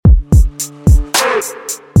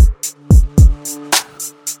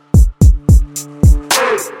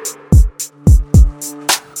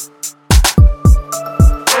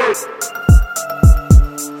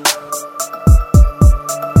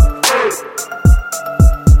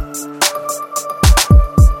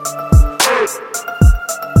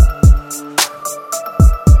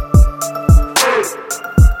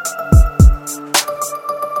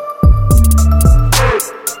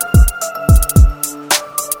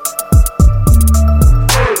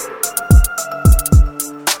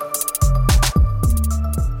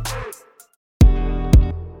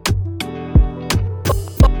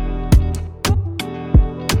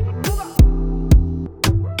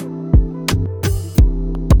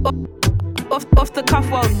Off the cuff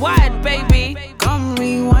worldwide, baby. Come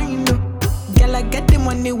rewind, oh. Girl, I get the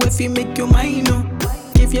money if you make you mine, oh.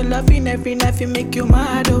 Give you love in every night, you make you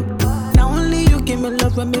mad, oh. Now only you give me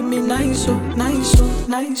love and make me nice, oh, nice, oh,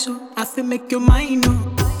 nice, oh. I feel make you mine,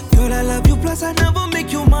 oh. Girl, I love you, plus I never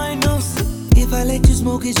make you minus. If I let you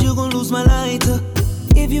smoke it, you gon' lose my lighter.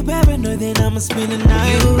 If you paranoid, then I'ma spend the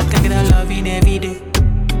night. You can get a love in every day.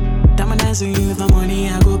 Diamond dance with you for money,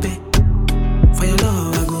 I go pay. For your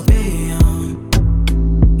love, I go pay,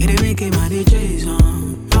 It ain't making my DJs,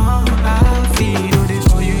 I feel this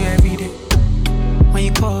for you every day. When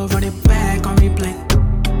you call, run it back on replay.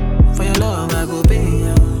 For your love, I go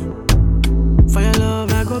pay, For your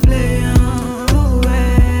love, I go play,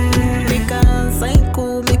 Make a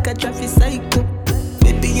psycho, make a traffic psycho.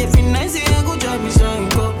 Baby, every night, say I go drive me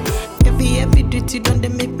psycho. Every duty done, they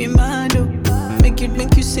make me mad, oh.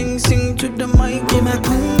 Make you sing to the mic. Oh my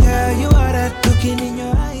girl, you are that looking in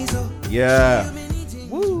your eyes, oh. Yeah.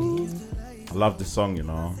 Woo. I love this song, you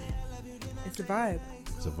know. It's a vibe.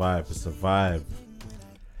 It's a vibe. It's a vibe.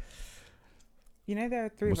 You know there are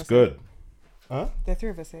three What's of us good? here. Huh? There are three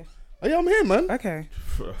of us here. Oh yeah, I'm here, man. Okay.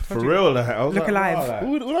 For real, like, I was Look like, alive. wow, like,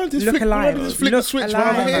 Why don't you Look just alive. flick the Look switch, alive.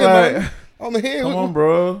 man? I'm here, Like, man. I'm here. come on,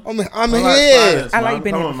 bro. I'm I like here. silence, I like man. you've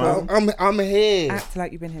been Come here on, before. man. I'm here. Act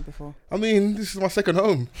like you've been here before. I mean, this is my second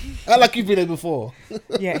home. I like you've been here before.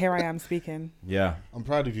 Yeah, here I am speaking. Yeah. I'm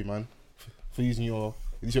proud of you, man, for using your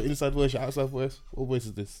inside voice, your outside voice. What voice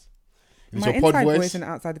is this? Is My your pod inside voice? voice and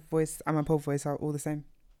outside voice and my pod voice are all the same.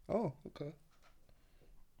 Oh, okay.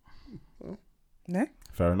 No?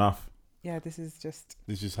 Fair enough. Yeah, this is just,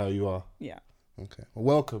 This is how you are. yeah. Okay. Well,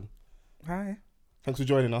 welcome. Hi. Thanks for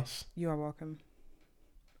joining us. You are welcome.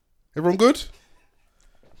 Everyone good?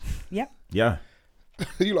 Yep. Yeah.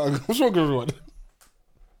 You like, what's wrong with everyone?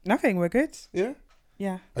 Nothing, we're good. Yeah?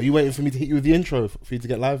 Yeah. Are you waiting for me to hit you with the intro for you to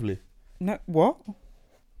get lively? No, what?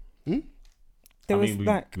 Hmm? There I was mean,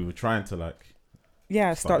 like, we were trying to like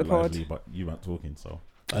yeah, start the pod. lively, but you weren't talking, so.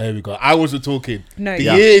 Oh, here we go. I wasn't talking. No, The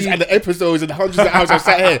yeah. years and the episodes and the hundreds of hours I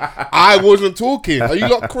sat here, I wasn't talking. Are you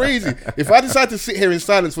lot crazy? If I decide to sit here in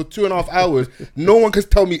silence for 2.5 hours, no one can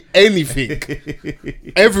tell me anything.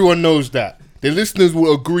 Everyone knows that. The listeners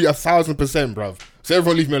will agree 1,000%, bruv. So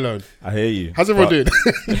everyone leave me alone. I hear you. How's everyone doing?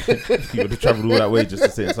 You would have travelled all that way just to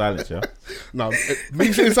sit in silence, yeah? No, me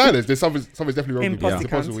sitting in silence, there's something's definitely wrong with me. It's Impossible.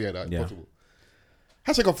 impossible, yeah, that's Yeah. possible.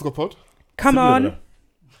 Hashtag off the cuff pod. Come on.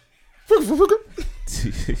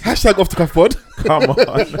 Hashtag off the cuff pod. Come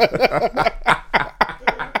on.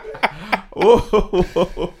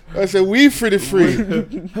 Oh. I said we free the free.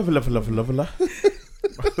 Have a love. What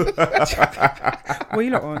are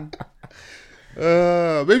you lot on?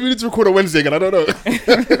 Maybe we need to record on Wednesday again. I don't know.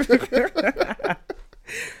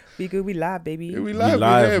 Be good, we live, baby. Yeah, we We live,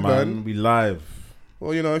 live, we're here, man. We live.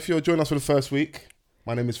 Well, you know, if you're joining us for the first week,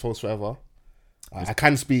 my name is False Forever. I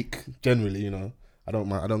can speak generally, you know. I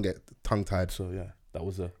don't get tongue tied, so yeah, that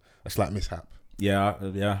was a slight mishap. Yeah,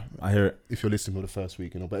 I hear it. If you're listening for the first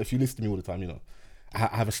week, you know, but if you listen to me all the time, you know, I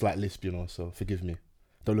have a slight lisp, you know, so forgive me.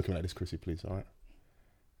 Don't look at me like this, Chrissy, please. All right.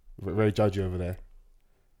 Very judgy over there.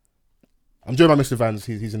 I'm joined by Mr. Vans.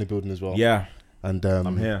 He's in the building as well. Yeah, and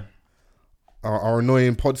I'm here. Our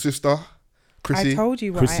annoying pod sister, Chrissy. I told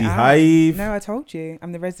you what Chrissy I am. Hive. No, I told you.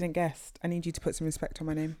 I'm the resident guest. I need you to put some respect on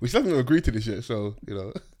my name. We still haven't agreed to this yet, so you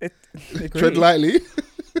know, Agreed. tread lightly.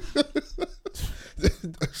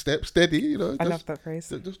 Step steady, you know. I love that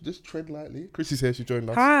phrase. Just tread lightly. Chrissy's here. She joined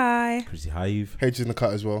us. Hi. Chrissy Hive. Hedge in the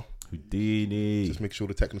cut as well. Houdini. Just make sure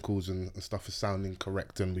the technicals and stuff is sounding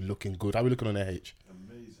correct and we're looking good. How are we looking on there, H?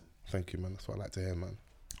 Amazing. Thank you, man. That's what I like to hear, man.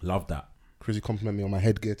 Love that. Chrissy complimented me on my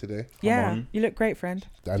headgear today. Yeah, on. you look great, friend.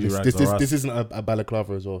 And Do-rags are us. this isn't a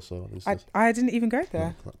balaclava as well, so I didn't even go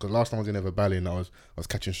there. because last time I was in a ballet and I was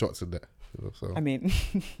catching shots at that. You know, so I mean,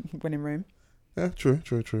 when in Rome. yeah, true.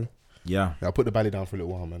 Yeah. Yeah, I put the ballet down for a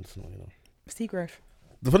little while, man. It's not, you know. Seagrove.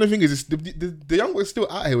 The funny thing is, the young boys still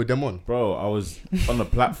out here with them on. Bro, I was on the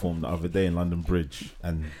platform the other day in London Bridge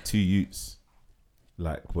and two youths,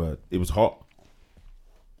 it was hot.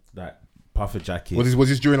 Like, puffer jacket. Was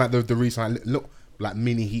this during like the recent like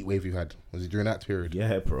mini heat wave you had? Was it during that period?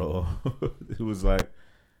 Yeah, bro. It was like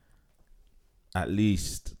at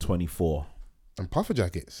least 24. And puffer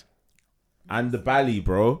jackets. And the Bally,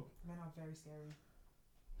 bro. Men are very scary.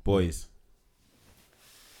 Boys.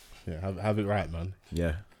 Yeah, have it right, man.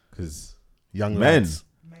 Yeah, because Young men. lads.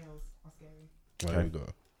 Males are scary. There we go.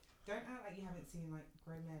 Don't act like you haven't seen like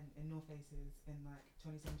grown men in North Faces in like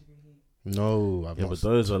 27-degree heat. No, I've Yeah, not. but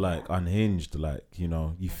those are like unhinged. Like, you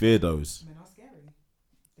know, you fear those. Men are scary.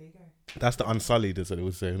 There you go. That's the unsullied, is what it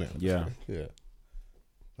was saying. It? Yeah. Yeah.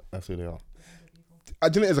 That's who they are.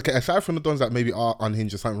 do you know, it's okay. Aside from the dons that maybe are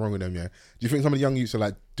unhinged or something wrong with them, yeah. Do you think some of the young youths are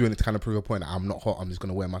like doing it to kind of prove a point that I'm not hot? I'm just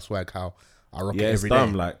gonna wear my swag how I rock it it's every day.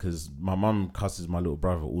 dumb, like, because my mum cusses my little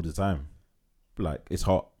brother all the time. Like, it's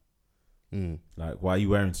hot. Like, why are you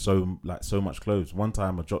wearing so much clothes? One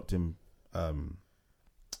time I dropped him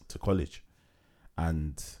to college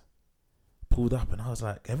and pulled up, and I was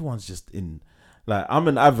like, everyone's just in. Like, I'm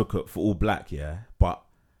an advocate for all black, yeah, but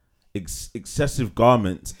excessive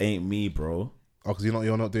garments ain't me, bro. Oh, because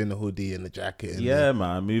you're not doing the hoodie and the jacket. And Yeah,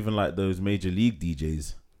 man, moving like those major league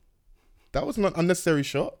DJs. that was an unnecessary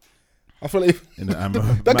shot. I feel like In the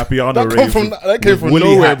Mapiano that rave. came from woolly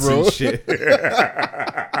nowhere, hats bro. and shit.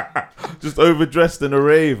 Just overdressed in a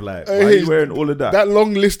rave. Like, why are you wearing all of that? That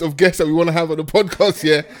long list of guests that we want to have on the podcast,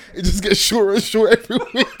 yeah, it just gets shorter and shorter every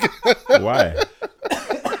week. Why?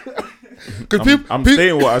 Because I'm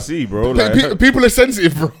saying what I see, bro. Like, people are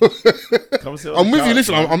sensitive, bro. come sit on I'm the with you. couch,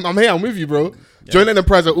 Listen, man. I'm here. I'm with you, bro. Join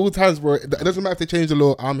Enterprise at all times, bro. It doesn't matter if they change the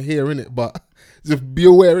law. I'm here, innit? But just be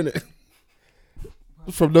aware, innit?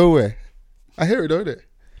 From nowhere. I hear it, don't it?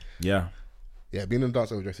 Yeah. Yeah, being in a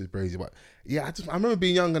dance overdress is crazy. But yeah, I remember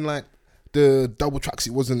being young and like the double tracks.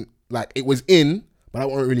 It wasn't like it was in, but that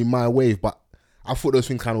wasn't really my wave. But I thought those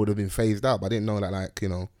things kind of would have been phased out. But I didn't know that, like, you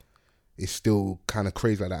know, it's still kind of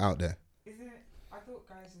crazy like that out there. Is it? I thought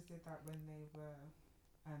guys just did that when they were,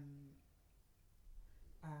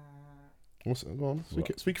 What's go on?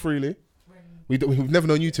 Speak freely. when We've never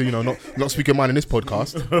known you to, you know, not speak your mind in this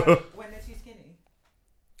podcast. when they're too skinny.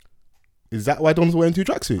 Is that why Don's wearing two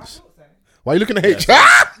tracksuits? I thought so. Why are you looking at H? No,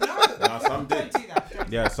 Nah, some did. don't do that.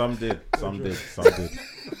 Don't. Yeah, some did. Some did. No, is that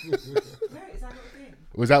not a thing?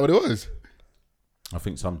 Was that what it was? I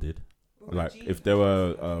think some did. Or Like, jeans? if they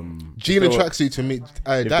were Jean and tracksuit to me, if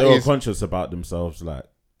that they were is conscious about themselves, like,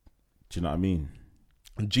 do you know what I mean?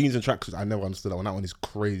 jeans and tracksuits. I never understood that one. That one is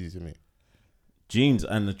crazy to me. Jeans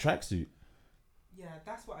and the tracksuit. Yeah,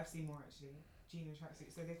 that's what I've seen more actually. Jean and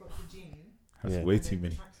tracksuit. So they've got the jean. That's Yeah. way and too then the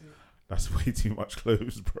many. tracksuit. That's way too much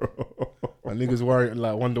clothes, bro. And niggas worry,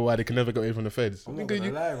 like, wonder why they can never get away from the feds. I'm not Nigga,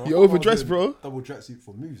 gonna lie, bro. you I thought I was overdressed, doing bro. Double tracksuit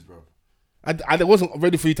for moves, bro. I wasn't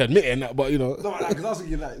ready for you to admit it, and that, but you know. No, like, because I was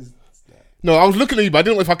thinking, like, No, I was looking at you, but I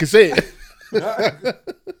didn't know if I could say it. So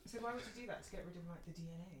why would you do that to get rid of like the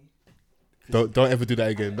DNA? Don't ever do that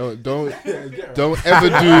again. Don't yeah, don't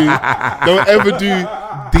ever do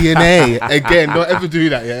DNA again. Don't ever do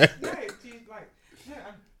that, yeah. No, do you like? No,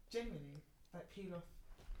 I'm genuinely like peel off.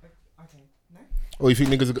 Like, okay, no. Or you think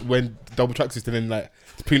niggas are wearing double tracksuits and then like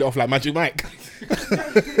peel it off like Magic Mike?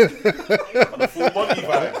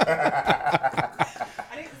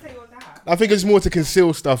 I didn't say all that. I think it's more to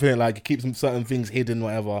conceal stuff in it, like it keeps certain things hidden,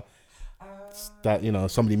 whatever. That, you know,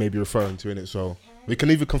 somebody may be referring to in it. So we can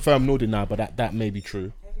neither confirm nor deny, but that may be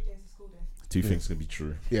true. Every day's a school day. Two things can be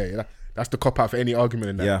true. Yeah, that's the cop out for any argument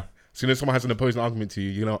in that. Yeah. So when someone has an opposing argument to you,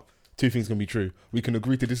 you know, two things can be true. We can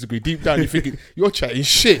agree to disagree. Deep down, you're thinking you're chatting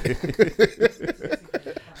shit.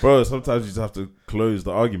 Bro, sometimes you just have to close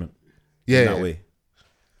the argument. Yeah, In that way.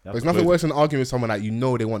 There's nothing worse than arguing with someone that you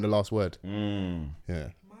know they want the last word. Yeah.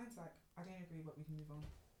 Mine's like, I don't agree, but we can move on.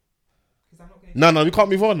 Because I'm not going to. No, we can't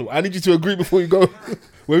move on. I need you to agree before you go.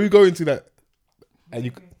 Where we go into that? And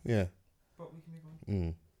you, yeah. But we can move on.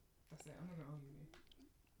 Mm. That's it. I'm not going to argue with you.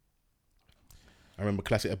 I remember a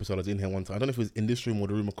classic episode. I was in here one time. I don't know if it was in this room or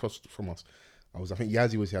the room across from us. I think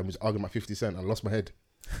Yazzie was here. I was arguing about 50 Cent. I lost my head.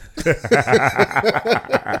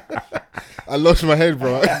 I lost my head,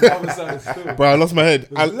 bro. Bro, I lost my head.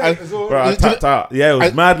 Bro, I tapped out. Yeah, it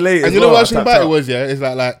was mad late. And as you know well. what I I think tapped about it out. was, yeah, it's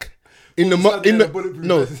like in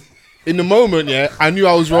the moment, yeah, I knew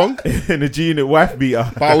I was wrong, in the G-Unit wife beater.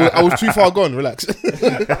 but I was too far gone. Relax.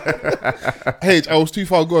 I was too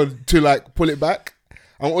far gone to like pull it back.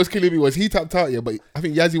 And what was killing me was he tapped out, yeah, but I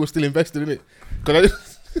think Yazzie was still invested in it.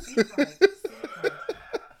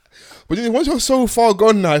 But once you're so far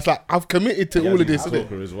gone now, it's like I've committed to all of this. Innit?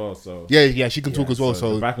 Talker as well, so Yeah, she can talk as well.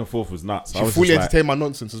 So the back and forth was nuts. she fully entertained my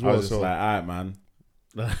nonsense as I well. was just So like, all right, man,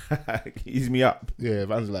 ease me up. yeah,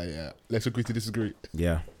 Van's like, yeah, let's agree to disagree.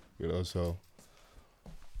 Yeah, You know, so.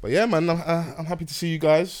 But yeah, man, I'm happy to see you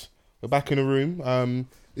guys. We're back in the room.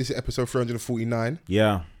 This is episode 349.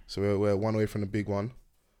 yeah. So we're one away from the big one.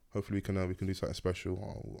 Hopefully we can do something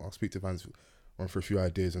special. I'll speak to Vans, run for a few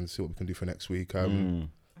ideas and see what we can do for next week. Am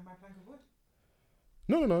I plank of wood?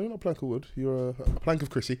 No, you're not a plank of wood. You're a plank of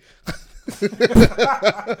Chrissy.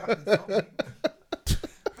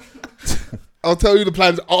 I'll tell you the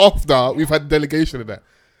plans after we've had delegation of that.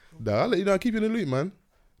 No, I'll let you know. I'll keep you in the loop, man.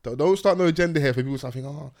 Don't start no agenda here for people start thinking,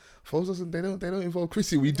 oh, Foles doesn't, they don't involve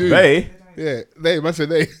Chrissy. We do. They? Yeah, man said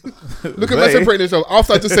they. Look at man separating himself.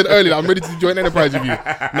 After I just said earlier, I'm ready to join enterprise with you.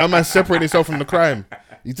 Now man separating himself from the crime.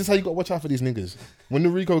 It's just how you got to watch out for these niggas. When the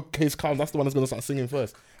Rico case comes, that's the one that's going to start singing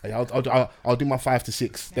first. Hey, I'll do my 5 to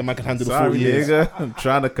 6. Then man can handle the 4 Sorry, years. nigga. I'm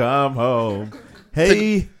trying to come home.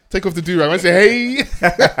 Hey. Take off the do-rag. I say, hey.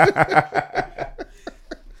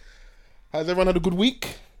 Has everyone had a good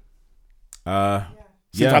week? Yeah.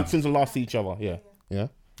 Since we last see each other. Yeah.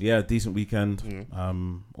 Yeah, decent weekend.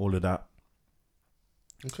 All of that.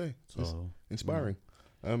 Okay. So Inspiring.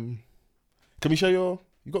 Can we share you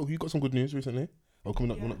got some good news recently? Or can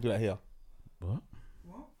we not do that here? What?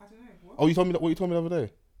 What? I don't know. What? Oh, you told me what you told me the other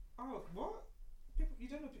day. Oh, what? You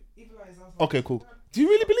don't know Evil Eye is also. Okay, cool. Do you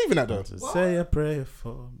really believe in that though? To say a prayer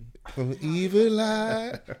for me. From evil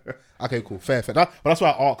eye. Okay, cool. Fair. But that's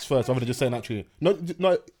why I asked first, rather than just saying that to you. No,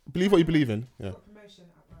 believe what you believe in. Yeah. Got promotion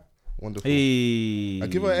at work. Wonderful. Hey. I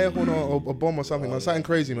give her an air horn or a bomb or something, man. Something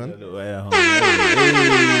crazy, man. Little air horn.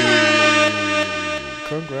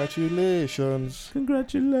 Congratulations.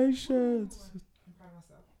 Congratulations. I'm proud of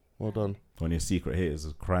myself. Well done. One of your secret hitters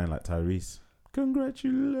is crying like Tyrese.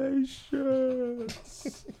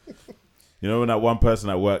 Congratulations. You know when that one person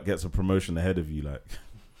at work gets a promotion ahead of you, like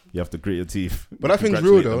you have to grit your teeth. But that thing's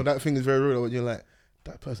real Congratulate though. them. That thing is very real. When you're like,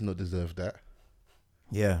 that person don't deserve that.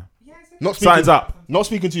 Yeah. Yeah, it's okay. Not speaking, Signs up. Not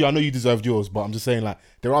speaking to you. I know you deserved yours, but I'm just saying like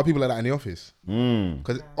there are people like that in the office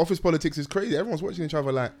because office politics is crazy. Everyone's watching each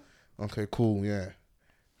other like, okay, cool, yeah,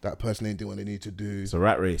 that person ain't doing what they need to do. It's a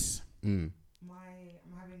rat race. I'm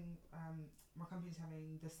having my company's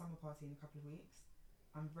having the summer party in a couple of weeks.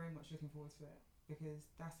 I'm very much looking forward to it because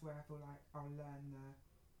that's where I feel like I'll learn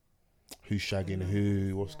Who's shagging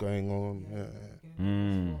who? What's going on? Yeah.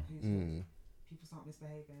 People start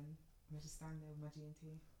misbehaving. And I just stand there with my G&T.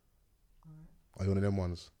 Alright. Are you one of them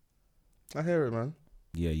ones? I hear it, man.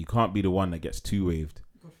 Yeah, you can't be the one that gets too waved.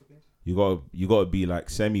 God forbid. You gotta be like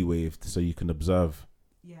semi waved so you can observe.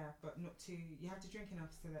 Yeah, but not too. You have to drink enough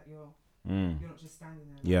so that you're not just standing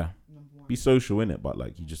there. Like, Yeah. Number one. Be social in it, but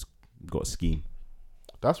like you just got a scheme.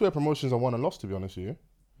 That's where promotions are won and lost, to be honest with you.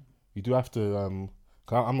 You do have to.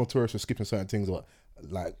 'Cause I'm notorious for skipping certain things, but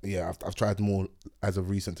like, yeah, I've tried more as of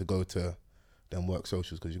recent to go to them work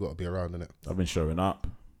socials because you got to be around in it. I've been showing up.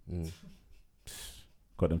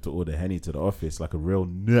 Got them to order Henny to the office like a real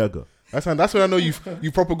nigga. That's when I know you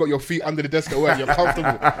proper got your feet under the desk at work. You're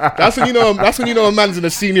comfortable. That's when you know a man's in a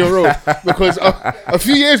senior role. Because a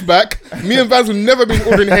few years back, me and Vans would never been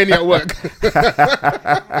ordering Henny at work.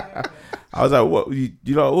 I was like, "What you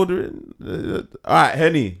like ordering? All right,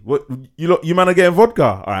 Henny. What you man are getting vodka?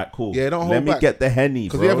 All right, cool. Yeah, don't hold Let me back. get the Henny,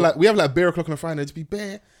 Because bro. we have like beer o'clock on a Friday. Just be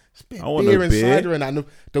beer. It's I want beer no and beer. cider and that. And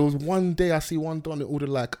there was one day I see one don that ordered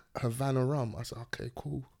like Havana rum. I said, okay,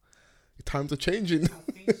 cool. Times are changing.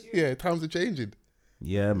 Yeah, times are changing.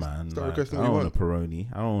 Yeah, man. Start Like, requesting I what don't you want a Peroni.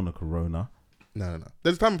 I don't want a Corona. No.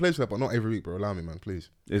 There's a time and place for that, but not every week, bro. Allow me, man, please.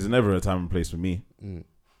 There's never a time and place for me. I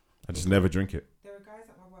just never drink it. There are guys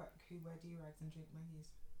at my work who wear do-rags and drink Maggies.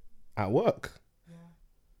 At work? Yeah.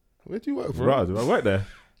 Where do you work, bro? Right, do I work there?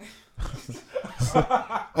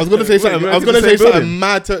 I was gonna say something. wait, I was gonna the say same something building?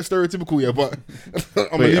 mad stereotypical, yeah, but I'm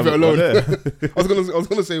gonna Wait, leave it alone. there. I was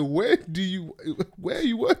gonna say, where are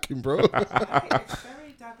you working, bro? It's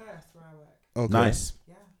very diverse where I work. Okay. Nice.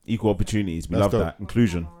 Yeah. Equal opportunities. We That's love dope. that.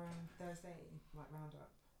 Inclusion. On our Thursday, like roundup,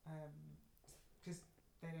 because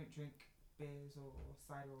they don't drink beers or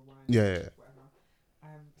cider or wine. Yeah. Whatever.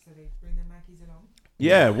 So they bring their Maggies along.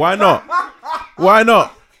 Yeah, why not? Why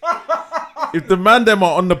not? If the man them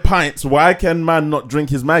are on the pints, why can man not drink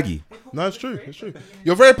his Maggie? No, it's true. It's true.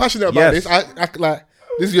 You're very passionate about Yes. this. I like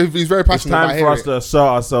this. He's very It's passionate time about for us it. to assert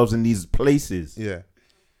ourselves in these places. Yeah.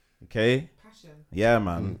 Okay? Passion. Yeah,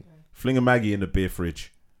 man. Okay. Fling a Maggie in the beer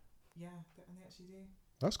fridge. Yeah, and they actually do.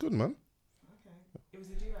 That's good, man. Okay. It was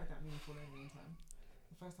a do-rag that made me fall over one time.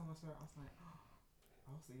 The first time I saw it, I was like,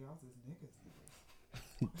 oh, so y'all is niggas.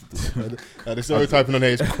 The stereotyping on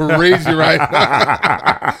here is crazy, right?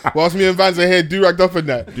 Whilst me and Vans are here, do-ragged up and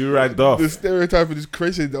that. Do ragged off. The stereotyping is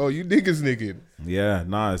crazy. Oh, you niggas nigging. Yeah,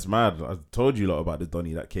 nah, it's mad. I told you a lot about the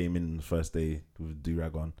Donny that came in the first day with do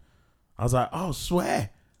rag on. I was like, oh,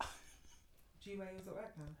 swear. Do you wear yours at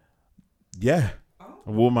work now? Yeah. Oh.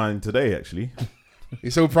 I wore mine today, actually.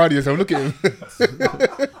 You're so proud of yourself. Look at him.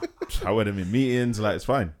 I wear them in meetings. Like, it's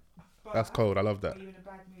fine. But That's cold. I love that. Were you in a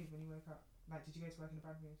bad mood when you woke up? Like, did you go to work in a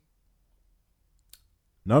bad mood?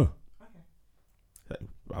 No. Okay.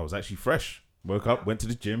 I was actually fresh. Woke up, went to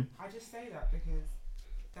the gym. I just say that because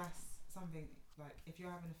that's something, like, if you're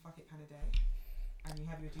having a fuck it kind of day, and you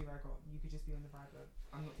have your do-rag on, you could just be on the vibe of,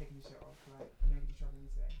 I'm not taking the shit off, like, nobody's troubling me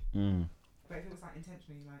today. But if it was like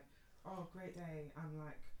intentionally, like, oh, great day, I'm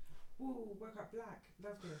like, ooh, woke up black,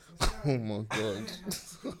 love this, let's go. Oh my god.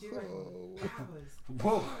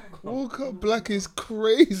 Hours. Woke up black is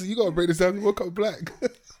crazy. You gotta break this down. You woke up black.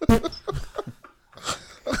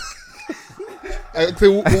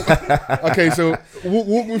 Okay, so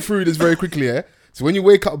walk me through this very quickly, yeah? So when you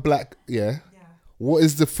wake up black, yeah, what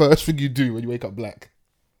is the first thing you do when you wake up black?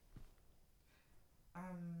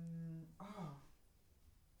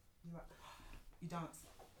 You dance.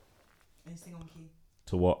 And you sing on key.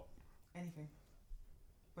 To what? Anything.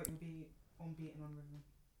 But you'll be on beat and on rhythm.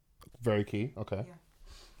 Very key, okay. Yeah.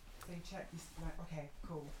 So you check, you're like, okay,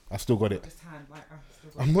 cool. I still got it. Just hand, like,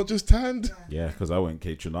 still got I'm it. not just tanned. Yeah, because I went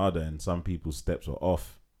Cape Trinada and some people's steps were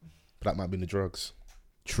off. But that might have been the drugs.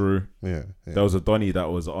 True. Yeah. There was a Donny that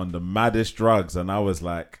was on the maddest drugs, and I was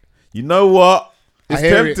like, you know what? It's I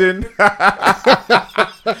hear tempting.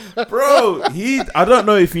 Bro, I don't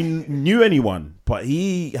know if he knew anyone, but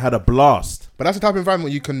he had a blast. But that's the type of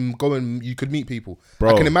environment you can go and you could meet people.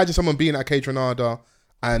 Bro. I can imagine someone being at Cape Trinada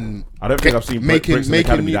and I don't think I've seen Brixton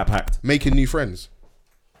Academy that packed. Making new friends.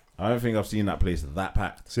 I don't think I've seen that place that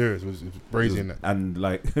packed. Serious, it was brazen. And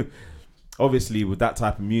like, obviously with that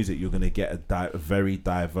type of music, you're going to get a very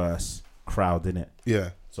diverse crowd in it.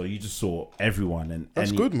 Yeah. So you just saw everyone and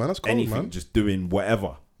That's good, man. That's cool, anything, man. just doing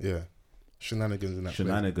whatever. Yeah. Shenanigans in that place.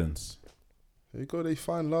 Shenanigans. There you go. They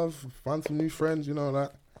find love, find some new friends, you know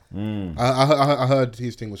that. I heard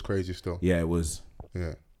his thing was crazy still. Yeah, it was.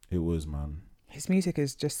 Yeah. It was, man. His music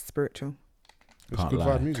is just spiritual. It's Can't good lie.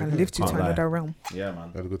 vibe music. Can yeah. live to Can't time lie. with our realm. Yeah,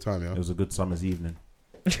 man. I had a good time, yeah. It was a good summer's evening.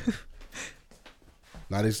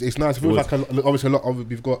 Nah, it's nice. It feels like obviously a lot of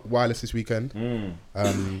we've got Wireless this weekend.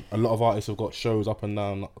 A lot of artists have got shows up and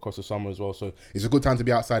down across the summer as well. So it's a good time to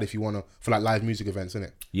be outside if you wanna for like live music events,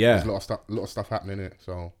 innit? Yeah. There's a lot of stuff happening in it.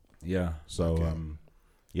 So Yeah. So Okay.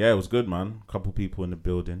 yeah, it was good, man. Couple people in the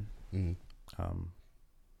building. You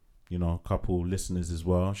know, a couple listeners as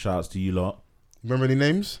well. Shout outs to you lot. remember any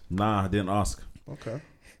names? Nah, I didn't ask. Okay.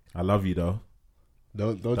 I love you though.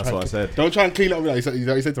 Don't That's try what I said. Don't try and clean it up. Like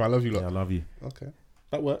you said to him, I love you, Yeah, lot. I love you. Okay,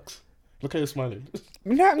 that works. Look at you smiling.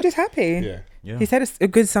 No, I'm just happy. Yeah. Yeah. He said it's a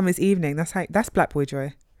good summer's evening. That's Black Boy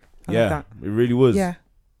Joy. I Yeah, like that. it really was. Yeah.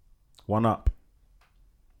 One up.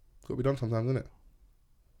 Got to be done sometimes, isn't it?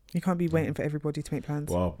 You can't be waiting for everybody to make plans.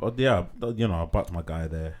 Well, yeah, you know, I bucked my guy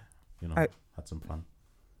there. You know, Oh. had some fun.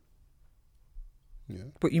 Yeah.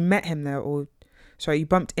 But you met him there, or sorry, you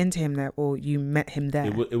bumped into him there, or you met him there.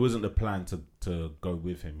 It wasn't the plan to go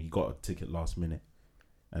with him. He got a ticket last minute,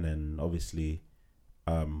 and then obviously,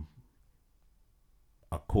 I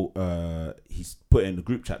called. He's put in the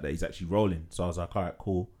group chat that he's actually rolling. So I was like, all right,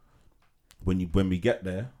 cool. When we get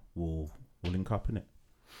there, we'll link up in it.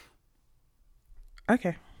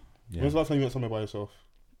 Okay. Yeah. When's the last time you went somewhere by yourself?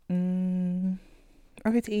 I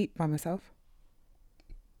go to eat by myself.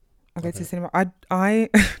 I go to the cinema. I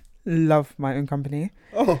love my own company.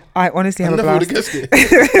 Oh, I honestly have a never would blast. have guessed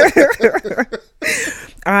it.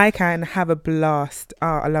 I can have a blast. Oh,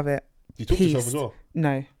 I love it. You talk to yourself as well.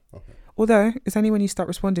 No. Okay. Although, it's only when you start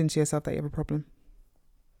responding to yourself that you have a problem.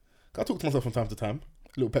 I talk to myself from time to time.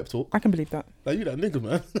 A little pep talk. I can believe that. Like you, that nigga,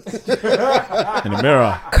 man. In the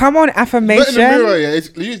mirror. Come on, Not affirmation. in the mirror, yeah. It's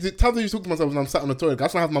the times I used to talk to myself when I'm sat on the toilet.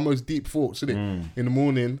 That's when I have my most deep thoughts, isn't it? In the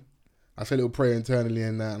morning, I say a little prayer internally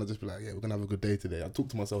and that, and I'll just be like, yeah, we're gonna have a good day today. I talk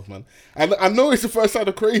to myself, man. And I know it's the first side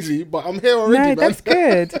of crazy, but I'm here already, No, man. that's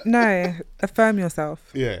good. No, affirm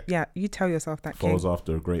yourself. Yeah. Yeah, you tell yourself that, King. Falls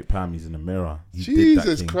after a great Pam. He's in the mirror. You did Jesus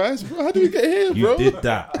that, King. Christ, bro. How did we get here, You bro? did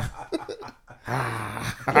that.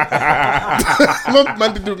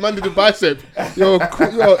 man did the bicep. You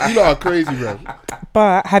lot are crazy, bro.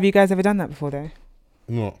 But have you guys ever done that before, though?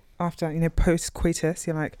 No. After, post coitus,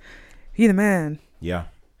 you're like, you're the man. Yeah.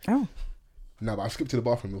 Oh. No, but I skipped to the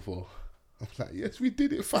bathroom before. I was like, yes, we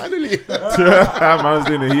did it finally. Man's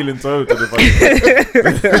doing a healing toe to the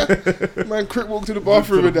Man, Crip walked to the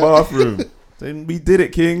bathroom. bathroom with that. bathroom. Saying, we did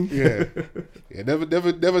it, King. Yeah. Never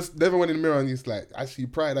went in the mirror and he's like, I see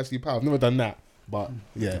pride, I see power. I've never done that. But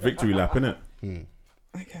yeah. Victory lap, innit?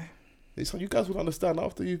 Okay. It's like you guys would understand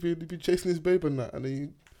after you've been chasing this babe and that, and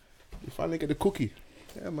then you finally get the cookie.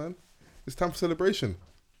 Yeah, man. It's time for celebration.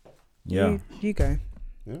 Yeah. You go.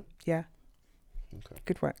 Yeah? Yeah. Okay.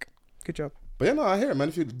 Good work. Good job. But yeah, no, I hear it,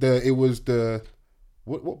 man.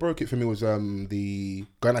 What broke it for me was the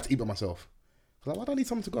going out to eat by myself. Like, why do I need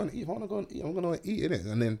someone to go and eat? If I want to go and eat, I'm going to eat,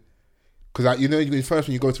 innit? And then, because first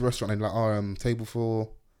when you go to a restaurant and like, table for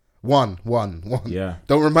one. Yeah.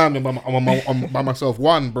 Don't remind me I'm by myself.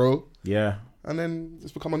 One, bro. Yeah. and then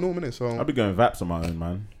it's become a norm, innit? So I'll be going Vaps on my own,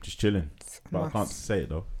 man. Just chilling. But I Must. can't say it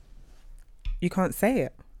though. You can't say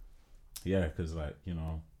it. Yeah, because like, you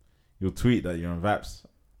know, you'll tweet that you're in Vaps.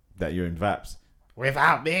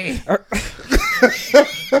 without me.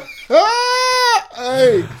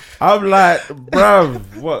 Hey. I'm like,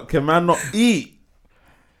 bruv, what? Can man not eat?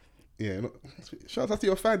 Yeah, no, shout out to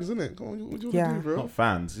your fans, isn't it? Come on, what do you Yeah. want to do, bro? Not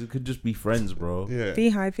fans. It could just be friends, bro. Yeah.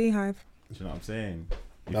 Beehive. Do you know what I'm saying?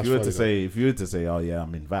 If That's you were funny, to say, oh yeah,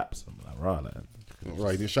 I'm in Vaps, I'm like, right, like,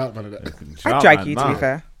 Right, you didn't shout man at that. I'd drag you, to be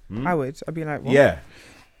fair. I would. I'd be like, what? Yeah.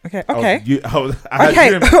 Okay. I Okay. had you in-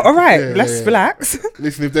 All right. Yeah, Let's yeah. relax.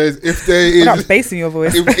 Listen, if there is, Without bass in your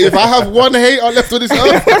voice. if I have one hater left on this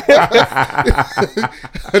earth,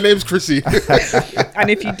 her name's Chrissy. And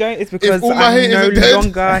if you don't, it's because all my I'm haters no are dead.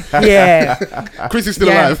 longer here. Chrissy's still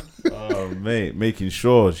Yeah. alive. Oh mate, making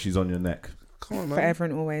sure she's on your neck. Come on, man. Forever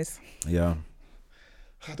and always. Yeah.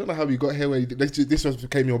 I don't know how you got here where this just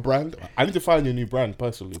became your brand. I need to find your new brand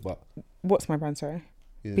personally, but What's my brand, sorry?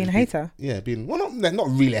 yeah, Being a just hater? Yeah, being not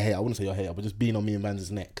really a hater. I wouldn't say you're a hater, but just being on me and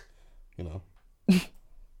Man's neck. You know. You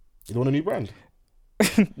don't want a new brand?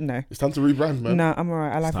 No. It's time to rebrand, man. No, I'm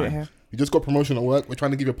alright. I like time. it here. You just got promotion at work. We're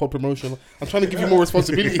trying to give you a pod promotion. I'm trying to give you more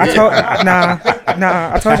responsibility. I told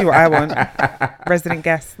I told you what I want. Resident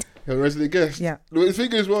guest. You're a resident guest. Yeah. The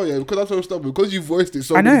thing is, well, yeah, because I'm so stubborn, because you voiced it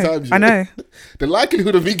so I many know. times. I know. The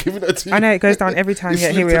likelihood of me giving that to you. I know it goes down every time. It's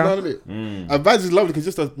Yet here we slipped are. down, innit? And Vaz is lovely because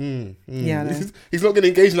just Yeah, I know. he's not going to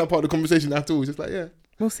engage in that part of the conversation at all. He's just like, yeah,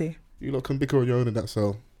 We'll see. you lot can bicker on your own and that.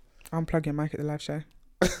 So Unplug your mic at the live show.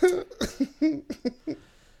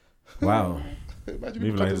 Wow. imagine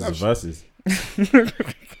Moving we like come this to is live verses.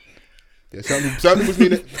 Yeah,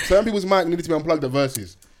 certain people's mic needed to be unplugged at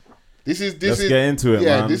verses. This is Let's get into it,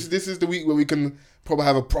 yeah, man. this is the week where we can probably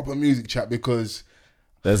have a proper music chat because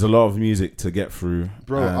There's a lot of music to get through.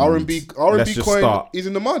 bro, and R&B let's just coin start. is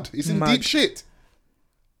in the mud. It's in Mud. deep shit.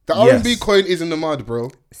 The Yes. R&B coin is in the mud, bro.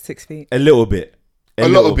 6 feet. A little bit. A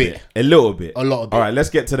little bit. A little bit. A lot of bit. All right, let's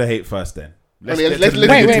get to the hate first then. Let's get get to to the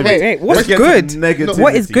the Wait. negativity. What's Let's get to good? negativity.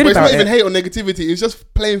 What is good But it's about not even it? hate or negativity. It's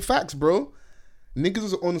just plain facts, bro. Niggas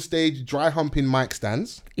was on stage dry humping mic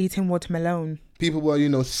stands. Eating watermelon. People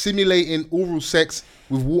were, simulating oral sex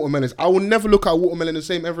with watermelons. I will never look at a watermelon the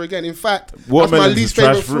same ever again. In fact, that's my Watermelon least is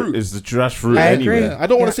trash favorite fruit. Is the trash fruit I anyway. agree. Yeah, I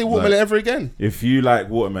don't want Yeah. to say watermelon Like- ever again. If you like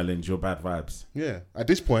watermelons, you're bad vibes. Yeah, at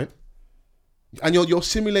this point. And you're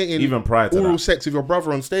simulating Even prior to oral that. sex with your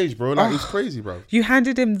brother on stage, bro. Like, it's crazy, bro. You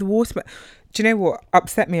handed him the watermelon. Do you know what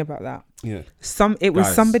upset me about that? Yeah. It was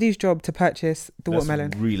Guys, somebody's job to purchase the Let's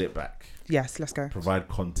watermelon. reel it back. Yes, let's go. Provide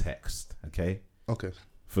context, okay? Okay.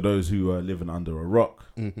 For those who are living under a rock,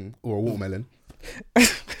 Or a watermelon.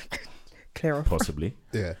 Clear off. possibly.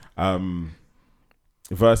 Yeah.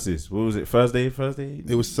 Versus, what was it? Thursday?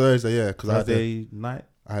 It was Thursday, yeah. Because Thursday night?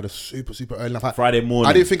 I had a super, super early night. Friday morning.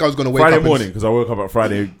 I didn't think I was going to wake Friday up. morning, because I woke up at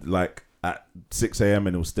Friday like at 6 a.m.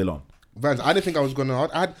 and it was still on. Vans, I didn't think I was going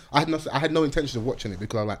to. I had no intention of watching it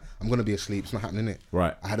because I was like, I'm going to be asleep. It's not happening, it.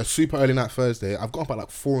 Right. I had a super early night Thursday. I've got up at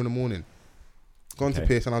like 4 in the morning. Gone to Okay.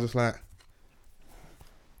 piss and I was just like,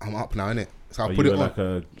 I'm up now, innit? So I But put you it were on. like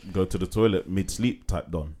a go to the toilet mid-sleep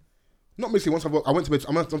type don. Not missing. Once I went to bed.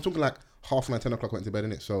 I'm talking like 9:30, 10 o'clock. I went to bed,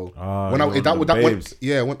 innit? So Ah, when you I were that one would of that them went, babes.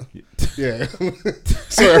 yeah.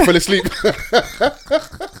 Sorry, I fell asleep.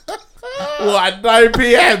 What, at 9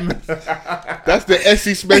 p.m.? That's the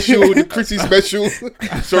Essie special, the Chrissy special.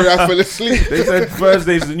 Sorry, I fell asleep. They said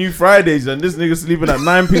Thursdays the new Fridays and this nigga sleeping at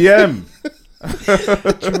 9 p.m.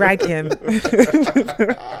 Drag him.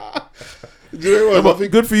 Do you know what? I But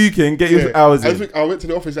think- good for you, King. Get your Yeah. hours I in. think I went to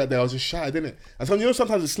the office that day. I was just shattered, didn't it? And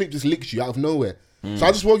sometimes the sleep just licks you out of nowhere. So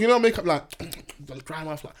I just woke, I make up like dry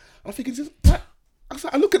mouth. Like I'm thinking, just like,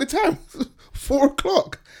 I look at the time, 4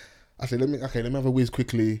 o'clock. I said, let me have a whiz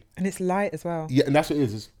quickly. And it's light as well. Yeah, and that's what it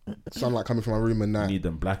is. It's sunlight coming from my room and that. Need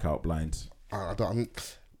them blackout blinds. I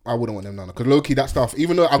wouldn't want them none because low key that stuff.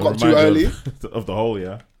 Even though I got too Reminder early, of the whole,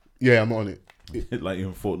 yeah. yeah, I'm on it. Like you're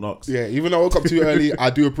in Fort Knox. Yeah, even though I woke up too early, I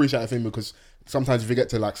do appreciate that thing because sometimes if you get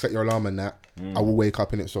to like set your alarm and that, I will wake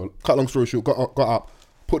up in it. So cut long story short, got up,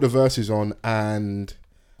 put the verses on, and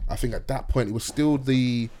I think at that point it was still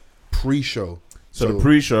the pre-show. So the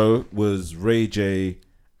pre-show was Ray J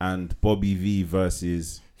and Bobby V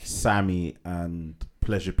versus Sammy and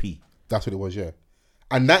Pleasure P. That's what it was, yeah.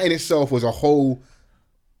 And that in itself was a whole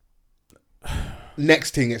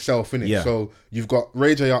next thing itself, innit? Yeah. So you've got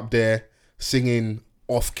Ray J up there singing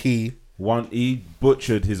off key. He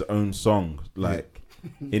butchered his own song, like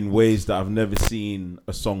in ways that I've never seen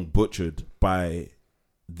a song butchered by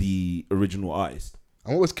the original artist.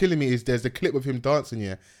 And what was killing me is there's the clip of him dancing,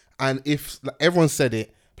 yeah. And if like, everyone said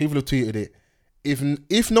it, people have tweeted it,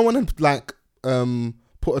 if no one had like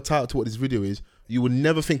put a title to what this video is, you would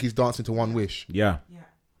never think he's dancing to One Wish. Yeah. Yeah.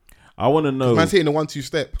 I want to know. Man's hitting the 1-2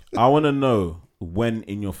 step. I want to know when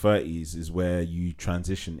in your 30s is where you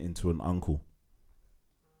transition into an uncle.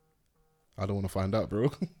 I don't want to find out,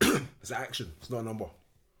 bro. It's action. It's not a number.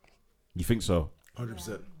 You think so?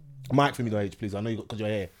 100%. Mike, for me, the age, please. I know you got because you're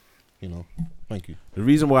here. You know. Thank you. The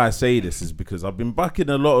reason why I say this is because I've been bucking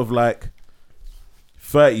a lot of like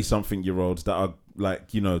 30-something-year-olds that are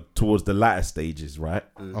like, you know, towards the latter stages, right?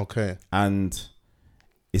 Okay. And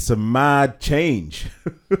it's a mad change.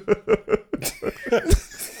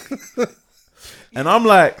 And I'm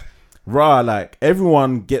like, like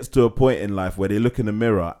everyone gets to a point in life where they look in the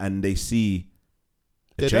mirror and they see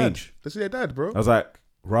a Their change. Dad. They see their dad, bro. I was like,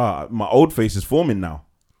 my old face is forming now.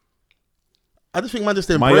 I just think man just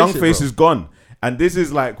My embrace young it, face bro. is gone. And this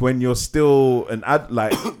is like when you're still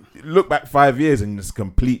like look back 5 years and it's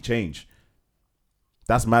complete change.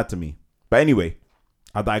 That's mad to me. But anyway,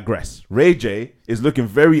 I digress. Ray J is looking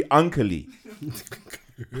very uncly.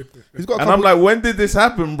 He's got a And couple, I'm like, when did this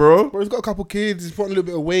happen, bro? bro, he's got a couple kids. He's putting a little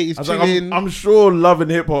bit of weight. He's I was like, chilling. I'm sure Love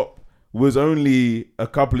and Hip Hop was only a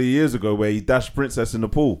couple of years ago where he dashed Princess in the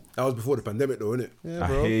pool. That was before the pandemic, though, innit? yeah, I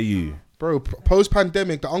bro. hear you. Bro,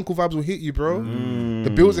 post-pandemic, the uncle vibes will hit you, bro.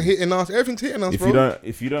 The bills are hitting us. Everything's hitting us, If bro.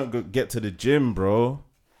 you don't get to the gym, bro,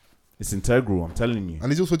 it's integral. I'm telling you.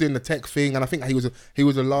 And he's also doing the tech thing, and I think he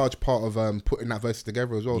was a large part of putting that verse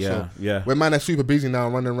together as well. Yeah, so yeah. when man are super busy now,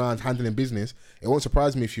 running around handling business, it won't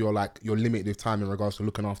surprise me if you're limited with time in regards to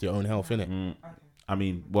looking after your own health, innit? I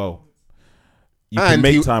mean, well, you And can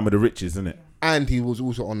make he- time with the riches, innit? And he was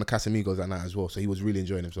also on the Casamigos that night as well, so he was really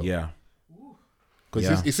enjoying himself. Yeah. because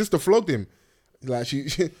Yeah. his sister flogged him. Like she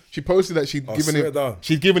posted that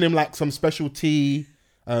she'd given him like some special tea.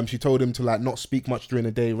 She told him to like not speak much during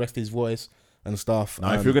the day, rest his voice and stuff.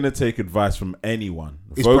 Now, if you're gonna take advice from anyone,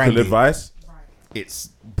 It's vocal Brandy. advice, Right. it's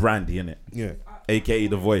Brandy, innit? yeah, AKA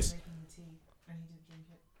The Voice. Making the tea and he didn't drink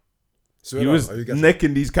it. Swear He down, was are you guessing?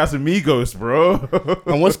 necking these Casamigos, bro.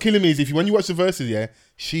 and what's killing me is when you watch the verses, yeah,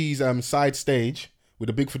 she's side stage with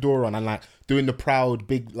a big fedora on and like doing the proud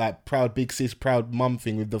big sis, proud mum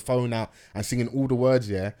thing with the phone out and singing all the words,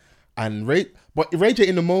 yeah. And Ray J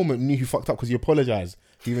in the moment knew he fucked up because he apologized.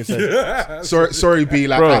 He even said, "Sorry, B,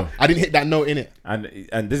 like Bro. I didn't hit that note in it."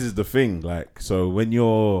 And this is the thing, like, so when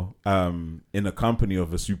you're in a company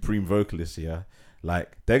of a supreme vocalist, yeah,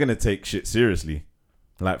 like they're gonna take shit seriously,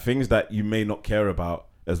 like things that you may not care about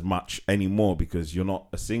as much anymore because you're not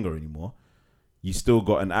a singer anymore. You still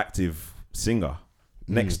got an active singer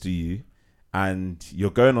next to you, and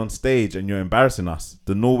you're going on stage and you're embarrassing us.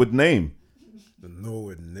 The Norwood name. The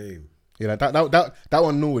Norwood name. Yeah, like that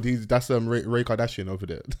one Norwood. That's Ray Kardashian over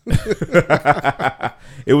there.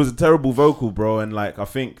 It was a terrible vocal, bro, and like I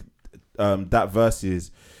think that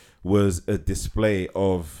verses was a display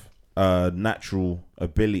of natural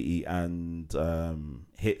ability and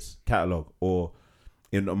hits catalog. Or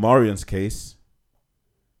in Omarion's case,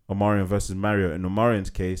 Omarion versus Mario. In Omarion's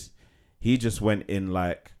case, he just went in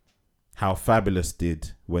like how Fabulous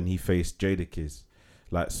did when he faced Jadakiss,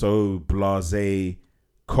 like so blasé,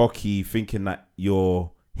 cocky, thinking that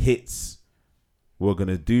your hits were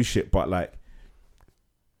gonna do shit, but like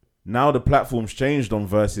now the platform's changed on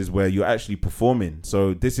verses where you're actually performing.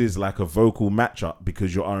 So this is like a vocal matchup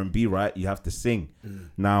because you're R&B, right? You have to sing.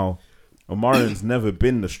 Now, Omarion's never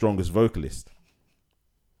been the strongest vocalist.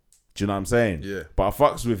 Do you know what I'm saying? Yeah. But I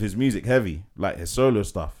fucks with his music heavy, like his solo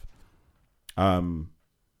stuff.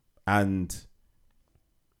 And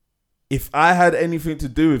if I had anything to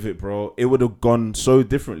do with it, bro, it would have gone so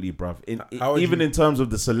differently, bruv. How would Even you- in terms of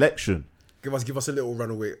the selection. Give us a little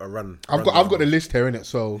run. I've got the list here in it,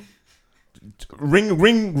 so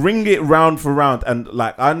Ring it round for round, and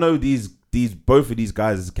like I know these both of these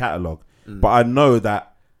guys' catalog, but I know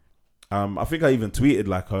that I think I even tweeted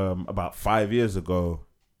like about 5 years ago,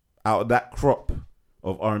 out of that crop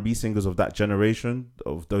of R&B singers of that generation,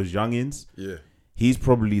 of those youngins, Yeah. he's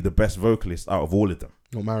probably the best vocalist out of all of them.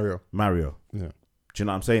 no Mario. Do Yeah, you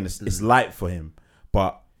know what I'm saying? It's light for him,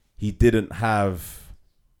 but he didn't have.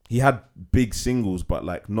 He had big singles, but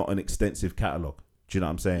like not an extensive catalog. Do you know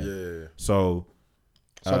what I'm saying? Yeah. So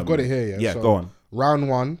I've got it here. Yeah, Yeah, so go on. Round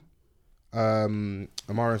one,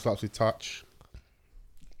 Omarion starts with Touch.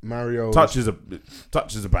 Mario Touch is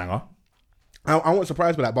a banger. I wasn't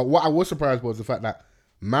surprised by that, but what I was surprised was the fact that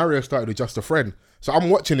Mario started with Just a Friend. So I'm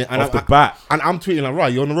watching it and Off the bat. and I'm tweeting like,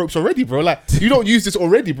 right, you're on the ropes already, bro. Like you don't use this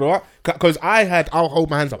already, bro. Because I'll hold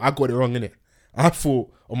my hands up. I got it wrong in it. I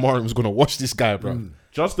thought Omarion was gonna watch this guy, bro.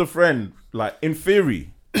 Just a Friend, like in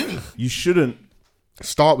theory, you shouldn't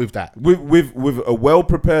Start with that. with a well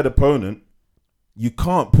prepared opponent. you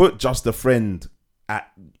can't put Just a Friend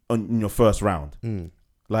in your first round.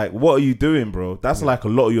 Like, what are you doing, bro? That's like a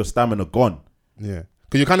lot of your stamina gone. Yeah.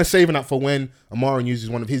 Because you're kind of saving that for when Amaran uses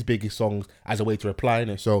one of his biggest songs as a way to reply in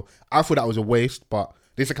it. So I thought that was a waste, but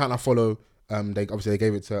this account I follow, they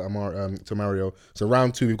gave it to to Mario. So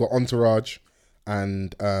round 2, we've got Entourage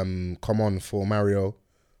and Come On for Mario.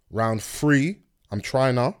 Round 3, I'm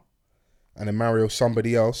Trying Now, and then Mario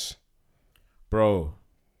Somebody Else. Bro,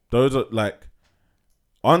 those are like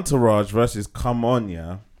Entourage versus Come On,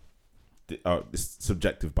 yeah. It's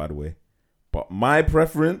subjective, by the way. But my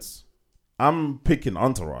preference, I'm picking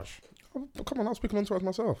Entourage. Oh, come on, I was picking Entourage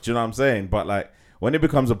myself. Do you know what I'm saying? But like, when it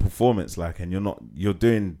becomes a performance, like, and you're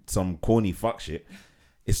doing some corny fuck shit,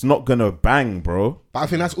 it's not gonna bang, bro. But I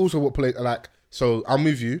think that's also what play like. So I'm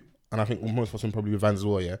with you, and I think most of us are probably with Vans as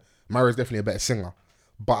well. Yeah, Mario's definitely a better singer,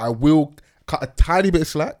 but I will cut a tiny bit of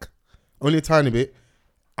slack, only a tiny bit.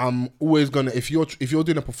 I'm always gonna if you're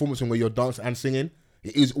doing a performance where you're dancing and singing,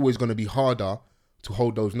 it is always gonna be harder to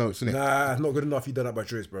hold those notes, isn't it? Nah, not good enough. You done that by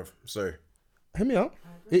choice, bro. Sorry. Hear me out.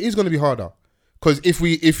 It is gonna be harder because if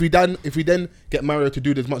we then get Mario to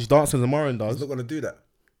do as much dancing as Amaran does, He's not gonna do that.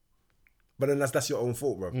 But then that's your own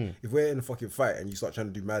fault, bro. If we're in a fucking fight and you start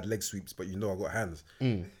trying to do mad leg sweeps, but you know I got hands,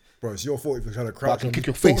 bro, it's your fault if you're trying to crouch. I can and kick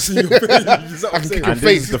your face. box in your face. You know what I'm I can saying? kick your And this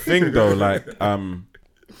face. is the thing, though. Like,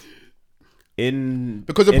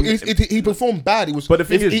 he performed bad. It was, But the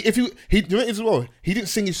thing is- you know it as well. He didn't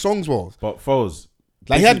sing his songs well. but Foles,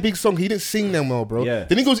 Like he had big songs, he didn't sing them well, bro. Yeah.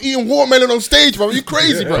 Then he goes eating watermelon on stage, bro. Are you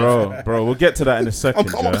crazy, bro? bro, we'll get to that in a second.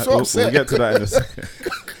 come on, yeah? so We'll upset. get to that in a second.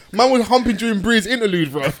 Man was humping during Bree's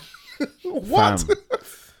interlude, bro. What? Fam,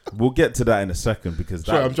 we'll get to that in a second because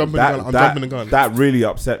Sorry, I'm jumping the gun. I'm jumping the gun. That really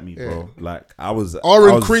upset me, bro. Like I was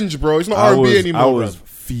R&B cringe, bro. It's not I R&B was- anymore, I bro. was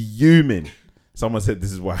fuming. Someone said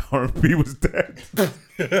this is why R&B was dead. This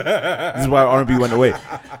is why R&B went away.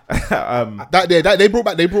 They brought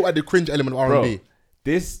back the cringe element of R&B. Bro,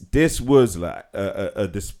 this was like a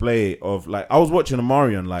display of like I was watching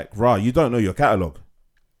Amarian like, rah, you don't know your catalog.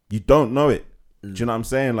 You don't know it. Do you know what I'm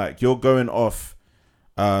saying? Like you're going off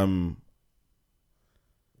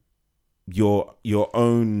your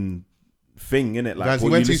own thing, innit? Like Guys, what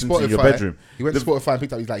he went you to listen to in your Spotify. bedroom. He went to Spotify and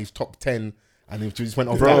picked up his top 10 and he just went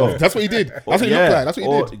off. Bro. that. That's what he did. That's what he looked like. That's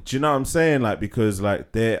what he did. Do you know what I'm saying? Like because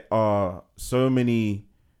like there are so many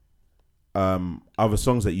other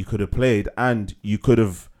songs that you could have played and you could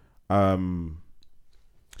have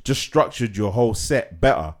just structured your whole set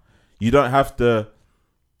better. You don't have to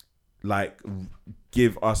like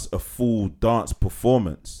give us a full dance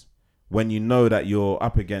performance when you know that you're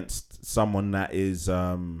up against someone that is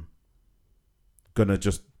gonna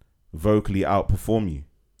just vocally outperform you.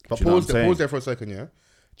 But Do you know what I'm saying? pause there for a second, yeah? Do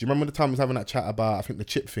you remember the time I was having that chat about, I think, the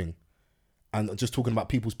chip thing? And just talking about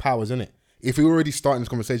people's powers, innit? If we were already starting this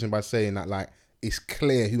conversation by saying that, like, it's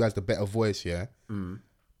clear who has the better voice, yeah?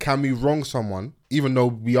 Can we wrong someone, even though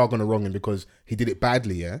we are going to wrong him because he did it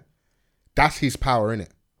badly, yeah? That's his power, innit?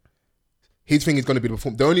 His thing is going to be the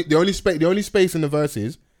perform. The only space in the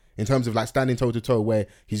verses, in terms of, like, standing toe-to-toe, where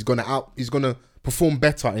he's going to perform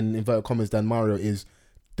better, in inverted commas, than Mario is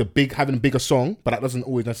having a bigger song, but that doesn't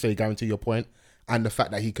always necessarily guarantee your point, and the fact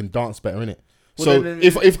that he can dance better, innit? Well, So then-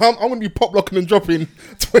 if I'm going to be pop locking and dropping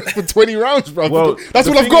for 20 rounds, bro, Well, that's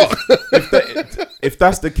the what I've thing got. If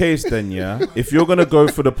that's the case, then yeah, if you're gonna go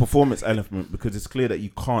for the performance element, because it's clear that you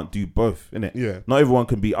can't do both, innit? Yeah. Not everyone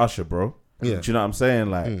can be Usher, bro. Yeah. Do you know what I'm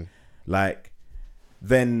saying? Like,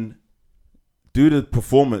 then do the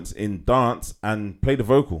performance in dance and play the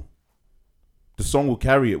vocal. The song will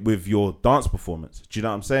carry it with your dance performance. Do you know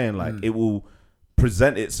what I'm saying? Like, it will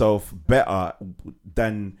present itself better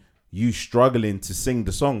than you struggling to sing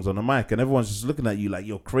the songs on the mic, and everyone's just looking at you like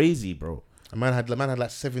you're crazy, bro. A man had like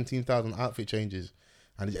 17,000 outfit changes,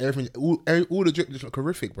 and everything, all the drip just look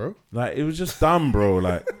horrific, bro. Like it was just dumb, bro.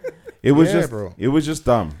 Like it was Yeah, bro. it was just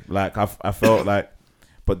dumb. Like I felt like,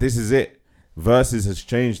 but this is it. Versus has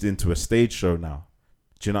changed into a stage show now.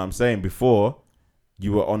 Do you know what I'm saying? Before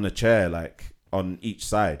you were on the chair, like on each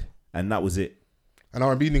side, and that was it. And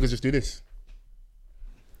R&B niggas just do this.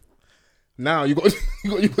 Now you got you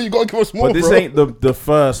got to give us more, But this bro. ain't the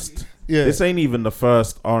first. Yeah. This ain't even the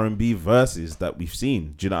first R&B verses that we've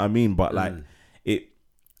seen. Do you know what I mean? But like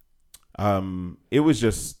it was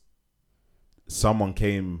just someone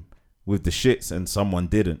came with the shits and someone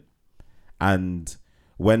didn't. And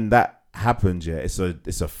when that happened, yeah, it's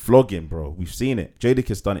a flogging, bro. We've seen it.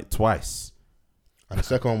 Jadakiss done it twice. And the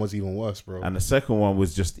second one was even worse, bro. And the second one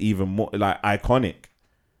was just even more like iconic.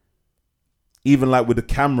 Even like with the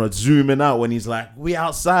camera zooming out when he's like, we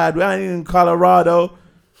outside, we ain't in Colorado.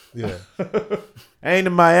 Yeah. Ain't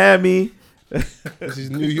in Miami. This is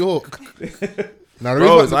New York. Now, the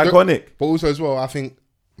Bro, reason it's iconic. But also as well, I think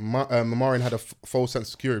Omarion had a false sense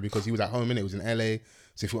of security because he was at home, innit? He was in LA.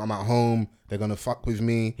 So if I'm at home, they're going to fuck with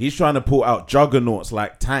me. He's trying to pull out juggernauts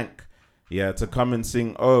like Tank, yeah, to come and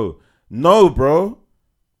sing. Oh, no, bro.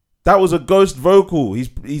 That was a ghost vocal. He's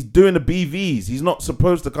doing the BVs. He's not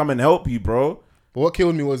supposed to come and help you, bro. But what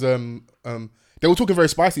killed me was they were talking very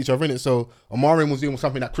spicy to each other, innit? So Omarion was doing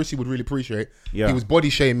something that Chrissy would really appreciate. Yeah. He was body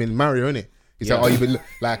shaming Mario, innit? He's Yeah. like, oh, you've been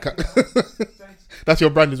like that's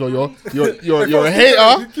your brand as well. You're a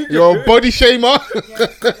hater. You're a body shamer.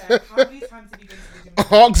 How many times have you been to the gym?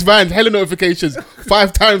 Hawks banned, hella notifications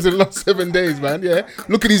 5 times in the last 7 days, man. Yeah.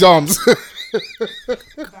 Look at these arms.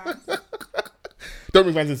 Don't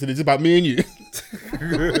bring fans into this. It's about me and you.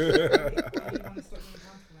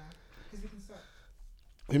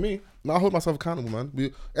 You mean? No, I hold myself accountable,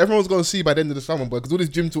 man. Everyone's going to see by the end of the summer, but because all this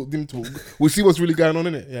gym talk, we'll see what's really going on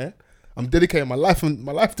in it. Yeah. I'm dedicating my life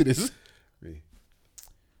to this. Okay.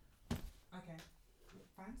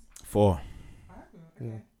 Fans? 4. Oh,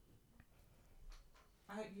 okay.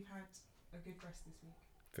 I hope you've had a good rest this week.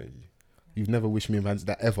 Thank you. You've never wished me and Vance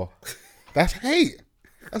that ever. That's hate.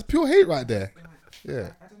 That's pure hate right there.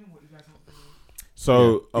 Yeah. I don't know what you guys want from me.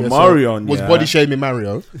 So, Yeah, Omarion, was yeah. body shaming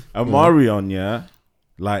Mario. Omarion, yeah.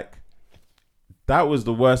 Like, that was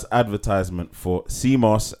the worst advertisement for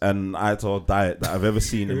CMOS and Ital diet that I've ever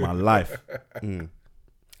seen in my life.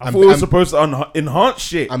 I thought it was supposed to enhance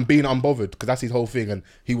shit. I'm being unbothered because that's his whole thing, and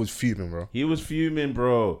he was fuming, bro. He was fuming,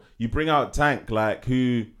 bro. You bring out Tank, like,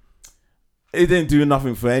 who it didn't do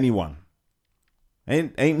nothing for anyone.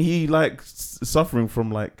 Ain't he like suffering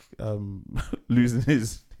from like losing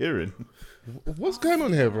his hearing? What's going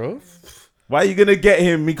on here, bro? Why are you gonna get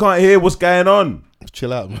him? He can't hear what's going on.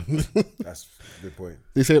 Chill out, man. That's a good point.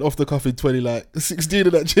 They said off the cuff in 16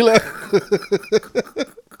 of that. Chill out.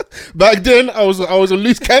 Back then, I was a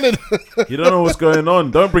loose cannon. You don't know what's going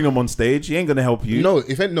on. Don't bring him on stage. He ain't gonna help you. No,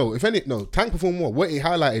 Tank performed more. What he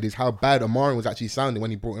highlighted is how bad Omarion was actually sounding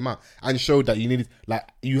when he brought him out, and showed that you needed like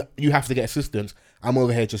you have to get assistance. I'm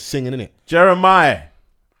over here just singing, innit? Jeremiah.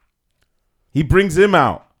 He brings him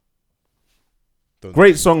out.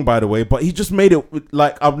 Great song, by the way, but he just made it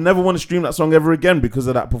like I've never want to stream that song ever again because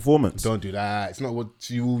of that performance. Don't do that. It's not what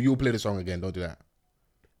you'll play the song again. Don't do that.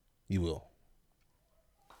 You will.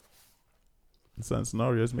 In certain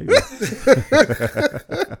scenarios, maybe.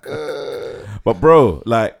 But bro,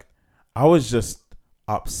 like, I was just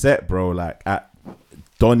upset, bro, like at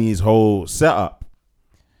Donnie's whole setup,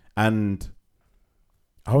 and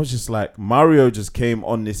I was just like, Mario just came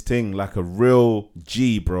on this thing like a real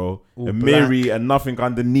G, bro. All a Miri and nothing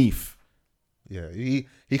underneath. Yeah, he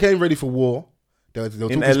came ready for war. They were In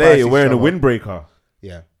talking LA, spicy wearing a stuff. windbreaker.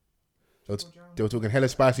 Yeah. They were talking hella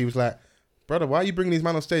spicy. He was like, brother, why are you bringing these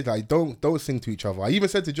men on stage? Like, don't sing to each other. I even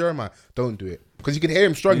said to Jeremiah, don't do it. Because you can hear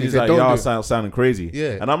him struggling. He's He said, like, don't y'all do it. sounding crazy.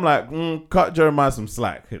 Yeah. And I'm like, cut Jeremiah some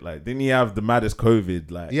slack. Like, didn't he have the maddest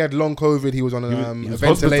COVID? Like, He had long COVID. He was on he a was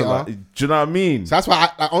ventilator. hospitalized. Do you know what I mean? So that's why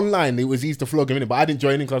online it was easy to flog him in it. But I didn't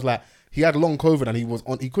join in because I was like, he had long COVID and he was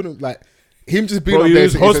on. He couldn't like him just being Bro, on he there.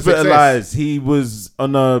 was is a success. hospitalized. He was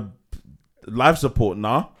on a life support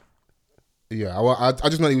now. Yeah, I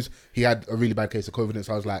just know he had a really bad case of COVID, and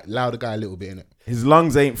so I was like, allow the guy a little bit in it. His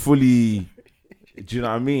lungs ain't fully. Do you know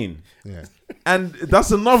what I mean? Yeah. And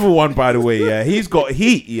that's another one, by the way. Yeah, he's got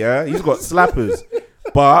heat. Yeah, he's got slappers,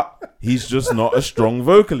 but he's just not a strong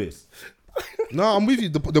vocalist. No, I'm with you.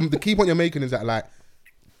 The key point you're making is that like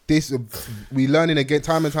this, we learning again,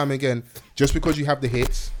 time and time again. Just because you have the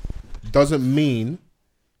hits, doesn't mean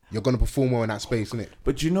you're gonna perform well in that space, innit?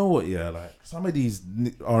 But you know what? Yeah, like some of these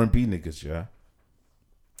R&B niggas, yeah,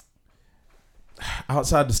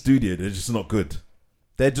 outside the studio, they're just not good.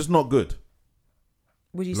 They're just not good.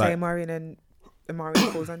 Would you Like- say Omarion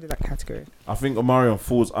falls under that category? I think Omarion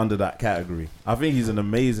falls under that category. I think he's an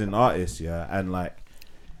amazing artist, yeah, and like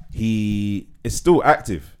he is still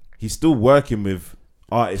active. He's still working with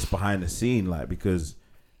artists behind the scene, like because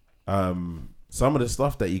some of the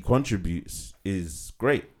stuff that he contributes is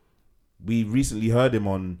great. We recently heard him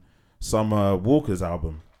on Summer Walker's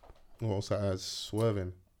album. What's that as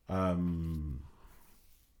Swerving? Forgot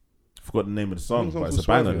the name of the song, but it's a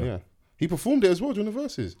Swerving, banger, though. yeah. He performed it as well during the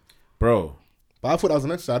verses. Bro. But I thought that was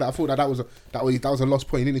unnecessary. I thought that was a lost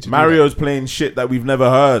point. He didn't need to do Mario's playing shit that we've never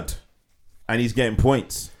heard, and he's getting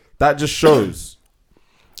points. That just shows.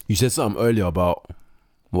 You said something earlier about,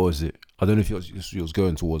 what was it? I don't know if it was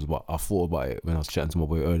going towards, but I thought about it when I was chatting to my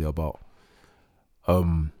boy earlier about,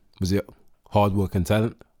 was it hard work and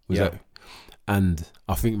talent? Yeah. And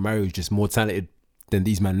I think Mario's just more talented than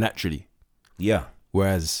these men naturally. Yeah.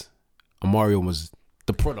 Whereas Omarion was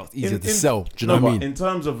the product easier to In- sell. Do you know no, what I but mean? in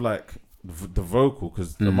terms of like the vocal,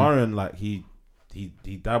 because Omarion, like he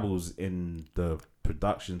dabbles in the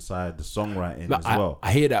production side, the songwriting Like, as well.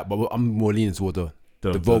 I hear that, but I'm more leaning toward the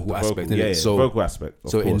vocal aspect. yeah, innit? So, vocal aspect.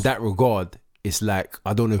 Of so in course. that regard, it's like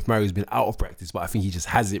I don't know if Mario's been out of practice, but I think he just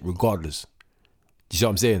has it regardless. You see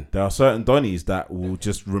what I'm saying? there are certain Donnies that will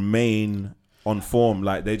just remain on form,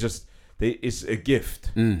 like it's a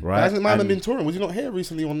gift, right? Hasn't man And been touring? Was he not here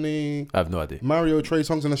recently on the I have no idea. Mario Trey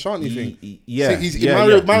songs and Ashanti thing? yeah, See, yeah,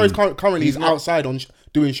 Mario, yeah. Mario's currently He's he's not- outside on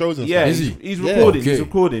doing shows and Yeah, stuff. Is he? he's Yeah. recording. He's Okay.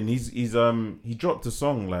 recording. He dropped a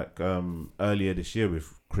song like earlier this year with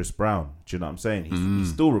Chris Brown. Do you know what I'm saying? He's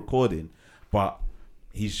still recording, but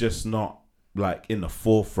he's just not like in the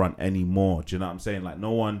forefront anymore. Do you know what I'm saying? Like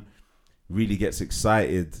no one really gets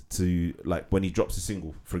excited to like when he drops a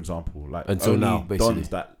single, for example. Like Until only now, basically. dons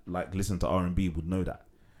that like listen to R&B would know that.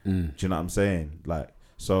 Do you know what I'm saying? Like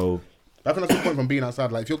so. I think that's the point from being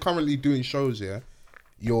outside. Like if you're currently doing shows, yeah,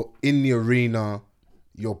 you're in the arena,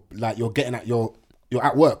 you're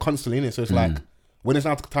at work constantly, innit? So it's like when it's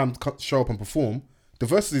now time to show up and perform, the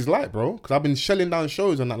verses is light, bro. Because I've been shelling down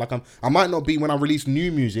shows and that. Like I might not be when I release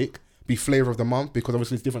new music be flavor of the month because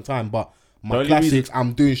obviously it's different time, but my only classics, reason-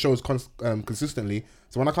 I'm doing shows consistently.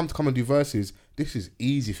 So when I come and do verses, this is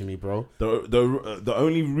easy for me, bro. The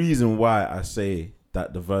only reason why I say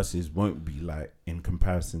that the verses won't be like in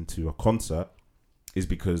comparison to a concert is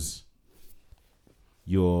because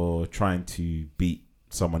you're trying to beat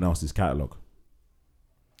someone else's catalog.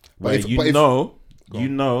 Where you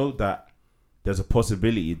know that there's a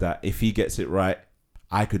possibility that if he gets it right,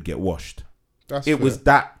 I could get washed. That's It fair. was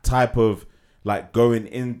that type of like going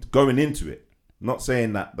into it. Not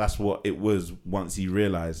saying that that's what it was once he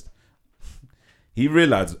realized. He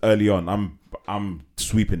realized early on, I'm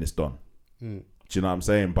sweeping this done. Do you know what I'm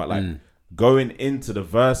saying? But like going into the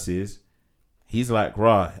verses, he's like,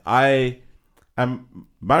 rah,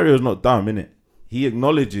 Mario's not dumb, innit? He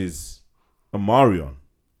acknowledges Omarion.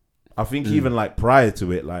 I think even like prior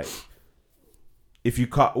to it, like if you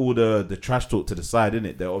cut all the trash talk to the side,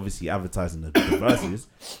 innit, they're obviously advertising the verses,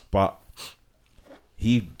 but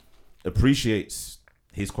he appreciates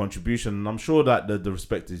his contribution, and I'm sure that the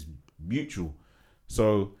respect is mutual.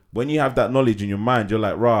 So when you have that knowledge in your mind, you're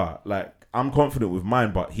like, rah, like I'm confident with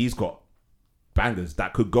mine, but he's got bangers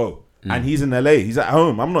that could go, and he's in LA, he's at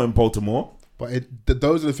home. I'm not in Baltimore. But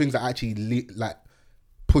those are the things that actually like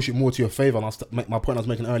push it more to your favor. And I'll make my point I was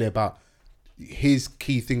making earlier about his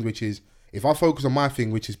key thing, which is if I focus on my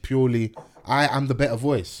thing, which is purely I am the better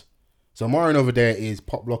voice. So Marion over there is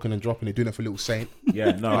pop blocking and dropping it, doing it for Little Saint.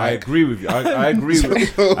 Yeah, no, I agree with you. I agree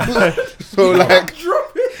with So like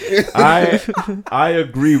I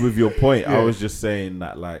agree with your point. I was just saying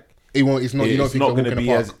that like it's not going to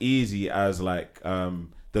be as easy as like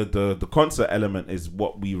the concert element is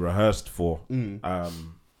what we rehearsed for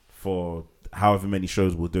however many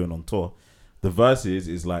shows we're doing on tour. The verses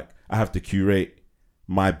is like I have to curate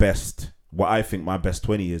my best, what I think my best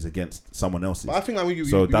 20 is against someone else's. But I think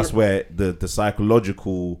like that's where the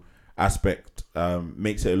psychological aspect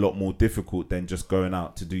makes it a lot more difficult than just going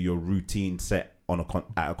out to do your routine set on at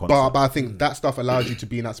a concert. But I think that stuff allows you to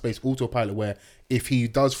be in that space autopilot where if he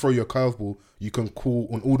does throw you a curveball, you can call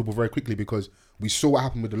on audible very quickly, because we saw what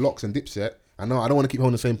happened with the Locks and Dipset. I know I don't want to keep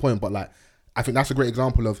holding the same point, but like I think that's a great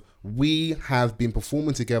example of we have been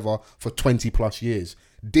performing together for 20 plus years.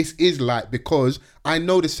 This is like, because I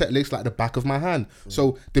know the set list like the back of my hand.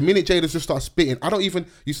 So the minute Jada's just starts spitting, I don't even,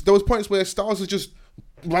 there was points where Styles was just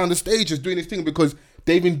around the stage just doing his thing because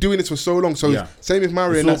they've been doing this for so long. So Yeah. same with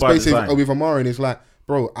Mario It's in that all by space design. with Amari, and it's like,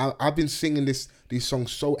 bro, I've been singing these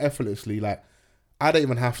songs so effortlessly, like I don't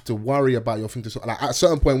even have to worry about your thing to like at a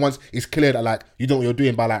certain point, once it's clear that like you know what you're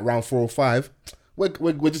doing by like round 4 or 5,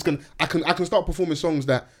 we're just gonna I can start performing songs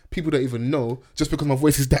that people don't even know just because my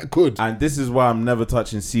voice is that good. And this is why I'm never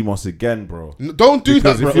touching CMOS again, bro. Don't do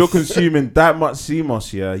Because that, bro. if you're consuming that much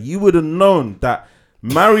CMOS, yeah, you would have known that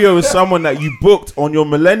Mario is someone that you booked on your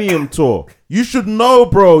Millennium tour. You should know,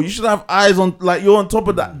 bro. You should have eyes on, like you're on top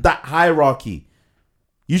of that hierarchy.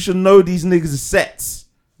 You should know these niggas' sets.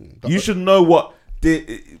 You should know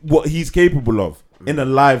what he's capable of in a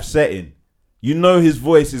live setting. You know his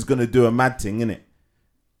voice is gonna do a mad thing, innit?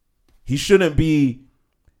 He shouldn't be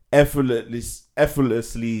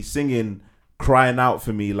effortlessly singing, crying out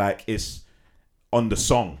for me like it's on the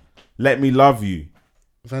song. Let Me Love You.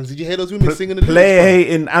 Fans, did you hear those women singing the Play lyrics,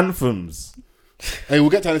 hating anthems. Hey, we'll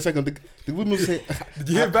get to that in a second. The women say Did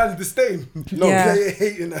you hear Band's disdain? No, Yeah. They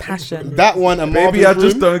hating that. Passion. that one and Maybe I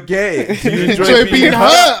Marvin's just Room. don't get it. Do you Enjoy being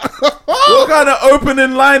hurt. What kind of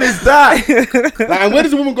opening line is that? Like, and where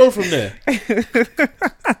does the woman go from there?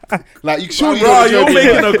 Like, you surely Bro, don't you're enjoy being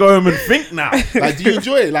making hurt. her go home and think now. Like, do you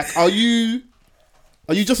enjoy it? Like, are you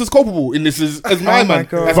just as culpable in this as my Oh my man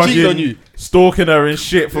God. that's cheating on you? Stalking her and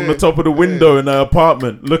shit from the top of the window in her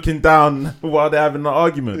apartment, looking down while they're having an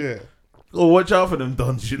argument. Yeah. Oh, watch out for them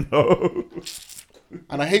dons, you know.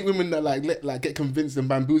 And I hate women that like get convinced and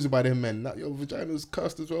bamboozled by them men. That your vagina's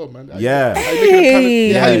cursed as well, man. Yeah. How you making them kind of,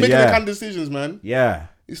 Hey. how you making Yeah. them kind of decisions, man? Yeah.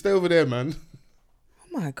 You stay over there, man.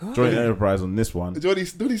 Oh my God. Joint enterprise on this one. Johnny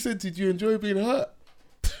said, did you enjoy being hurt?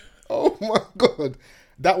 Oh my God.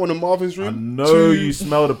 That one in Marvin's I room. know you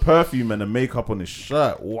smell the perfume and the makeup on his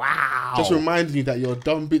shirt. Wow. Just reminding you that you're a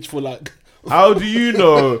dumb bitch for like. How do you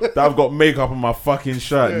know that I've got makeup on my fucking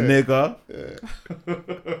shirt, nigga?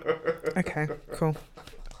 Okay, cool.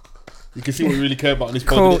 You can see what we really care about in this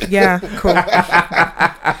Cool. podcast. Yeah, cool.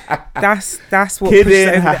 That's what Kidding, pushes it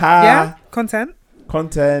over the- haha. Yeah, content.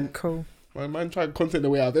 Content. Cool. My man trying content the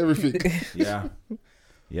way out of everything. Yeah.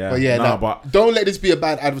 Yeah. But yeah, nah, nah, but don't let this be a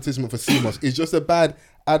bad advertisement for CMOS. It's just a bad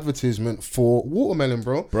advertisement for Watermelon,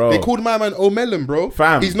 bro. Bro. They called my man O'Melon, bro.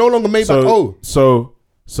 Fam. He's no longer made by O.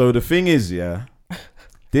 So the thing is, yeah,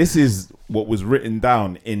 this is what was written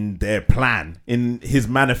down in their plan, in his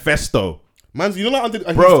manifesto. Man, you know, like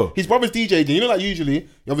under Bro. his brother's DJ. You know, like usually,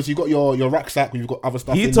 obviously, you got your rucksack where you've got other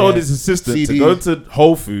stuff. He in told there, his assistant to CDs. go to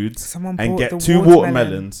Whole Foods Someone and bought get the 2 watermelon.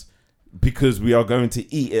 watermelons because we are going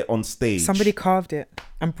to eat it on stage. Somebody carved it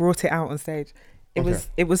and brought it out on stage. It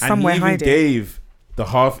Okay. was and somewhere he even hiding. gave the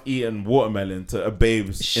half-eaten watermelon to a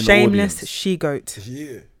babes in the Shameless audience. she goat.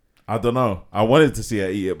 Yeah. I don't know. I wanted to see her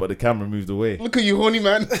eat it, but the camera moved away. Look at you, horny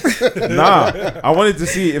man. Nah, I wanted to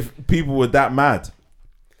see if people were that mad.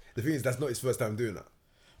 The thing is, that's not his first time doing that.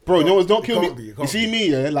 Bro, you know what's not It killing can't me? be, it You can't see be. me,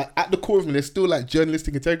 yeah? Like, at the core of me, there's still, like,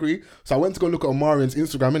 journalistic integrity. So I went to go look at Omarian's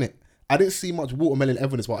Instagram, innit? I didn't see much watermelon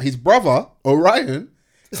evidence, but his brother, Orion,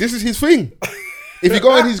 this is his thing. If you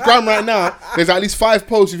go on his gram right now, there's at least 5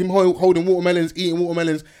 posts of him holding watermelons, eating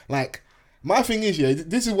watermelons. Like, my thing is, yeah,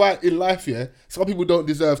 this is why in life, yeah, some people don't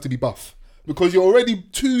deserve to be buff. Because you're already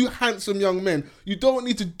 2 handsome young men. You don't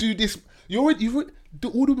need to do this. All the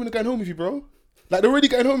women are going home with you, bro. Like, they're already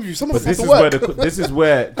going home with you. Someone But has this to is work.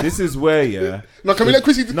 where this is where yeah. No, can we let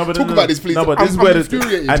Chrissy talk about this, please? No, but I'm this is where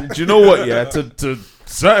infuriated. and do you know what? Yeah, to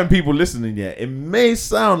certain people listening, yeah, it may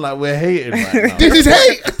sound like we're hating right now. This is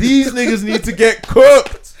hate. These niggas need to get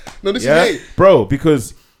cooked. No, this Yeah, is hate. bro,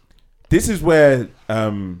 because this is where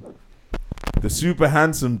the super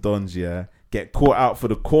handsome dons, yeah, get caught out for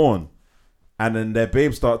the corn. And then their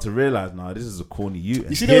babes start to realize, nah, this is a corny you.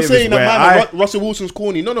 You see, they were saying that man, Russell Wilson's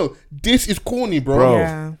corny. No, this is corny, bro. Bro.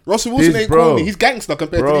 Yeah. Russell Wilson This, ain't bro. corny. He's gangster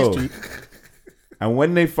compared Bro. to these 2. And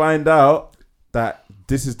when they find out that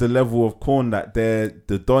this is the level of corn that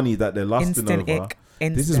the Donny that they're lusting Instant over, ick.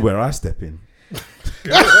 this is Instant. where I step in.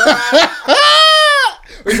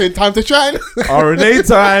 We're saying time to shine. RNA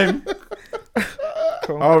time.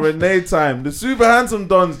 Cool. RNA time. The super handsome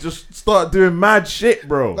dons just start doing mad shit,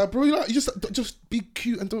 bro. Like, bro, you just be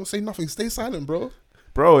cute and don't say nothing. Stay silent, bro.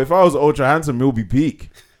 Bro, if I was ultra handsome, it'll be peak.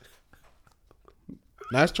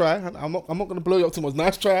 Nice try. I'm not gonna blow you up too much.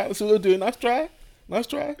 Nice try. That's what you're doing. Nice try.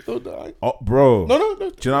 Don't die. Oh, bro. No. Do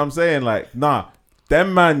you know what I'm saying? Like, nah,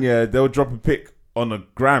 them man, yeah, they'll drop a pic on a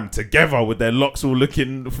gram together with their locks all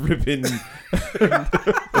looking flipping. Did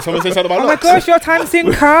someone say something about Oh my locks? gosh, your time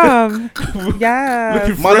soon come. Yeah.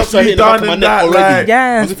 looking My locks are freshly hitting the back done of my and neck that, already. like,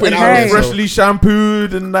 Yes. I'm just putting it okay. out there, so- freshly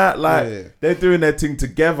shampooed and that, like, Yeah. they're doing their thing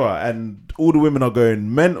together, and all the women are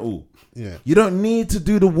going mental. Yeah. You don't need to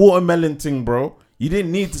do the watermelon thing, bro. You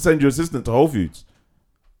didn't need to send your assistant to Whole Foods.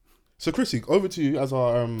 So, Chrissy, over to you as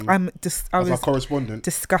our I as our was correspondent.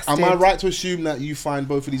 disgusted. Am I right to assume that you find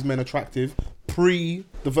both of these men attractive pre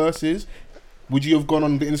the verses? Would you have gone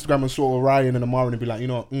on the Instagram and saw Orion and Omarion and be like, you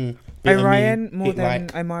know, bit of me, Orion more it than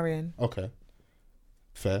like- Omarion. Okay,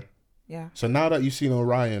 fair. Yeah. So now that you've seen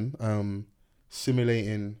Orion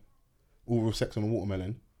simulating oral sex on a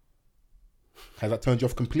watermelon, has that turned you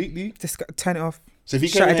off completely? Just turn it off. So if he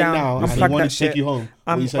Shut came it in down. now and he Unplug wanted that to take shit. you home, what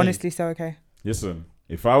are I'm you saying? honestly so okay. Listen,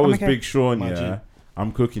 if I was okay. Big Sean, My yeah, G.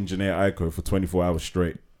 I'm cooking Janae Aiko for 24 hours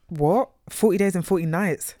straight. What? 40 days and 40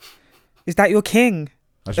 nights? Is that your king?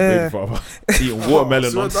 That's your baby father. Eating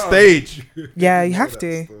watermelon slow on down. stage. Yeah, you have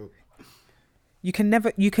to. You can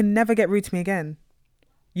never get rude to me again.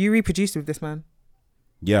 You reproduced with this man.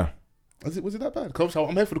 Yeah. Was it that bad? Cause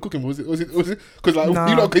I'm here for the cooking. Was it? Because like Nah.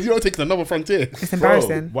 you don't take it to another frontier. It's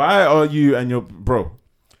embarrassing. Bro, why are you and your bro?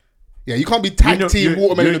 Yeah, you can't be tag You know- team you-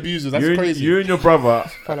 watermelon you- abusers. That's you, crazy. You and your brother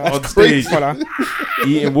Follow. on stage Follow.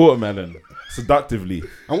 eating watermelon seductively.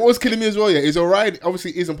 And what was killing me as well, yeah, is Orion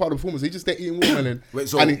obviously isn't part of the performance. He just there eating watermelon. Wait,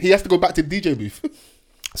 so- and he has to go back to DJ booth.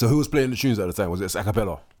 So who was playing the tunes at the time? Was it a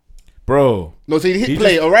cappella? Bro. No, so he hit He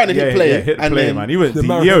play. just- Orion hit play. Yeah, hit and play, then, man. He went The he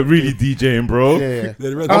marathon. went really DJing, bro. Yeah. Yeah,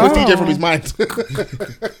 I was Oh. DJ from his mind.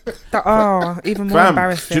 Even more Fam,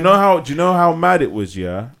 embarrassing. do you know how mad it was?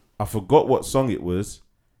 Yeah, I forgot what song it was.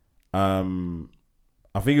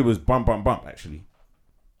 I think it was Bump Bump Bump actually.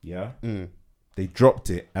 Yeah, they dropped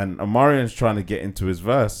it, and Amarion's trying to get into his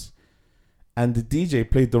verse, and the DJ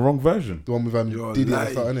played the wrong version. The one with You're Diddy at the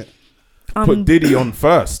lying. start, innit? Put Diddy on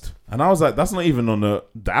first, and I was like, that's not even on the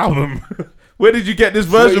album. Where did you get this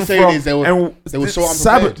So what version you're saying from? is they were so unprepared.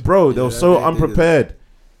 Sabbath, bro. They were Yeah, so they didn't. unprepared.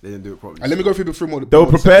 They didn't do it properly. And let me go through more. They were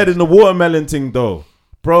prepared in the watermelon thing though.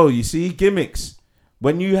 Bro, you see gimmicks.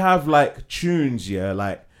 When you have like tunes, yeah,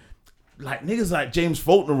 like niggas like James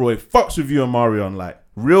Fauntleroy fucks with you and Marion, like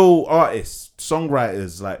real artists,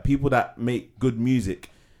 songwriters, like people that make good music,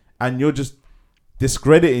 and you're just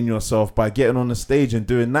discrediting yourself by getting on the stage and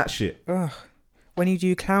doing that shit. Ugh. When you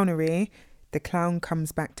do clownery, the clown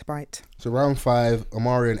comes back to bite. So round 5,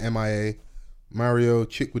 Amari and MIA. Mario,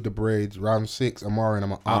 Chick with the Braids. Round 6, Amari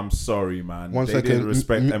and I'm sorry, man. One They second. didn't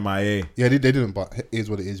respect MIA. Yeah, they didn't, but here's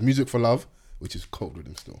what it is. Music for Love, which is cold with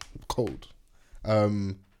him still. Cold.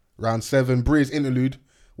 Round 7, Bree's Interlude,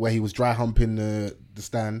 where he was dry humping the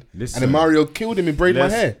stand. Listen, and then Mario killed him in Braid My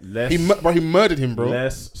Hair. He murdered him, bro.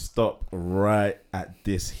 Let's stop right at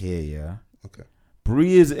this here, yeah? Okay.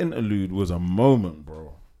 Bree's Interlude was a moment,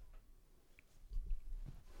 bro.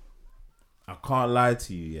 I can't lie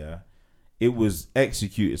to you, yeah? It was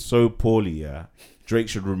executed so poorly, yeah? Drake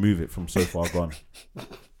should remove it from So Far Gone.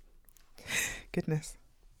 Goodness.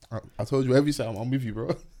 I told you every time I'm with you,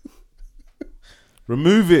 bro.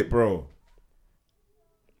 Remove it, bro.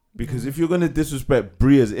 Because if you're gonna disrespect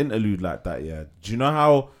Bree's Interlude like that, yeah, do you know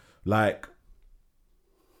how like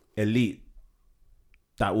elite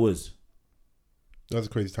that was? That was a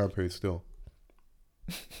crazy time period still.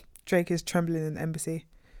 Drake is trembling in the embassy,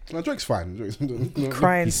 No, Drake's fine.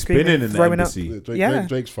 crying, He's screaming, spinning in the throwing embassy. up. Yeah.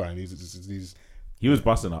 Drake's fine. He's He was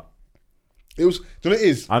busting up. it was. Do you know what it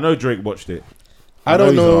is? I know Drake watched it. I don't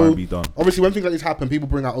he's an know. R&B don. Obviously, when things like this happen, people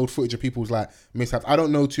bring out old footage of people's like mishaps. I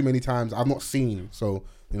don't know too many times. I've not seen, so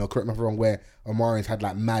correct me if I'm wrong, where Omari's had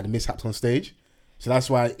like mad mishaps on stage. So that's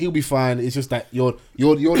why he'll be fine. It's just that you're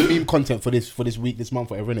the meme content for this week, this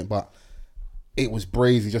month, whatever, innit? But it was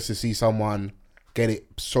brazy just to see someone get it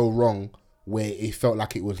so wrong, where it felt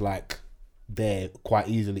like it was like there quite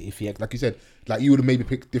easily. If he, like you said, like you would have maybe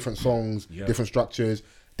picked different songs, different structures.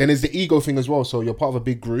 Then there's the ego thing as well. So you're part of a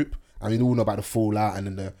big group. I mean, we all know about the fallout and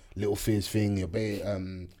then the Little Fizz thing, your baby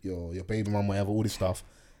mum, whatever, all this stuff.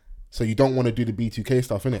 So you don't want to do the B2K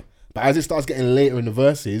stuff, innit? But as it starts getting later in the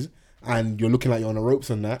verses and you're looking like you're on the ropes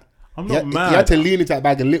and that, I'm not mad. He had to lean into that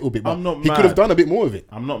bag a little bit, but I'm not he could have mad. done a bit more of it.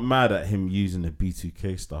 I'm not mad at him using the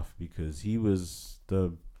B2K stuff because he was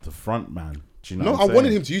the front man. Do you know No, what I I'm wanted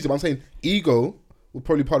saying? him to use it. But I'm saying ego was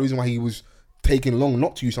probably part of the reason why he was taking long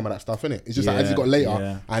not to use some of that stuff, innit? It's just like as he got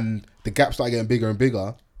later and the gap started getting bigger and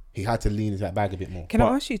bigger, he had to lean into that bag a bit more. Can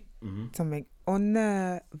I ask you something? On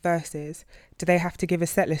the verses, do they have to give a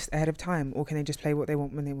set list ahead of time, or can they just play what they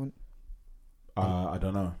want when they want? I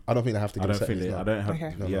don't know. I don't think they have to I give a don't set think list, they, no. I don't have.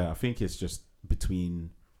 Okay. No, Yeah, no. I think it's just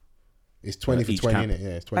between. It's 20 for each 20, camp. innit? Yeah,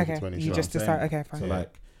 it's 20 Okay, for 20. you sure. just I'm decide. saying. Okay, fine. So Yeah.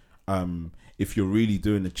 like, if you're really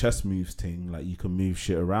doing the chess moves thing, like you can move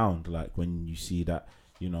shit around, like when you see that,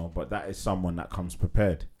 But that is someone that comes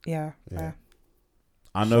prepared. Yeah. Yeah.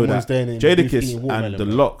 I know Someone's that there in the booth Jadakiss eating watermelon, and the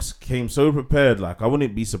bro. Locks came so prepared. Like I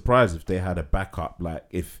wouldn't be surprised if they had a backup. Like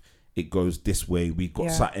if it goes this way, we got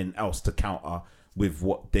Yeah. something else to counter with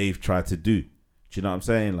what they've tried to do. Do you know what I'm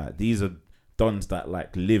saying? Like these are dons that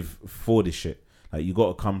like live for this shit. Like you got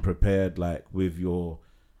to come prepared, like with your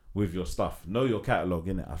stuff. Know your catalog,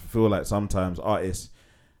 innit? I feel like sometimes artists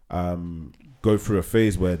go through a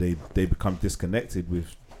phase where they become disconnected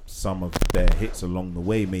with some of their hits along the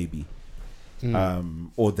way, maybe.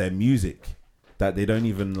 Or their music, that they don't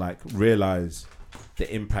even like realize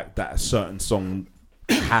the impact that a certain song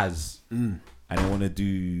has, and they want to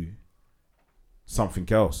do something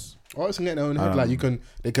else. Artists can get their own head. Like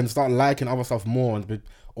they can start liking other stuff more,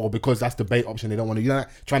 or because that's the bait option, they don't want to. Like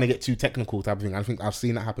trying to get too technical type of thing. I think I've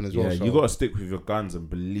seen that happen as Yeah, well. So. you got to stick with your guns and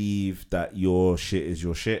believe that your shit is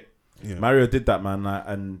your shit. Yeah. Mario did that, man, like,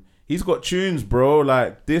 and he's got tunes, bro.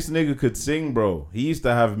 Like this nigga could sing, bro. He used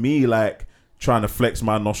to have me like trying to flex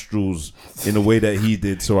my nostrils in a way that he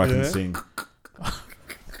did so I can sing.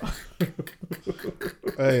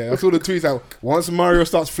 I saw the tweets out. Once Mario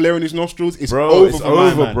starts flaring his nostrils, it's Bro, over. it's for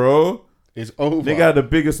my over, man. bro. It's over. Nigga had the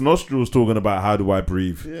biggest nostrils talking about how do I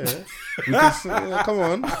breathe. Yeah. We can see- yeah, come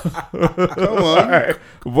on. Come on.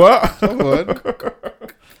 What? Come on.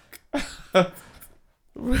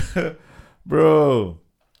 Bro.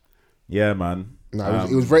 Yeah, man. No,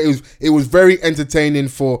 it was very entertaining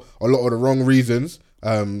for a lot of the wrong reasons.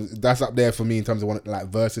 That's up there for me in terms of like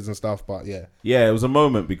verses and stuff. But yeah, it was a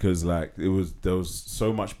moment because like there was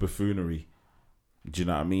so much buffoonery. Do you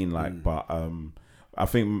know what I mean? Like, but I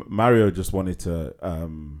think Mario just wanted to.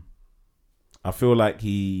 I feel like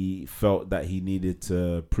he felt that he needed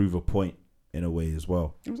to prove a point in a way as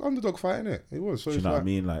well. it was underdog fighting it. It was. So Do you it's know what I like,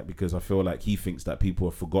 mean? Like, because I feel like he thinks that people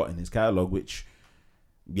have forgotten his catalog, which,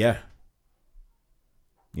 yeah,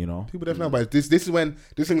 you know, people definitely know. But this is when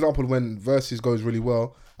this example when verses goes really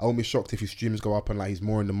well. I won't be shocked if his streams go up and like he's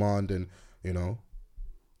more in demand and you know.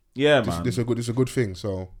 yeah, This man. is a good thing.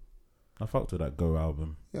 So I fucked with that Go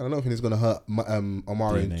album. yeah, I don't think it's gonna hurt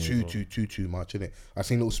Omari DNA too much, innit? I've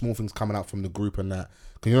seen little small things coming out from the group and that.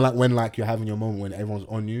 Cause you know, like when like you're having your moment when everyone's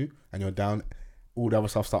on you and you're down, all the other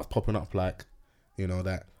stuff starts popping up. Like, you know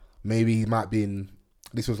that maybe he might be in.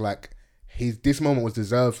 This was like this moment was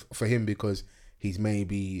deserved for him because he's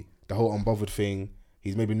maybe the whole unbothered thing.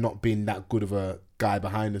 He's maybe not been that good of a guy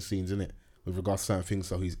behind the scenes, innit? With regards to certain things.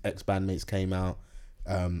 So his ex bandmates came out.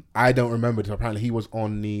 I don't remember this. Apparently he was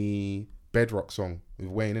on the Bedrock song with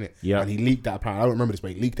Wayne, innit? Yeah. And he leaked that apparently. I don't remember this,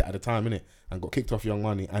 but he leaked it at the time, innit? And got kicked off Young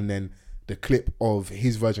Money. And then the clip of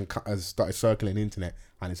his version has started circling the internet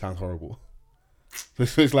and it sounds horrible.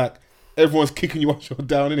 So it's like everyone's kicking you off your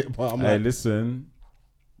down, innit? But I'm Hey, like, listen,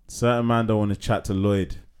 certain man don't want to chat to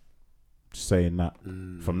Lloyd. Just saying that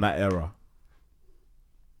from that era.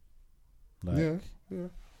 Like, yeah.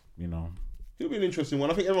 you know, It'll be an interesting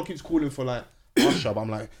one. I think everyone keeps calling for like Usher, but I'm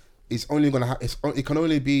like, it's only gonna it can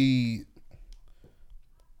only be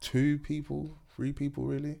 2 people, 3 people,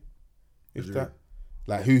 really, if Yeah. that.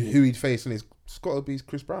 Like who he'd face, and it's got to be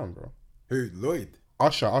Chris Brown, bro. Who? Lloyd?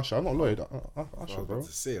 Usher, not Lloyd. Usher, I was bro. about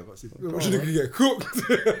to say, what you gonna get cooked?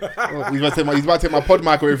 Oh, he's about to take my pod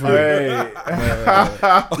mic away from me. hey,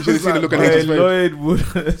 You should have seen the look on hey, his face. Lloyd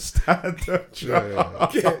would stand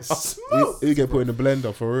up. Get smoked. He get put in the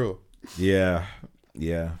blender for real. Yeah.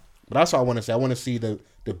 But that's what I want to see. I want to see the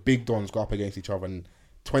big dons go up against each other, and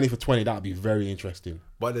 20 for 20. That'd be very interesting.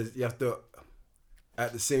 But you have to,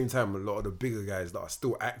 at the same time, a lot of the bigger guys that are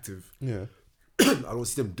still active, Yeah. I don't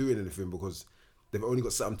see them doing anything because they've only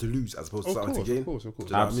got something to lose as opposed to something to gain. Of course. Do you know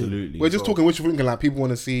what I mean? Absolutely. We're just talking what you're thinking. Like people want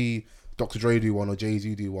to see Dr. Dre do one or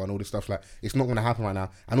Jay-Z do one, all this stuff. Like it's not going to happen right now.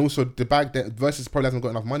 And also the bag that Versus probably hasn't got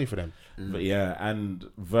enough money for them. But yeah, and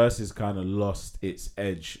Versus kind of lost its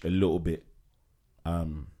edge a little bit,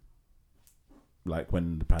 like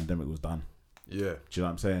when the pandemic was done. Yeah. Do you know what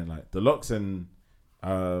I'm saying? Like the Locks and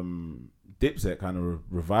Dipset kind of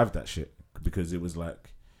revived that shit because it was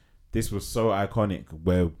like this was so iconic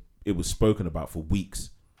where it was spoken about for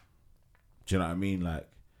weeks. Do you know what I mean? Like,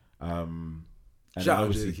 and then Shout out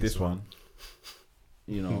obviously Jadakiss, this man. one,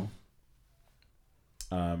 you know.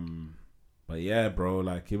 But yeah, bro,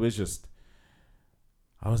 like it was just,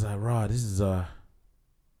 I was like, rah, this is a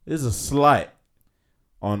slight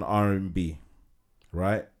on R&B,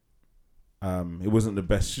 right? It wasn't the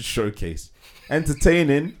best showcase,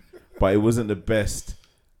 entertaining, but it wasn't the best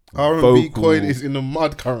R&B vocal coin is in the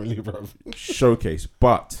mud currently, bro. showcase.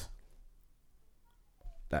 But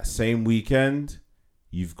that same weekend,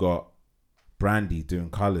 you've got Brandy doing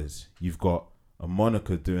Colours. You've got a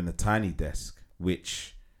Monica doing a Tiny Desk,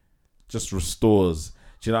 which just restores.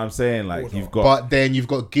 Do you know what I'm saying? Like you've got, But then you've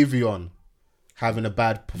got Giveon having a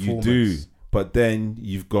bad you performance. do, but then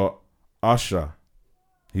you've got Usher,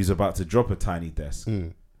 who's about to drop a Tiny Desk.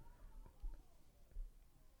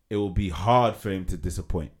 It will be hard for him to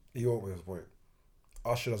disappoint. He won't win his point.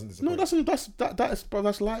 Usher doesn't No, disappoint.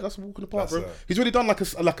 that's light. That's a walk in the park, That's, bro. He's already done like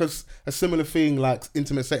a similar thing, like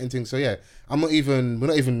intimate setting thing. So yeah, we're not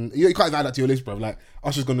even. You can't even add that to your list, bro. Like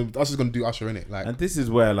Usher's gonna do Usher in it. Like And this is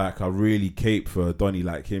where like I really cape for a Donny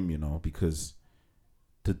like him, you know, because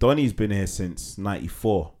the Donny's been here since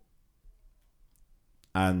 '94,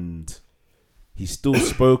 and he's still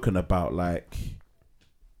spoken about like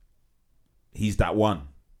he's that one.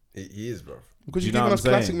 He is, bro. because do you're you know giving what us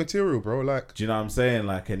I'm classic saying? material, bro. Like Do you know what I'm saying?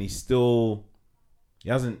 Like, and he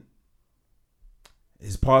hasn't.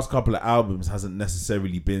 His past couple of albums hasn't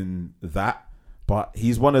necessarily been that, but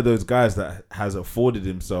he's one of those guys that has afforded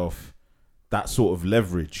himself that sort of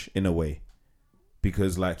leverage in a way,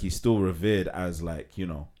 because like he's still revered as like, you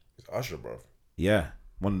know, It's Usher, bro. yeah,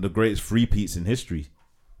 one of the greatest three-peats in history.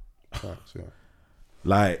 facts, yeah.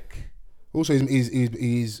 Like, Also,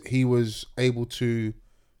 he was able to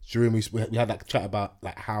during we had that chat about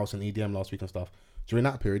like house and EDM last week and stuff. During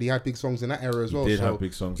that period, he had big songs in that era as well. He did so have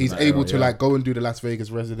big songs. He's in that able era, to yeah. like go and do the Las Vegas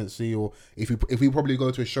residency, or if we probably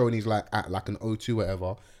go to a show and he's like at like an O2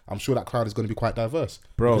 whatever. I'm sure that crowd is going to be quite diverse.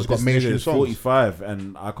 Bro, he's this got mainstream nigga is songs. 45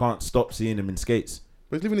 and I can't stop seeing him in skates.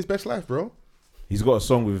 But he's living his best life, bro. He's got a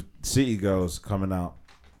song with City Girls coming out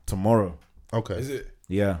tomorrow. Okay. Is it?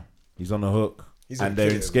 Yeah, he's on the hook He's and gonna they're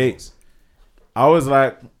kill in it, skates. I was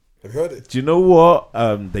like, Have you heard it? do you know what?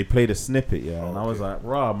 They played a snippet, yeah, and I was like,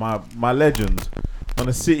 rah, my legend on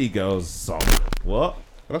a City Girls song. What?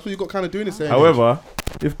 But that's what you got kind of doing this day. However,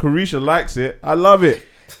 if Carisha likes it, I love it.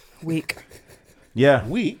 Weak. Yeah.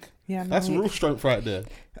 Weak. Yeah, no, That's weak. real strength right there.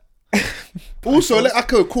 Also,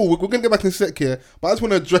 okay, cool. We're gonna get back in a sec here, but I just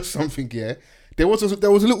want to address something here. There was a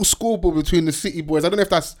little scoreboard between the City Boys. I don't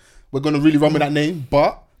know if we're gonna really run with that name,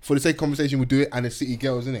 but for the sake of conversation, we'll do it. And the City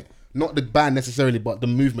Girls, innit? Not the band necessarily, but the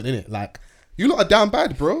movement, innit? Like, you lot are down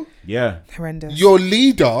bad, bro. Yeah. Horrendous. Your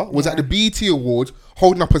leader was Yeah. at the BET Awards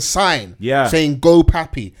holding up a sign saying "Go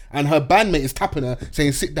Pappy," and her bandmate is tapping her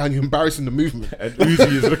saying "Sit down, you're embarrassing the movement." And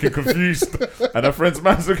Uzi is looking confused, and her friend's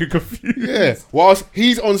man's looking confused. Yeah, whilst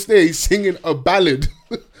he's on stage singing a ballad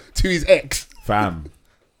to his ex, Fam.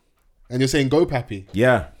 and you're saying "Go Pappy."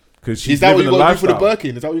 Yeah, because she's Is that what living you a got to do for the lifestyle.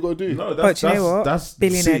 Birkin? Is that what you got to do? No, But you know what? That's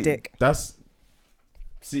Billionaire city, dick. That's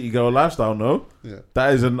City Girl lifestyle. No, Yeah.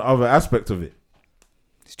 that is another aspect of it.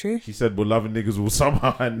 It's true. She said, "We're loving niggas will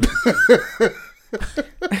somehow." And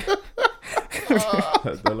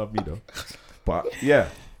they love me though. But yeah,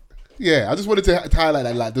 Yeah, I just wanted to highlight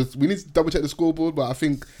that. Like, we need to double check the scoreboard, but I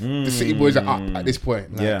think the City Boys are up at this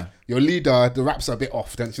point. Like, Yeah. your leader, the raps are a bit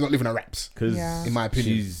off. She's not living her raps, because Yeah. in my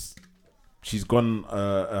opinion. she's gone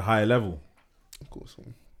a higher level. Of course.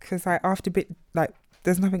 Because like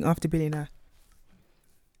there's nothing after Billionaire.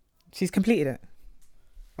 She's completed it.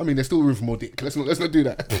 I mean, there's still room for more dick. Let's not do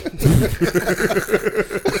that.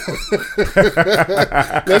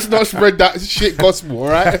 Let's not spread that shit gospel, all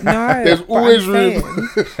right? No, There's but always I'm room.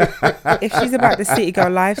 saying, if she's about the City Girl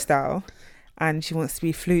lifestyle and she wants to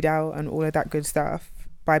be flued out and all of that good stuff,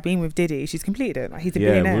 by being with Diddy, she's completed it. Like, he's a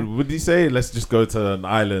billionaire. Would he say, let's just go to an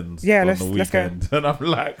island Yeah, on let's the go. weekend? And I'm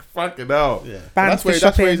like, fucking hell. Yeah. Bands for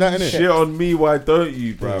That's where he's shopping. at, innit? Shit on me, why don't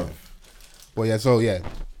you, bro? Yeah. Well, yeah, so yeah.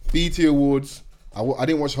 BET Awards. I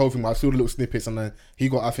didn't watch the whole thing, but I saw the little snippets, and then he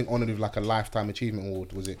got, I think, honoured with like a Lifetime Achievement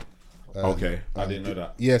Award, was it? Okay, I didn't know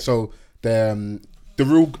that. Yeah, so the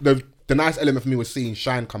nice element for me was seeing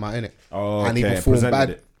Shine come out in it, Oh, and he okay, performed presented bad.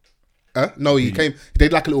 it. No, he came. They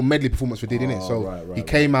did like a little medley performance for Diddy, innit? Oh, So right, he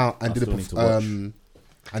came out and I did still need to watch.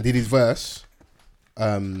 and did his verse,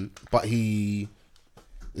 but he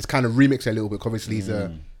it's kind of remixed a little bit. Obviously, he's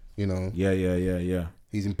a Yeah.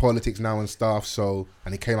 he's in politics now and stuff. So,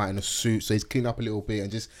 and he came out in a suit, so he's cleaned up a little bit,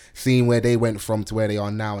 and just seeing where they went from to where they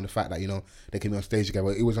are now, and the fact that they came on stage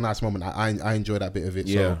together, it was a nice moment. I enjoyed that bit of it.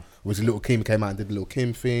 Yeah. So, it was a Little Kim came out and did the Little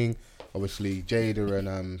Kim thing. Obviously, Jada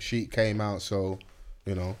and Sheik came out. So,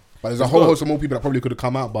 but there's a whole host of more people that probably could have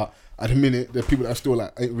come out, but at the minute, the people that are still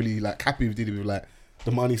like ain't really like happy with Diddy with like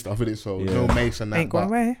the money stuff with it. So no Mace and that. Ain't gone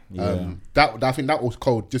away. That I think that was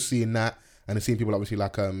cold. Just seeing that. And then seeing people obviously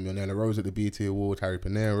like Yonela Rose at the BET Awards, Harry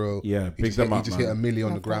Pinero. Yeah, he big them up, He just man. hit 1 million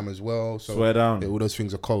on the gram as well. So Swear down. yeah, all those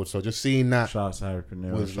things are cold. So just seeing that Shout out to Harry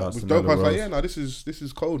Pinero. was Shout out to dope. I was Nella like, Rose. yeah, no, this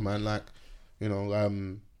is cold, man. Like, I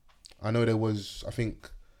know there was, I think,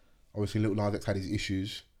 obviously Lil Nas X had his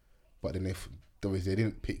issues, but then they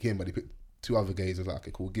didn't pick him, but they picked 2 other guys. I was like,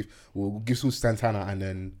 okay, cool. We'll give Sul Santana, and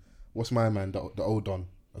then what's my man, the old Don,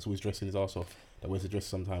 that's always dressing his ass off. That wears the dress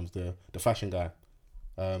sometimes. The fashion guy.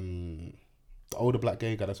 The older black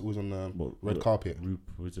gay guy that's always on the red carpet.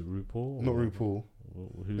 Was it RuPaul? Not RuPaul.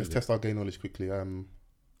 Who Let's is it? test our gay knowledge quickly. I've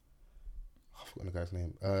forgotten the guy's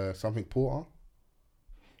name. Something Porter.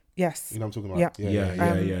 Yes. You know what I'm talking about?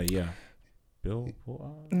 Yeah. Bill Porter?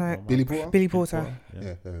 No. Billy Porter. Billy Porter.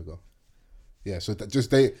 Yeah, there we go. Yeah, so that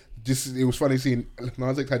it was funny seeing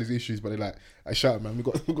Nas X had his issues, but they're like, I shout, man, we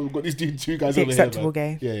got these two guys The over here. acceptable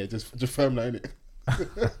Man. gay. Yeah, just firm that, innit?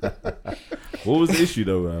 What was the issue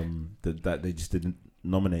though? That they just didn't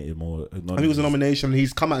nominate him or I think it was a nomination.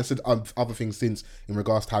 He's come out and said other things since in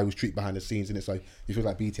regards to how he was treated behind the scenes, innit? So he feels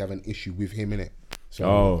like BT have an issue with him, innit?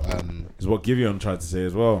 So, is what Giveon tried to say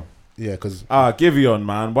as well. yeah, because Giveon,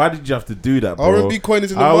 man, why did you have to do that, bro? R&B coin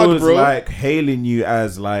is in the I mud, was bro. like hailing you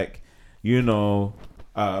as like,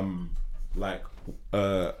 like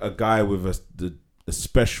a guy with a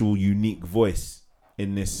special, unique voice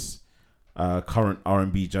in this current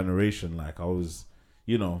R&B generation. Like I was,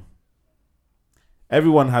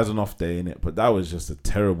 everyone has an off day in it, but that was just a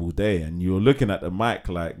terrible day. And you're looking at the mic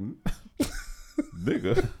like,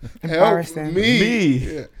 Nigga. Embarrassing. Help me.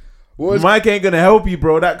 Yeah. What was, Mike ain't gonna help you,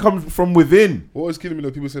 bro. That comes from within. what was killing me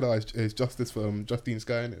though? People said, "Oh, it's justice for Justine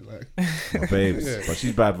Skye," innit? Like, My babes. Yeah. But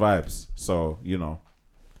she's bad vibes. So, you know.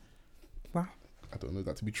 Wow. I don't know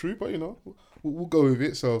that to be true, but you know, we'll go with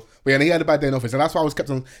it. So, but yeah, and he had a bad day in office, and that's why I've kept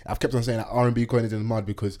on saying that R&B coin is in the mud,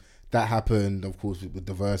 because that happened, of course, with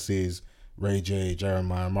the verses, Ray J,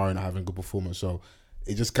 Jeremiah, Mario not having a good performance. So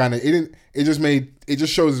it just kind of it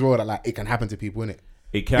just shows as well that like it can happen to people, innit?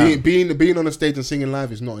 It can. Being on a stage and singing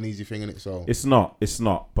live is not an easy thing, innit? So It's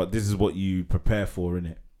not. But this is what you prepare for,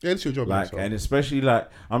 innit? yeah, it's your job. Like, innit? So, and especially like,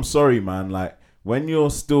 I'm sorry, man. Like, when you're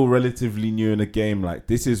still relatively new in the game, like,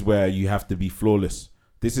 this is where you have to be flawless.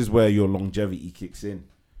 This is where your longevity kicks in.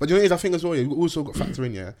 but you know what it is, I think as well, yeah, we also got to factor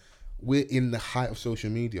in, yeah, we're in the height of social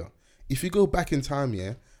media. If you go back in time,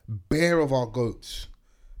 yeah, bare of our goats,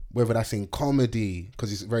 whether that's in comedy,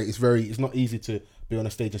 because it's not easy to be on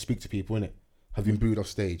a stage and speak to people, innit? Have been booed off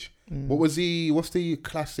stage. What's the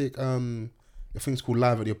classic I think it's called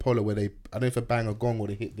Live at the Apollo, where I don't know if they bang a gong or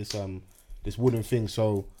they hit this wooden thing.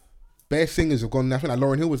 So bare singers have gone there. I think like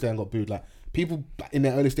Lauryn Hill was there and got booed. Like, people in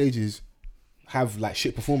their early stages have like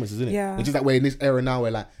shit performances, innit? Yeah. It's just that way in this era now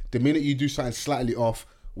where like the minute you do something slightly off,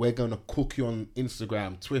 we're gonna cook you on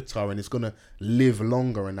Instagram, Twitter, and it's gonna live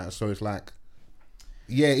longer and that. So it's like,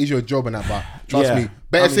 yeah, it is your job and that, but trust Yeah. me,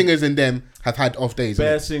 better singers than them have had off days.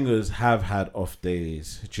 Bare innit? singers have had off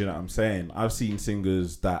days. Do you know what I'm saying? I've seen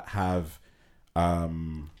singers that have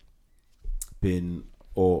been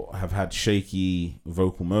or have had shaky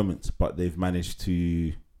vocal moments, but they've managed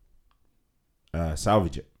to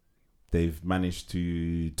salvage it. They've managed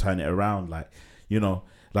to turn it around. Like, you know,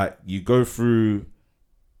 like you go through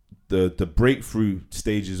the breakthrough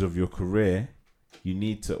stages of your career, you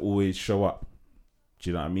need to always show up. Do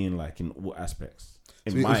you know what I mean? Like, in all aspects.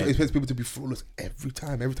 So it expects people to be flawless every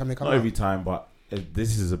time they come Not out. every time, but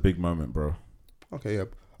this is a big moment, bro. Okay, yeah.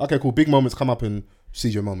 Okay, cool. Big moments come up and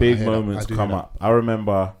seize your moment. I Big hear that. moments I do come hear that. up. I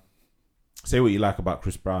remember, say what you like about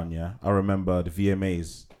Chris Brown, yeah? I remember the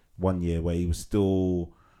VMAs one year where he was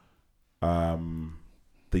still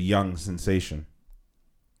the young sensation.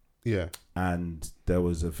 Yeah. And there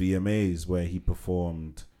was a VMAs where he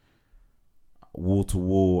performed Wall to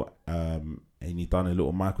Wall, and he done a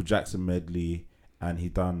little Michael Jackson medley, and he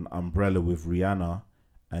done Umbrella with Rihanna,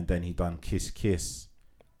 and then he done Kiss Kiss.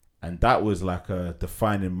 And that was like a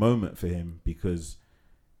defining moment for him, because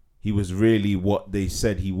he was really what they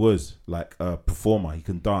said he was, like a performer. He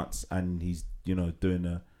can dance, and he's, you know,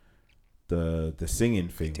 doing the singing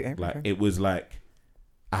thing. Like, it was like,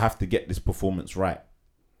 I have to get this performance right.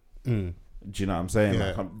 Do you know what I'm saying?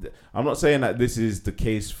 Yeah. Like, I'm not saying that this is the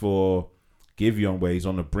case for Giveon, where he's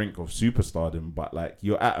on the brink of superstardom, but like,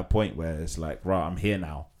 you're at a point where it's like, right, I'm here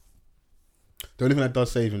now. The only thing that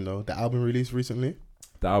does save him though, the album released recently.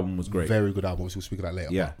 The album was great. Very good album. We'll speak of that later.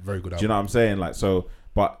 Yeah, Very good album. Do you know what I'm saying? Like, so,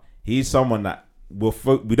 but he's someone that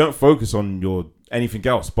we don't focus on your anything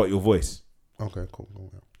else but your voice. Okay, cool.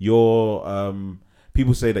 Yeah. Your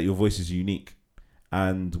people say that your voice is unique,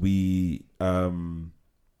 and we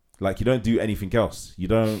like, you don't do anything else. You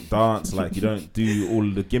don't dance, like, you don't do all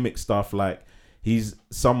the gimmick stuff. Like, he's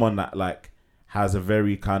someone that like has a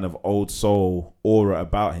very kind of old soul aura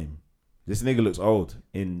about him. This nigga looks old.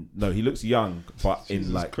 He looks young, but in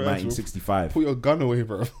Jesus like Christ, 1965. Put your gun away,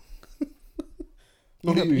 bro.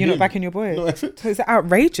 You're not backing your boy. No, It's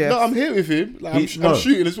outrageous. no, I'm here with him. Like, I'm No.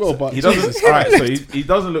 shooting as well, but He doesn't. All right, so he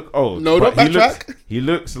doesn't look old. No, but don't he looks, backtrack. he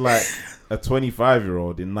looks like a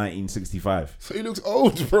 25-year-old in 1965. So he looks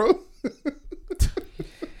old, bro.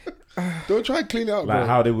 Don't try and clean it up, Like, bro.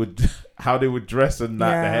 how they would dress and that,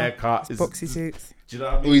 the Yeah. haircut. It's boxy suits. Do you know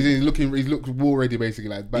what I Oh, mean? he looks war ready, basically.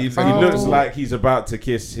 Like, He back- looks like he's about to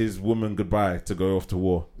kiss his woman goodbye to go off to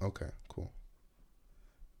war. Okay, cool.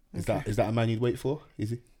 Is that a man you'd wait for?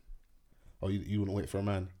 Is he? Or you wouldn't wait for a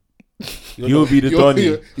man? You'll be the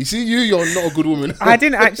Donny. You see, you're not a good woman. I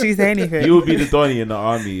didn't actually say anything. He would be the Donny in the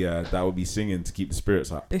army that would be singing to keep the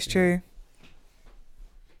spirits up. It's true.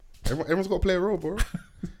 Everyone's got to play a role, bro.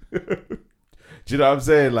 Do you know what I'm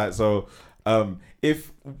saying? Like, so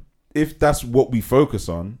if that's what we focus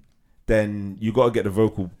on, then you got to get the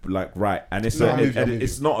vocal like right, and it's No, I'm with you, I'm with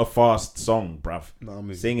it's not a fast song, bruv. No, I'm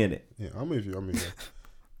with you. Singing it. Yeah, I'm with you.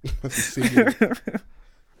 Singing.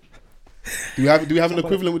 Do we have an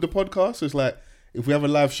equivalent with the podcast? So it's like, if we have a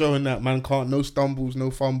live show and that, man can't, no stumbles,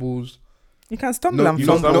 no fumbles. You can't stumble No, and You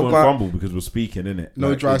don't fumble, stumble but and fumble because we're speaking, innit?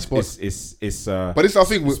 No dry spots. It's But it's our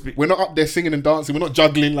thing. We're not up there singing and dancing. We're not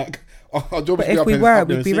juggling. Like, our job is but to be if up we there- were, up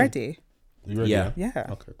there we'd and be sing. ready. You ready? Yeah. Yeah.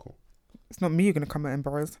 Okay, cool. It's not me you're gonna come out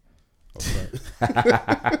embarrassed. Okay.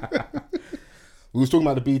 We was talking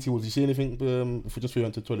about the BT Awards. Did you see anything? If we just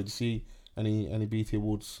went to the toilet, did you see any BT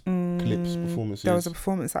Awards clips, performances? There was a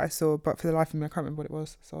performance that I saw, but for the life of me, I can't remember what it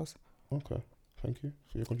was. So I was, okay, thank you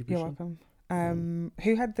for your contribution. You're welcome.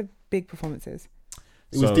 Who had the big performances?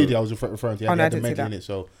 It was Diddy. I was referring to. He had the medley in it.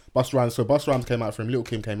 So Busta Rhymes came out for him. Lil'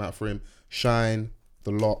 Kim came out for him. Shine,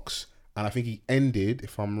 The Lox, and I think he ended,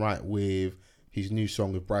 if I'm right, with his new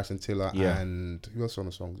song with Bryson Tiller and who else on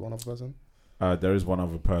the song? One other person. There is one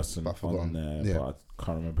other person on there, but I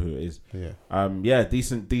can't remember who it is. Yeah.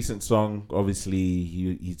 Decent song. Obviously,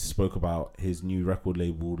 he spoke about his new record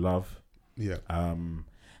label, Love. Yeah.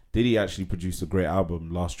 Diddy actually produced a great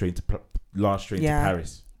album, Last Train to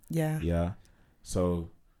Paris. Yeah. Yeah. So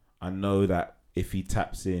I know that if he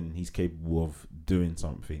taps in, he's capable of doing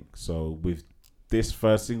something. So with this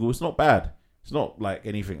first single, it's not bad. It's not like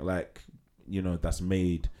anything like, that's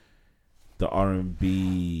made the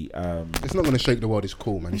R&B. It's not going to shake the world. It's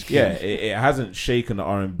cool, man. It's cool. Yeah, it hasn't shaken the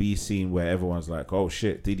R&B scene where everyone's like, oh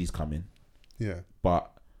shit, Diddy's coming. Yeah.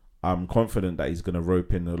 But I'm confident that he's going to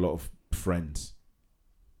rope in a lot of friends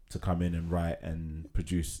to come in and write and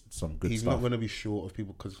produce some good stuff. He's not going to be short of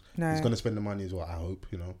people because he's going to spend the money as well, I hope,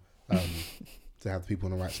 to have the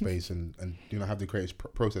people in the right space and have the creative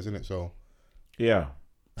process in it. So, yeah.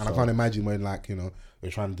 And I can't imagine when,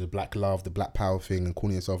 you're trying to do black love, the black power thing and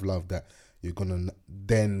calling yourself love, that you're going to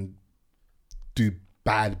then do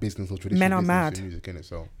bad business or traditional Men are business mad. in music, innit?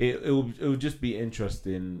 So it will just be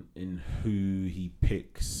interesting in who he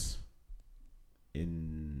picks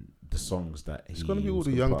in the songs that it's going to be all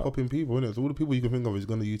the young popping people, innit? So all the people you can think of is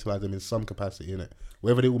going to utilize them in some capacity, innit?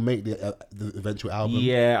 Whether they will make the eventual album.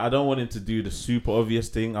 Yeah, I don't want him to do the super obvious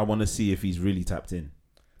thing. I want to see if he's really tapped in.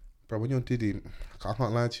 Bro, when you're Diddy, I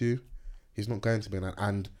can't lie to you, he's not going to be,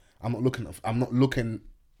 and I'm not looking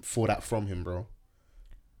for that from him, bro.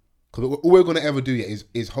 Because all we're going to ever do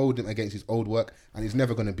is hold him against his old work, and he's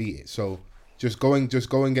never going to beat it. So just go and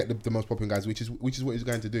get the most popping guys, which is what he's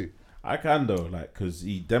going to do. I can though, because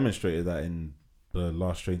he demonstrated that in the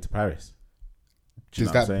Last Train to Paris.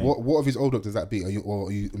 What of his old work does that beat? Are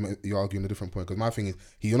you arguing a different point? Because my thing is,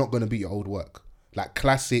 you're not going to beat your old work, like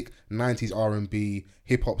classic 90s R&B,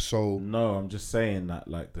 hip hop, soul. No, I'm just saying that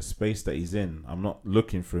the space that he's in, I'm not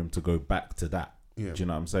looking for him to go back to that. Yeah. Do you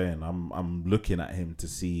know what I'm saying? I'm looking at him to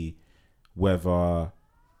see whether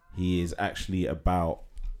he is actually about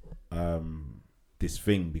this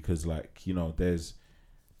thing, because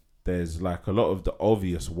there's like a lot of the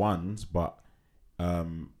obvious ones, but I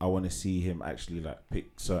want to see him actually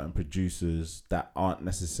pick certain producers that aren't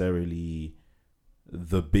necessarily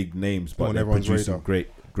the big names, but they're producing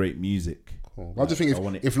great music. Cool. I'm just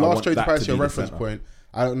thinking if Last Train to Paris your reference point,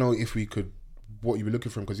 I don't know if we could what you were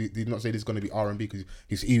looking for him, because he did not say this is going to be R&B,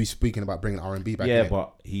 because he was speaking about bringing R&B back. Yeah,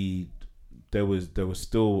 but there was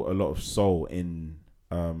still a lot of soul in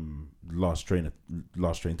Last Train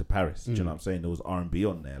to Paris. Do you know what I'm saying? There was R&B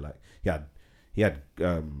on there. He had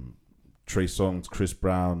Trey Songz, Chris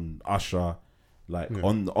Brown, Usher,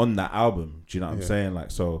 on that album. Do you know what I'm saying?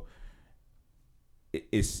 So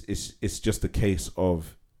it's just a case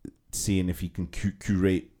of seeing if he can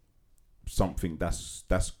curate something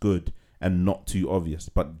that's good and not too obvious.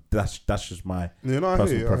 But that's just my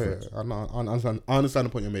personal preference. I understand the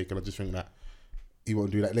point you're making. I just think that he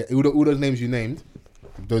won't do that. All those names you named,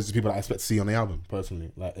 those are the people that I expect to see on the album,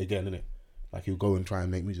 personally. Again, innit? He'll go and try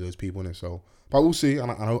and make music with those people, innit? So, but we'll see.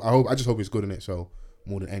 And I just hope it's good, innit? So,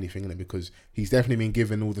 more than anything, innit? Because he's definitely been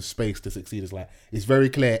given all the space to succeed. It's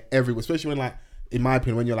very clear especially when, in my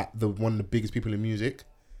opinion, when you're one of the biggest people in music,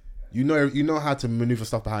 you know how to maneuver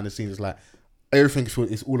stuff behind the scenes. It's everything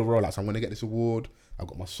is all a rollout. So I'm going to get this award. I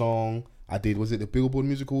got my song. I did, was it the Billboard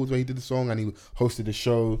Music Awards where he did the song and he hosted the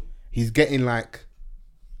show? He's getting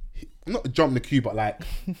not jump the queue, but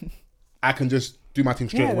I can just do my thing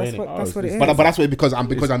straight away. That's what it is. But that's why because I'm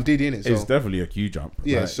Diddy in it. So. It's definitely a queue jump.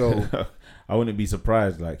 Yeah. So I wouldn't be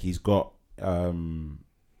surprised. He's got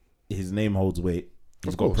his name holds weight.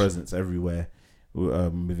 He's got presence everywhere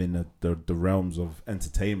within the realms of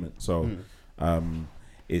entertainment. So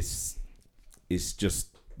it's just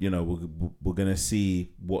we're gonna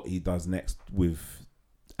see what he does next with,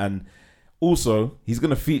 and also he's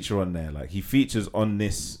gonna feature on there. He features on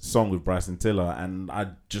this song with Bryson Tiller, and I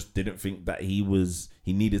just didn't think that he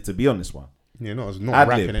needed to be on this one. Yeah, not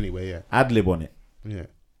rapping anyway. Yeah, ad-lib on it. Yeah,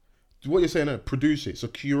 what you're saying, produce it, so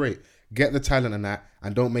curate, get the talent in that,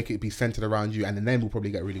 and don't make it be centered around you, and then we'll probably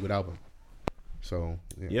get a really good album. So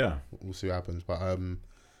yeah, we'll see what happens. But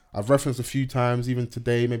I've referenced a few times, even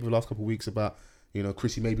today, maybe the last couple of weeks, about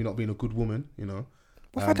Chrissy maybe not being a good woman.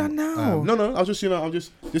 What have I done now? No, I was just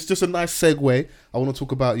a nice segue. I want to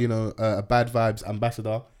talk about a Bad Vibes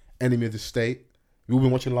ambassador, Enemy of the State. We've all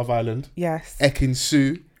been watching Love Island. Yes. Ekin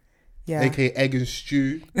Sue, Yeah. aka Egg and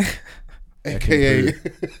Stew, aka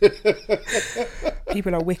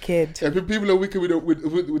People are wicked. yeah, people are wicked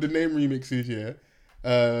with the name remixes. Yeah,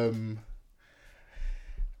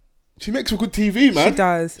 she makes for good TV, man. She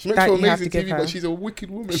does. She makes That for you have to amazing give TV, her. but she's a wicked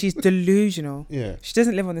woman. She's delusional. yeah. She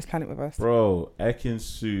doesn't live on this planet with us. Bro, Ekin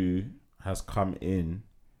Sue has come in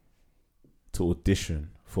to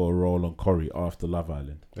audition for a role on Corrie after Love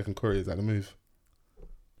Island. Reckon Corey is that the move?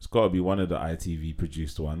 It's got to be one of the ITV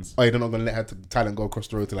produced ones. Oh, you're not gonna let her talent go across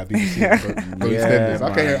the road to like BBC? Go EastEnders.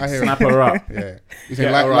 man. Okay, I hear Snap it. her up. Yeah, you Get say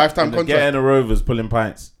her up lifetime in the contract. Getting the Rovers pulling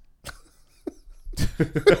pints.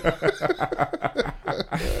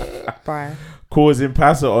 Bye. Causing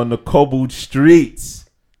passer on the cobbled streets.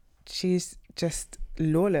 She's just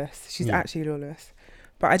lawless. She's Yeah. actually lawless.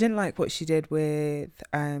 But I didn't like what she did with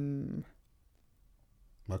Michael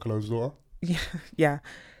Owen's daughter. yeah.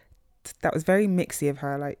 That was very mixy of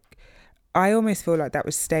her. Like, I almost feel like that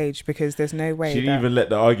was staged because there's no way She didn't that even let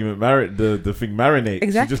the argument the thing marinate. She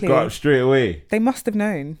just Exactly. got up straight away. they must have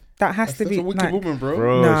known. That has That's to such be a wicked like, woman, bro.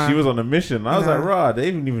 Bro, Nah. she was on a mission. I was Nah. like, rah, they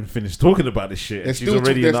haven't even finished talking about this shit. They're And she's still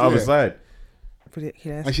already on the other yeah. side.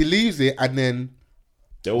 ridiculous. And she leaves it, and then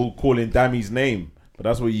They're all calling Dammy's name. But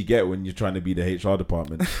that's what you get when you're trying to be the HR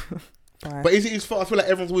department. Bye. but is it his fault? I feel like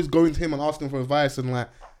everyone's always going to him and asking for advice, and like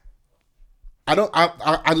I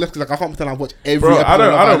left like I can't pretend I've watched every. Bro, episode I of Love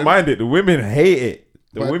don't Island. mind it. The women hate it.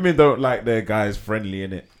 The But- women don't like their guys friendly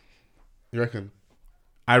in it. You reckon?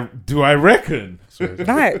 I reckon.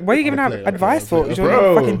 Like, what are you giving out Play it, advice play it, for? Because play you're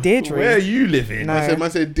Bro, not fucking Deirdre. where you living? No. Man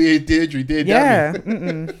said, Deirdre, Yeah.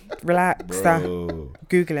 Dammy. Relax. Bro,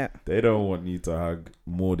 Google it. they don't want you to hug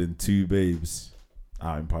more than 2 babes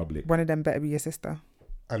out in public. One of them better be your sister.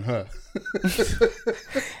 And her.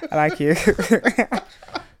 I like you.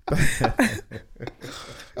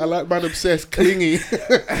 I like man obsessed, clingy.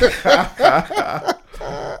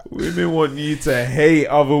 Women want you to hate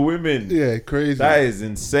other women. Yeah, crazy. That is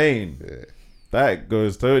insane. Yeah. That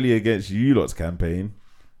goes totally against you lot's campaign.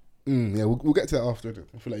 Yeah, we'll get to that after.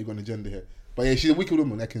 I feel like you've got an agenda here. But yeah, she's a wicked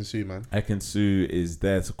woman, Ekin Sue, man. Ekin Sue is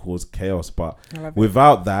there to cause chaos, but I love it.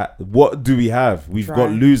 without that, what do we have? We've Dry.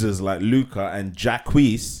 got losers like Luca and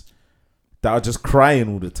Jacquees that are just crying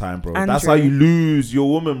all the time, bro. That's how Andrew. you lose your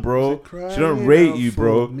woman, bro. She don't rate you,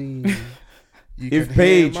 bro. If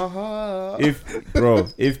Paige-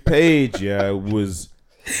 if Paige, was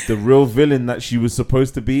the real villain that she was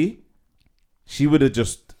supposed to be, she would have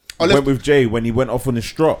just went with Jay when he went off on his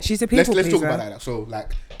strop. She's a people Let's talk pleaser. about that. So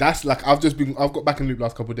like that's like I've got back in the loop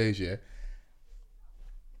last couple of days. Yeah.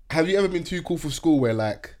 Have you ever been too cool for school where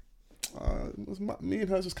like me and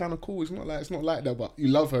her's just kind of cool? It's not like that, but you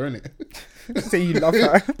love her, innit? So you love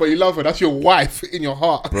her. But you love her. That's your wife in your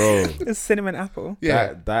heart. Bro, It's cinnamon apple.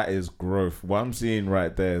 Yeah. that is growth. What I'm seeing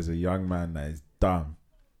right there is a young man that is dumb,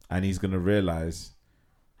 and he's gonna realize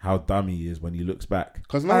how dumb he is when he looks back.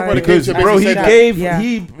 Because Because I bro, see he that. gave Yeah.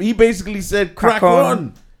 he basically said crack Crack on.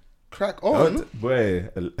 on. crack on. Boy,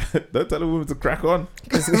 don't tell a woman to crack on,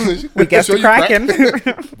 We get Sure to you crack.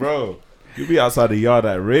 cracking. bro. You'll be outside the yard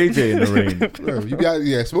at Ray J in the rain. Bro, you be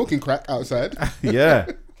out, smoking crack outside. Yeah,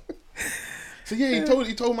 So yeah,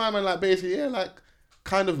 he told my man like basically like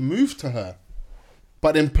kind of moved to her,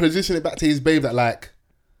 but then position it back to his babe that like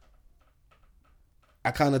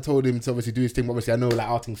I kind of told him to obviously do his thing. But obviously I know like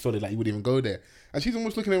our thing's solid, like he wouldn't even go there, and she's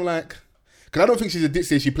almost looking at him like, because I don't think she's a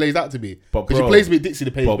ditzy as she plays out to be, But because she bro- plays a bit ditzy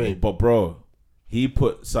to Paige babe. but bro, he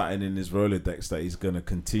put something in his Rolodex that he's gonna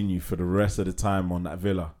continue for the rest of the time on that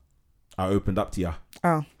villa. I opened up to ya.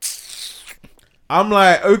 Oh. I'm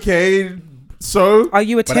like, okay, so Are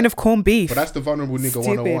you a tin of corned beef? But that's the vulnerable nigga Stupid.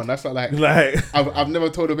 101. That's not like like, I've never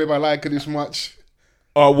told a babe I like her this much.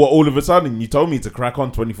 oh, what? All of a sudden, you told me to crack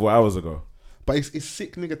on 24 hours ago. But it's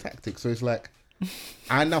sick nigga tactics. So it's like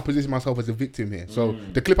I now position myself as a victim here. So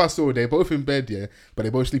the clip I saw, they're both in bed, yeah, but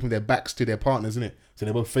they're both sleeping with their backs to their partners, innit? So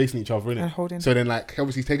they're both facing each other, innit? And holding. So then like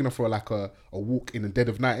obviously he's taking her for like a walk in the dead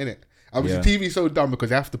of night, innit? Obviously TV's so dumb because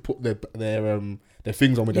they have to put their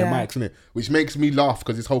things on with their Yeah. mics, innit? Which makes me laugh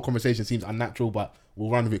because this whole conversation seems unnatural, but we'll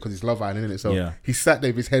run with it because it's Love Island, innit? So Yeah. he sat there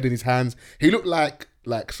with his head in his hands. He looked like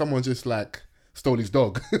someone just like stole his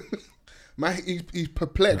dog. Man, he's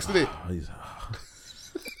perplexed, innit?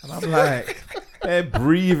 And I'm like, they're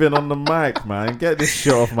breathing on the mic, man. Get this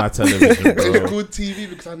shit off my television, But it's bro. good TV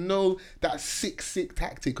because I know that sick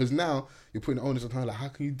tactic. Because now you're putting the onus on her. Like, how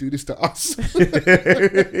can you do this to us?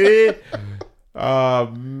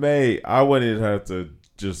 Mate, I wanted her to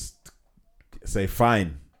just say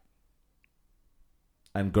fine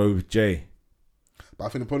and go with Jay. But I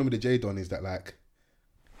think the problem with the J Don is that like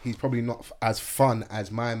he's probably not as fun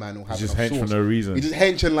as my man or He's having just hench for sauce. no reason. He's just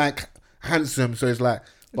hench and like handsome, so it's like.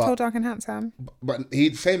 Tall, dark, and handsome. But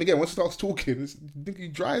he same again. Once he starts talking, he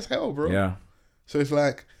dry as hell, bro. Yeah. So it's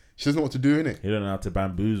like she doesn't know what to do in it. He don't know how to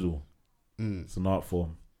bamboozle. It's an art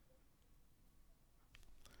form.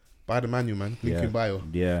 Buy the manual, man. Link in bio.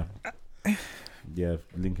 Yeah. Yeah.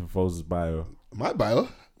 Link in Foles' bio. My bio.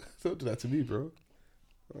 Don't do that to me, bro.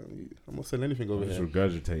 I'm not saying anything over I'm just here.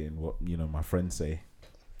 regurgitating what my friends say.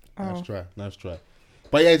 Nice try.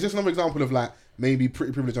 But yeah, it's just another example of like maybe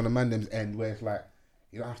pretty privilege on the man them's end where it's like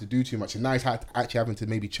you don't have to do too much. And now he's actually having to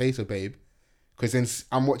maybe chase a babe. Because then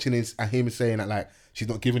I'm watching him saying that like she's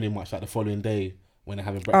not giving him much like the following day when they're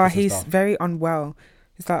having breakfast. He's and stuff. very unwell.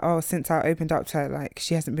 It's like, since I opened up to her, like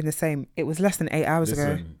she hasn't been the same. It was less than 8 hours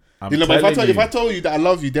ago. I'm You know, but telling if I told you that I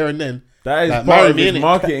love you there and then, that is like, part marry of me, his innit?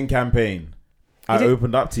 marketing campaign. I did-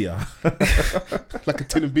 opened up to you, like a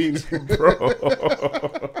tin of beans. bro.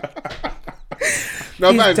 No,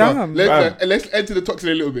 He's man, dumb. let's enter the toxic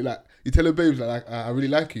a little bit. Like you tell her babes like I really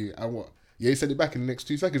like you, and what? Yeah, he said it back in the next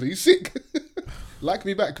 2 seconds. Are you sick? Like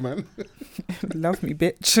me back, man. Love me,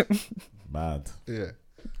 bitch. Mad. Yeah.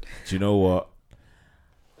 Do you know what?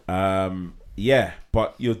 Yeah,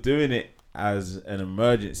 but you're doing it as an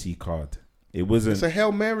emergency card. It wasn't. It's a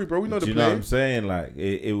Hail Mary, bro. We know Do the you know what play. I'm saying? Like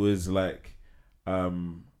it was like,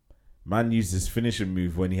 man used his finishing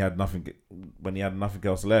move when he had nothing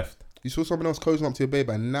else left. You saw someone else cozying up to your babe,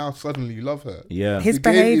 and now suddenly you love her. Yeah, His The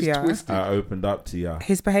game is behaviour. twisted. I opened up to you.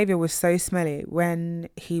 His behaviour was so smelly when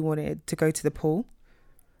he wanted to go to the pool.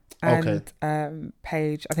 And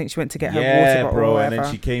Paige, I think she went to get her water bottle bro, or and whatever.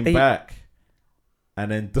 then she came Are you- back,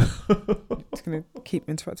 and then Just gonna keep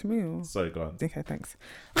interrupting me. Or? sorry, go on. Okay, thanks.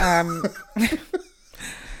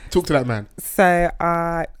 Talk to that man.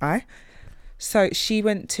 So she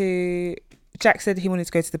went to. Jack said he wanted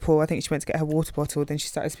to go to the pool. I think she went to get her water bottle. Then she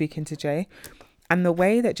started speaking to Jay. And the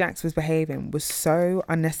way that Jax was behaving was so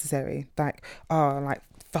unnecessary. Like,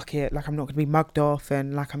 fuck it. Like, I'm not going to be mugged off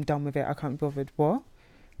and like, I'm done with it. I can't be bothered. What?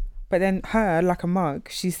 But then her, like a mug,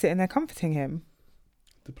 she's sitting there comforting him.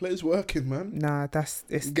 The play's working, man. Nah,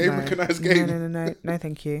 it's Game recognised game. No,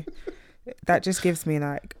 thank you. That just gives me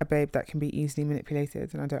like a babe that can be easily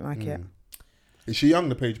manipulated, and I don't like it. Is she young,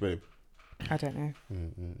 the Paige babe? I don't know.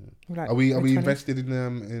 Like, Are we mid-20s? invested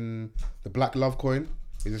in the Black Love coin?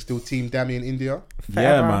 Is it still Team Dami in India?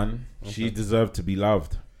 Yeah, man. She deserved to be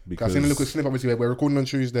loved I because seen a little snip. Obviously, we're recording on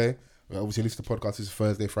Tuesday. Obviously, listen to the podcast. This is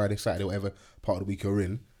Thursday, Friday, Saturday, whatever part of the week you're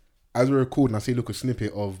in. As we're recording, I see a little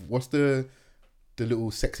snippet of what's the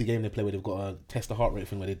little sexy game they play where they've got a test the heart rate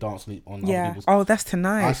thing where they dance on other Yeah. people's. Oh, that's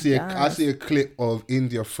tonight. I see a clip of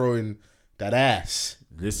India throwing that ass.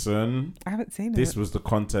 listen, I haven't seen this it. was the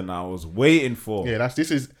content I was waiting for. Yeah,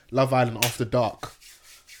 this is Love Island After Dark.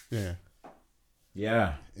 Yeah,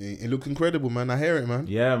 Yeah, it looks incredible, man. I hear it, man.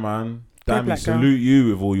 yeah, man. Be a Damn, black girl. salute you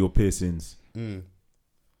with all your piercings.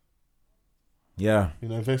 Yeah, You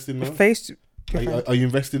know, investing now. Face. Are you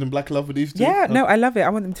invested in Black Love with these two? Yeah, no, I love it. I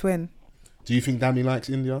want them to win. Do you think Dami likes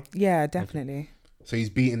India? Yeah, definitely. So he's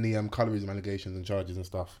beating the colorism allegations and charges and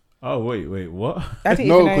stuff. Oh wait, what? I didn't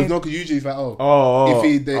No, even know. because usually it's like,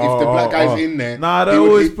 If the black guy's in there, nah, they he would-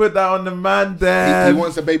 always he- put that on the man. he Then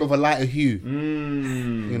wants a babe of a lighter hue.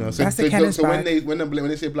 You know, so, That's the Kenneth so when bag.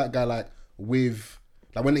 they say black guy like with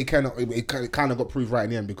like when it kind of got proved right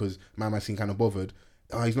in the end because my man seemed kind of bothered.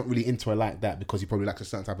 He's not really into her like that because he probably likes a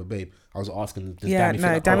certain type of babe. I was asking, does Yeah, Dami fit no,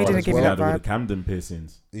 that Dami profile didn't as give well? me yeah, that all the vibe. Camden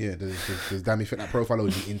piercings. Yeah, does Dami fit that profile or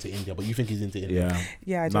is he into India? But you think he's into India? Yeah,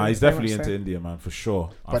 Yeah, I do nah, he's very definitely much into so. India, man, for sure.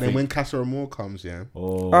 But then when Casa Amor comes, yeah, I don't think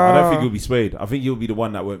Oh. he'll be swayed. I think he'll be the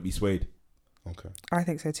one that won't be swayed okay. I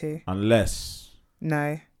think so too. unless.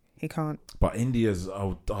 No, he can't. But India's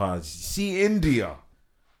see India.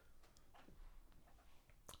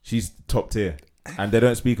 She's top tier, and they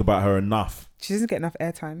don't speak about her enough. She doesn't get enough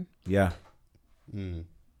airtime. Yeah,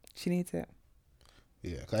 She needs it.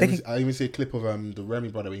 Yeah, They I even see a clip of the Remy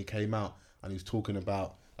brother when he came out and he was talking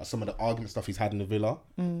about some of the argument stuff he's had in the villa.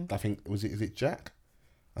 I think is it Jack?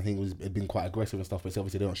 I think it'd been quite aggressive and stuff, but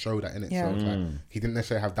obviously they don't show that in it. Yeah. So it's like he didn't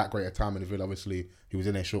necessarily have that great a time in the villa. Obviously he was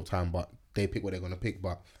in there a short time, but they pick what they're gonna pick.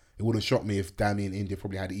 But it wouldn't shock me if Dami and India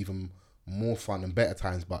probably had even more fun and better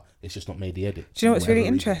times, but it's just not made the edit. Do you know what's for really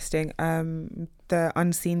whatever reason. interesting? The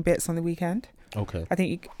unseen bits on the weekend. Okay. I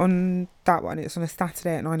think on that one, it's on a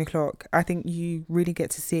Saturday at 9:00. I think you really get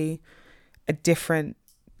to see a different,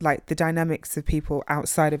 like the dynamics of people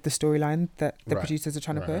outside of the storyline that the Right. producers are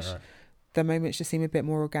trying to push. Right. The moments just seem a bit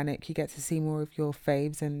more organic. You get to see more of your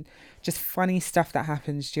faves and just funny stuff that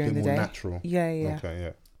happens during Bit the more day. natural. Yeah. Okay,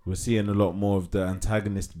 yeah. we're seeing a lot more of the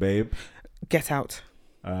antagonist babe. Get out.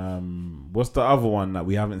 What's the other one that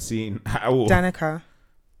we haven't seen at all? Danica.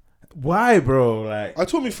 Why, bro? Like, I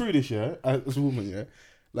told me through this, yeah, as a woman, yeah.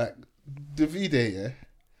 Like, Davide, yeah.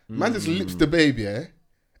 Man just lips the babe, yeah.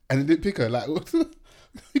 And it didn't pick her. Like, what?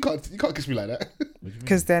 You can't kiss me like that.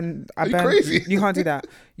 Because then Are you crazy? You can't do that.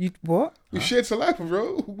 You what? We shared saliva,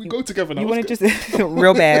 bro. We go together now. You want to just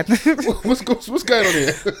real bad. What's going on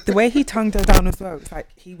here? The way he tongued her down as well, it's like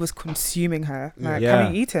he was consuming her. Like, Yeah.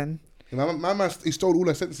 have you eaten? My man, he stole all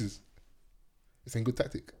her senses. It's a good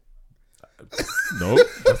tactic. no,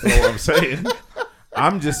 that's not what I'm saying.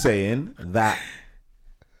 I'm just saying that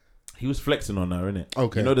he was flexing on her, innit?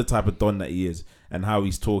 Okay. You know the type of don that he is and how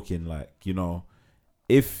he's talking. Like, you know,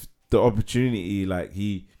 if the opportunity, like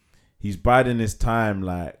he's biding his time,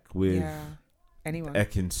 like with Anyone.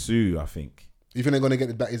 Ekin-Su, I think. You think they're gonna get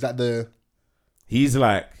it back? Is that the? He's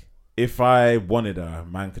like, if I wanted her,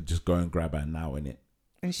 man could just go and grab her now, innit?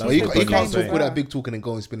 And she No, you said can't the talk same all that as well. big talk and then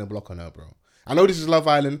go and spin a block on her, bro. I know this is Love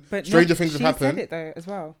Island. But Stranger no, things have she happened. said it though as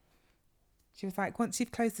well. She was like, once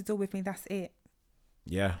you've closed the door with me, that's it.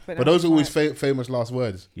 Yeah. But now those are she's always like, famous last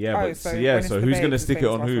words. Yeah, Oh, but so so, when yeah, it's so the who's babes, gonna it's stick it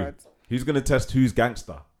famous on who? passwords. Who's gonna test who's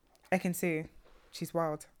gangster? Ekin-Su, she's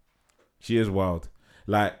wild. She is wild.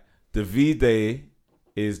 Like, Davide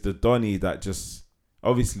is the Donny that just,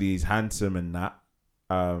 obviously he's handsome and that.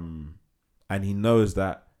 And he knows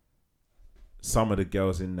that some of the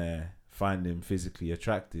girls in there find him physically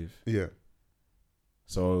attractive. Yeah.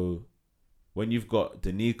 So when you've got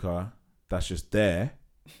Danica that's just there,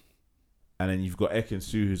 and then you've got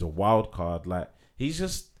Ekin-Su who's a wild card, like, he's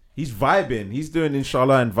vibing. He's doing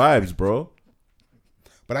Inshallah and vibes, bro.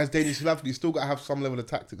 But as dangerous, you still got to have some level of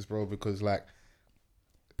tactics, bro, because like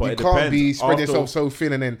But you it can't depends. be spread After- yourself so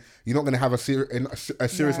thin and then you're not going to have a serious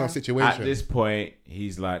enough situation. At this point,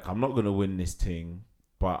 he's like, I'm not going to win this thing,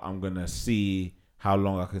 but I'm going to see how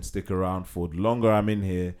long I can stick around for. The longer I'm in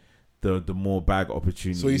here, the more bag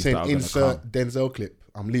opportunities. So you're saying that are gonna insert come. Denzel clip?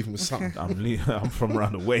 I'm leaving with something. I'm from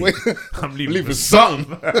around the way. Wait. I'm leaving Leave with with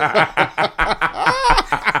something.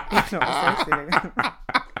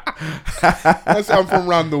 That's I'm from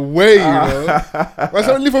around the way, you know. That's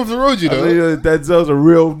how I live off the road, you know. Denzel's a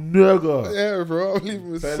real nigga. Yeah, bro. I'm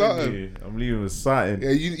leaving with Telling something. you, I'm leaving with something.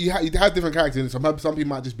 Yeah, you have different characters. Some people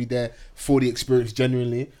might just be there for the experience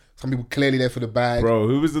genuinely. Some people clearly there for the bag. Bro,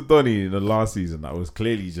 who was the Donny in the last season that was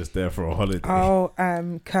clearly just there for a holiday? Oh,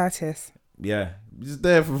 Curtis. Yeah, just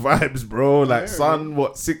there for vibes, bro. Like, Yeah, son,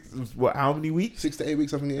 how many weeks? 6 to 8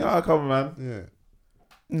 weeks, I think it is. Oh, come on, man.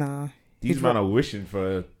 Yeah. Nah. These He's men are wishing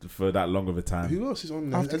for that long of a time. Who else is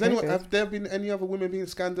on there? After COVID. Have there been any other women being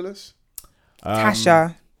scandalous?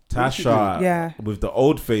 Tasha. Tasha, Yeah. with the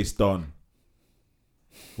old face Don.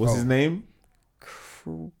 What's his name?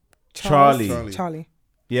 Charlie. Charlie.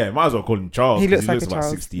 Yeah, might as well call him Charles. He 'cause looks like a about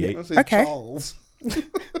Charles. 68. I say Okay. Charles.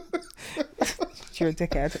 You're a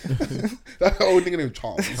dickhead. That old nigga named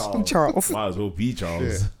Charles. Charles. Might as well be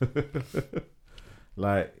Charles.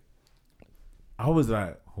 Like, I was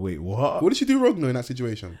like, wait, what? What did she do wrong though in that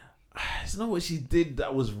situation? It's not what she did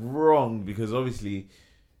that was wrong, because obviously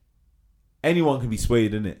anyone can be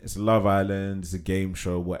swayed, innit? It's Love Island, it's a game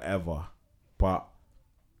show, whatever. But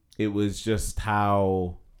it was just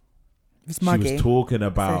how It's she muggy. was talking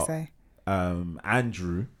about So.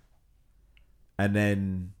 Andrew, and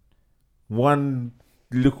then one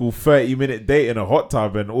little 30-minute date in a hot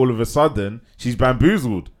tub, and all of a sudden she's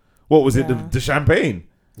bamboozled. What was it? Yeah. The champagne.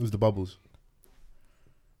 It was the bubbles.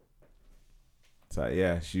 So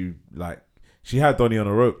yeah, she had Donnie on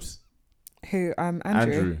the ropes. Who? Andrew.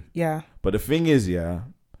 Andrew. Yeah. But the thing is, yeah,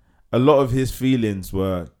 a lot of his feelings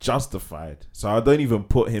were justified. So I don't even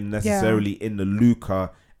put him necessarily in the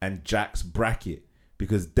Luca and Jax bracket,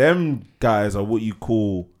 because them guys are what you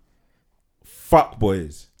call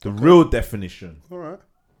fuckboys. The real definition. All right.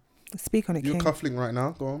 Speak on it, You're King. cuffling right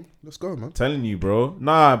now. Go on. Let's go, man. Telling you, bro.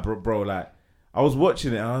 Nah, bro, like, I was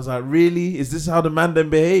watching it and I was like, really? Is this how the man them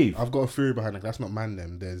behave? I've got a theory behind that. That's not man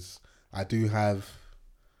them. I do have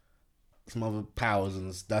some other powers,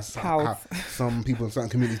 and that's how some people in certain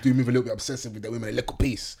communities do move a little bit obsessive with their women a little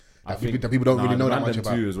piece. That people don't really know that much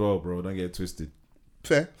about. Too as well, bro. Don't get it twisted.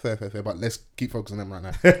 Fair. But let's keep focusing on them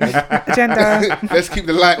right now. Agenda. Let's keep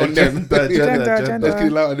the light on them. Agenda. Let's keep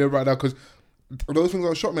the light on them right now, because those things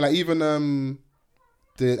that shocked me. Like even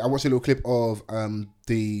I watched a little clip of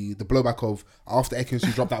the blowback of after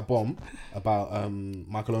Ekin-Su dropped that bomb about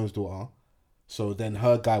Michael Owen's daughter. So then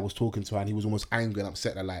her guy was talking to her and he was almost angry and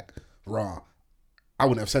upset that, like, rah. I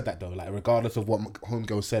wouldn't have said that though. Like, regardless of what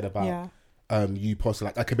Homegirl said about you posted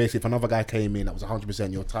like, okay, basically if another guy came in that was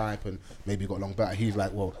 100% your type and maybe got along better, he's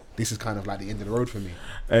like, well, this is kind of like the end of the road for me.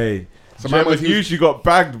 Hey, So Gemma man, knew she got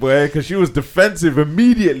bagged, boy, because she was defensive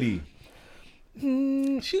immediately. I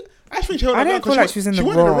think she I don't feel like she was in the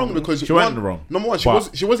went in the wrong. wrong because She went in the wrong. Number one,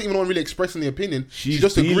 But- she wasn't even on really expressing the opinion. She She's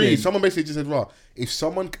just agreed. feeling- Someone basically just said, "Right, if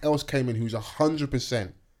someone else came in who's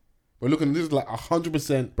 100%, we're looking. This is like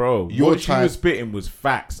 100%, Bro, Your what she type. was spitting was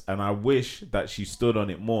facts, and I wish that she stood on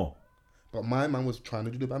it more. But my man was trying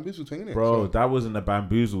to do the bamboozle thing, innit? Bro, So- that wasn't a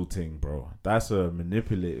bamboozle thing, bro. That's a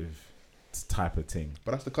manipulative type of thing.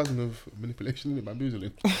 but that's the cousin of manipulation, innit?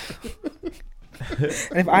 Bamboozling.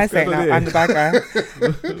 And if I say it now, I'm the bad guy.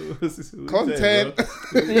 Content.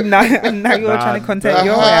 now you're trying to content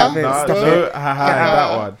your way out of it. Nah, Stop no it. haha in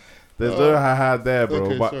that one. There's no haha there, bro.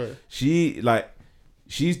 Okay, but sorry.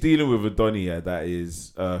 she's dealing with a Donnie that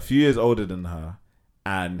is a few years older than her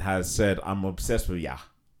and has said, I'm obsessed with ya.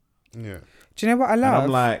 Yeah. Do you know what I And love? I'm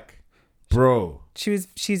like, bro. She's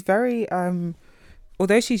very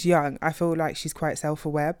although she's young, I feel like she's quite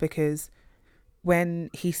self-aware, because when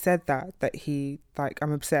he said that he like,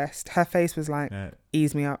 I'm obsessed, her face was like,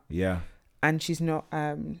 ease me up. Yeah. And she's not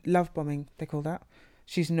love bombing, they call that.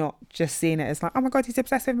 She's not just seeing it as like, oh my god, he's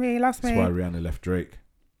obsessed with me, he loves That's me. why Rihanna left Drake.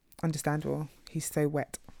 Understandable. He's so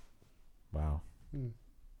wet. Wow.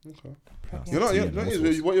 Okay. But yeah. You know, Tea and all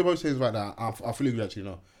sorts. what you're both saying is right now. I fully agree,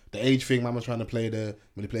 actually. The age thing, man was trying to play the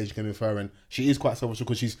manipulation game with her, and she is quite selfish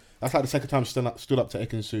because that's like the second time she stood up to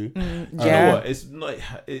Ekin-Su. You know Yeah. what? It's not.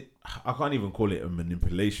 I can't even call it a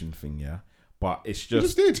manipulation thing, yeah. But it's She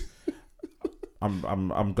just just. did.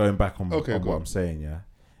 I'm going back on, Okay, on go what on. I'm saying, yeah.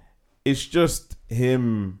 It's just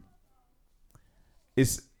him.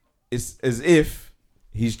 It's as if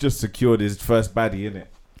he's just secured his first baddie, innit?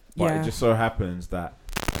 But Yeah. it just so happens that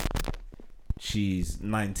she's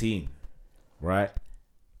 19, right?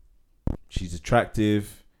 She's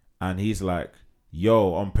attractive, and he's like,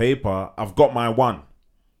 yo, on paper, I've got my one.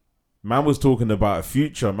 Man was talking about a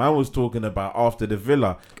future. Man was talking about after the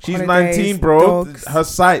villa. She's Holidays, 19, bro. dogs. Her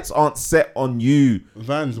sights aren't set on you.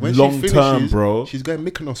 Vans, when Long she finishes, term, bro. she's going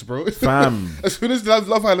Mykonos, bro. Fam. As soon as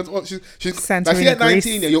Love Island's on, she's like, Santorini, she at 19,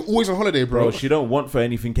 Greece. yeah, you're always on holiday, bro. Bro, she don't want for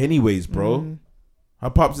anything anyways, bro. Her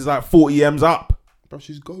pops is like 40 M's up. Bro,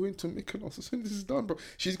 she's going to Mykonos as soon as this is done, bro.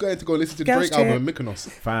 She's going to go listen to the Girls Drake album in trip. Mykonos.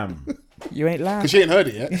 Fam. You ain't lying. Because she ain't heard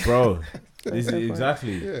it yet. Bro.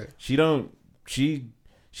 Exactly. Yeah.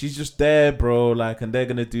 She's just there, bro, like, and they're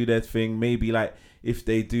gonna do their thing. Maybe like if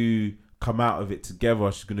they do come out of it together,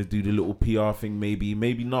 she's gonna do the little PR thing,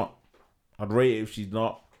 maybe not. I'd rate it if she's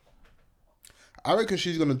not. I reckon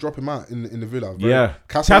she's going to drop him out in the villa. Yeah.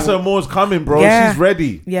 Casa Casa Moore's coming, bro. Yeah. She's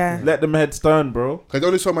ready. Yeah. Let them head stern, bro. Because there's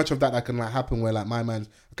only so much of that can like happen where like my man's,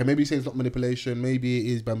 okay, maybe he says it's not manipulation, maybe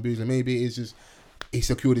it is bamboozling, maybe it is just he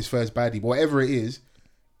secured his first baddie. But whatever it is,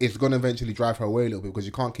 it's going to eventually drive her away a little bit, because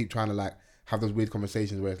you can't keep trying to like have those weird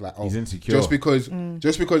conversations where it's like, oh, He's insecure. just because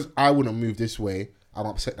I wouldn't move this way, I'm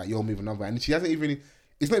upset that you're moving another way. And she hasn't even,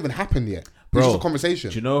 it's not even happened yet. Bro, It's just a conversation.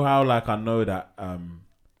 Do you know how like I know that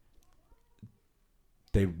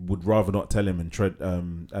they would rather not tell him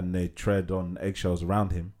and they tread on eggshells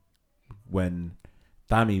around him, when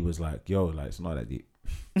Dami was like, yo, like it's not that deep.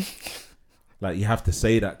 Like you have to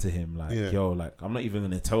say that to him, like, Yeah. yo, like I'm not even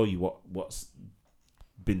gonna tell you what's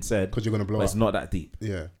been said, Because you're going to blow but up. it's not that deep.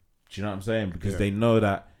 Yeah. Do you know what I'm saying? Because Yeah. they know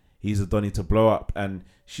that he's a Donny to blow up, and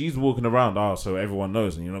she's walking around, so everyone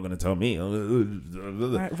knows, and you're not gonna tell me.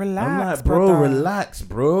 Like, relax, I'm like, bro, brother. relax,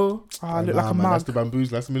 bro. Oh, I look like a man, that's mug. the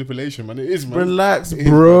bamboozle, that's the manipulation, man. It is, man. Relax, It is,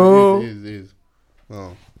 bro. man. It is.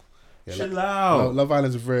 Oh. Yeah, Chill like, out. Love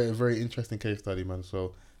Island's a very interesting case study, man.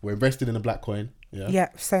 So we're invested in a black coin. Yeah. Yeah,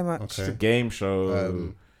 so much. It's a Okay. game show.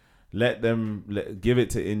 Um, Let them give it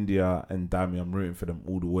to India and Dami. I'm rooting for them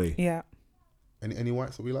all the way. Yeah. Any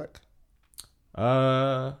whites that we like?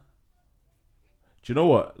 Do you know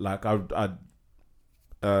what? Like I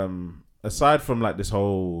aside from like this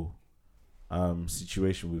whole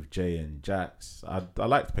situation with Jay and Jax, I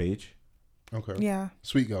liked Paige. Okay. Yeah.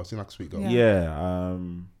 Sweet girl. Seem like a sweet girl. Yeah. Yeah.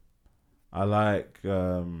 I like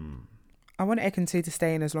I want Ekin-Su to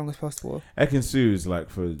stay in as long as possible. Ekin-Su is like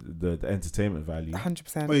for the entertainment value.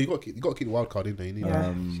 100%. Oh, you got to keep the wild card in there. You need Yeah,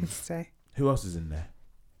 that. she should stay. Who else is in there?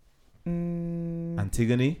 Mm,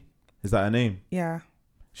 Antigone? Is that her name? yeah.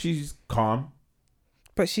 She's calm.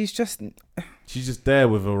 But she's just... She's just there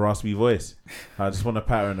with a raspy voice. I just want to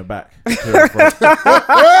pat her in the back. Clear her throat.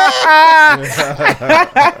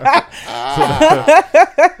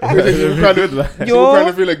 People kind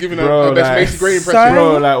of feel like giving her best Macy Gray impression.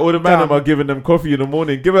 Bro, like all the man dumb. are giving them coffee in the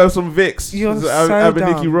morning. Give her some Vicks. You're so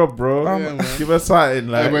Abeniki dumb. Rob, bro. Yeah, man. Give her something.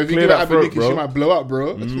 Like, If you clear give her that throat, Abeniki, bro. she might blow up,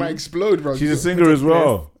 bro. She might explode, bro. She's a singer as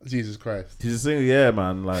well. Jesus Christ. She's a singer, yeah,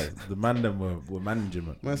 man. Like the man them were managing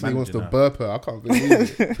it. Man said he wants to burp her. I can't believe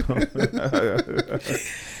it.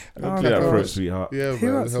 Oh, Clear that God. throat, sweetheart. Yeah, Who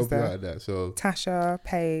man. else is Help you there? out of that. So Tasha,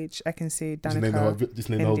 Paige, I can see just name the whole, Danica. just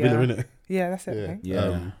name the whole villa, innit? Yeah, that's it. I Yeah. think.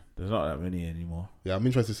 Yeah, there's not that many anymore. Yeah, I'm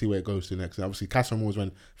interested to see where it goes to next. And obviously, Casa Amor is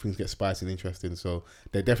when things get spicy and interesting. So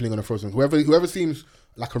they're definitely going to throw some. Whoever seems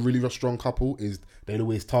like a really strong couple is they'll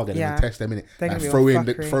always target them Yeah. and test them in it. They're Like gonna be throw all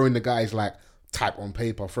in fuckery. the guys like type on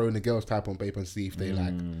paper, throw in the girls type on paper and see if they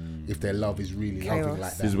like if their love is really Chaos. loving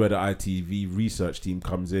like This is that. where the ITV research team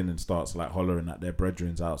comes in and starts like hollering at their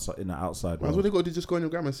brethrens outside in the outside That's what world. they got to do. Just go on your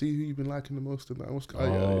gram and see who you've been liking the most and that. I want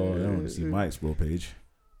to see my explore page.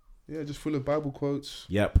 Yeah, just full of Bible quotes,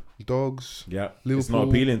 Yep, dogs. yep. It's Liverpool. not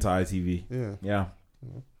appealing to ITV. Yeah. Yeah,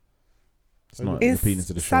 it's not Is appealing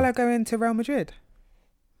to the show. Salah going to Real Madrid?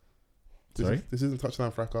 Sorry, This isn't touchdown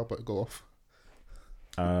fracas, but go off.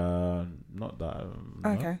 not that. No.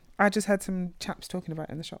 Okay. I just heard some chaps talking about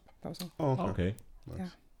it in the shop. That was all. Oh, okay. Okay. Nice. Yeah.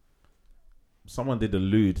 Someone did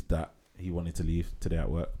allude that he wanted to leave today at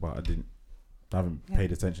work, but I didn't. I haven't Yeah.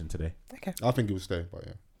 paid attention today. Okay. I think he would stay, but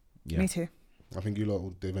yeah. Yeah, Me too. I think you lot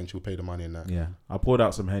will eventually pay the money in that. yeah. I poured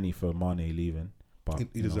out some Henny for Mane leaving, but He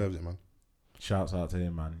you know, deserves it, man. shouts out to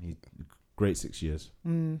him, man. He great 6 years.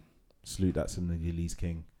 Mm. Salute that Senegalese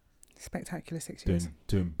king Spectacular 6 years.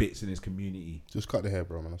 doing bits in his community. Just cut the hair,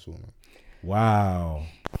 bro, man. That's all, man. Wow,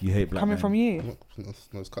 you hate black Coming men. from you. No,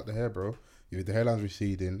 just cut the hair, bro. If the hairline's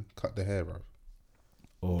receding, cut the hair, bro.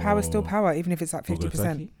 Or Power's still power, even if it's at 50%.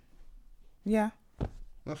 Ogotaki. Yeah.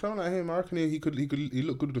 I found like him. I reckon he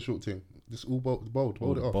look good with the short thing. Just all bold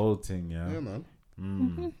Or it the off. bold thing, yeah. Yeah, man.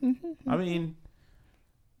 I mean,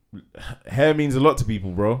 hair means a lot to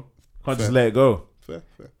people, bro. Can't just Fair. let it go. Fair.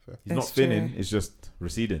 He's not It's thinning; true. it's just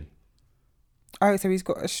receding. Oh, so he's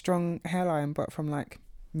got a strong hairline, but from like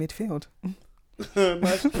midfield.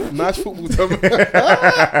 nice football term.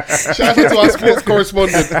 Shout out to our sports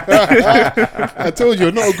correspondent. I told you,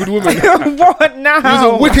 you're not a good woman. What now?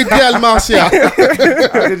 You're a wicked girl, Marcia. How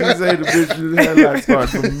did you say the bitch with the hairline start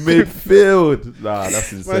from midfield? Nah,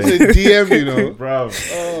 that's I insane, said DM, you know. bro.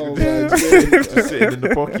 Oh man, Just sitting in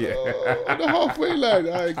the pocket. on the halfway line.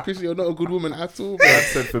 Alright, Chrissy, you're not a good woman at all, I man.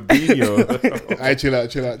 said Fabinho. Alright, chill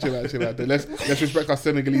out. Let's respect our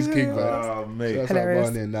Senegalese king, man. Oh, mate. That's our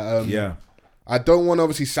Hilarious. man in that. Yeah. I don't want to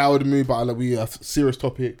obviously sour the mood, but we a serious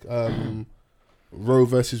topic. Roe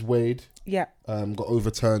versus Wade Yeah. got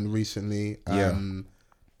overturned recently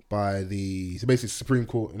by the Supreme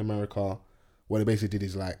Court in America. What they basically did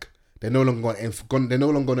is like they're no longer going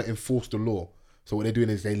to enforce the law. So what they're doing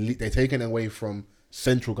is they're taking it away from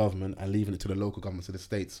central government and leaving it to the local governments of the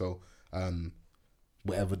states. So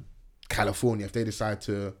whatever California, if they decide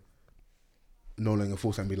to no longer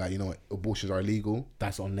enforce and be like, you know what, abortions are illegal,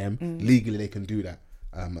 that's on them. Legally they can do that.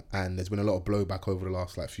 And there's been a lot of blowback over the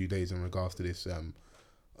last few days in regards to this. A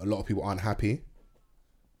lot of people aren't happy.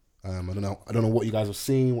 I don't know what you guys have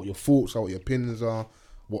seen, what your thoughts are, what your opinions are,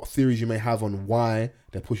 what theories you may have on why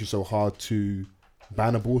they're pushing so hard to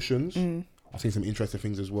ban abortions. I've seen some interesting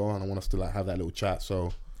things as well, and I want us to like have that little chat.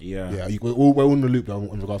 So Yeah. we're all in the loop though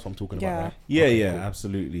in regards to what I'm talking about. Right? Yeah, Okay, yeah, cool.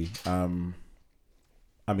 absolutely.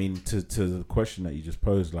 I mean, to the question that you just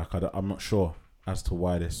posed, like, I'm not sure as to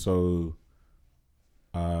why they're so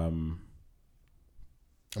I'm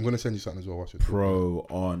gonna send you something as well. Watch it. pro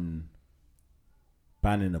on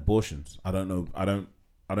banning abortions. I don't know. I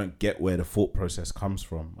don't get where the thought process comes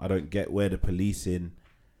from. I don't get where the policing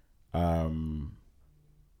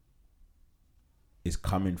is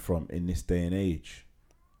coming from in this day and age.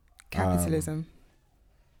 Capitalism.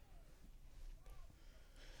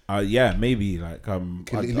 Yeah, maybe like Can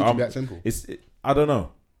it literally be that simple? I don't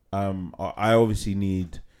know. I obviously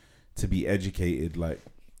need to be educated, like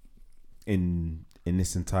in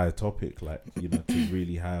this entire topic, like, you know, to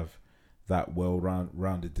really have that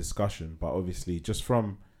rounded discussion. But obviously, just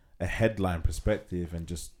from a headline perspective and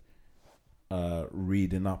just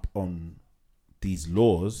reading up on these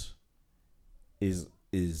laws is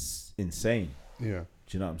insane. Yeah.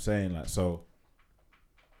 Do you know what I'm saying? Like, so,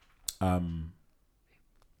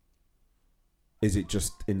 is it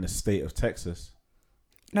just in the state of Texas?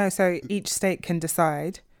 No, so each state can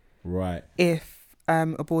decide Right. if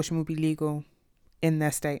abortion will be legal in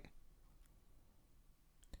their state.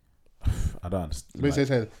 I don't understand. Basically, it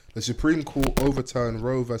said the Supreme Court overturned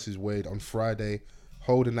Roe versus Wade on Friday,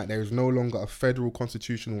 holding that there is no longer a federal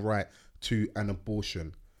constitutional right to an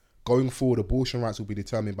abortion. Going forward, abortion rights will be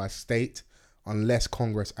determined by state unless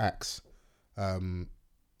Congress acts.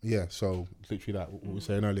 So literally that what we were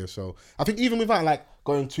saying earlier. So I think even without like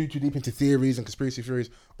going too deep into theories and conspiracy theories,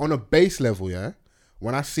 on a base level, yeah,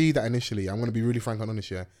 when I see that initially, I'm gonna be really frank and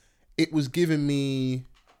honest, yeah, it was giving me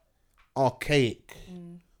archaic,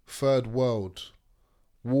 third world,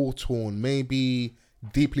 war torn, maybe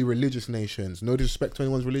deeply religious nations. No disrespect to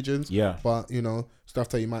anyone's religions, Yeah. but you know, stuff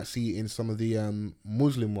that you might see in some of the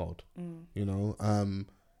Muslim world. You know,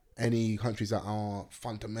 any countries that are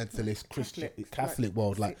fundamentalist Christian Catholic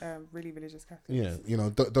world, like really religious Catholics. yeah, you know,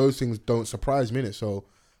 those things don't surprise me, innit? So,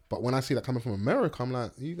 but when I see that coming from America, I'm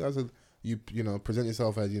like, you guys are you know, present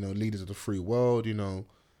yourself as, you know, leaders of the free world, you know,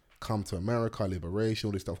 come to America, liberation,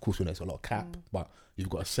 all this stuff. Of course, there's a lot of cap, but you've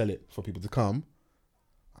got to sell it for people to come.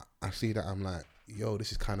 I see that, I'm like, yo,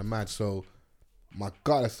 this is kind of mad. So my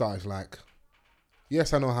gut at start is like,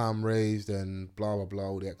 yes, I know how I'm raised and blah blah blah,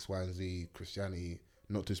 all the X, Y, and Z, Christianity.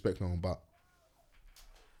 Not to respect no one, but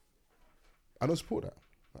I don't support that.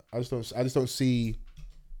 I just don't see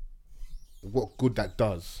what good that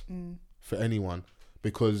does for anyone,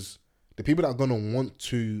 because the people that are gonna want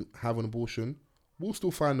to have an abortion will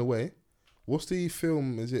still find a way. What's the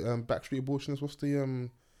film? Is it Backstreet Abortions? What's the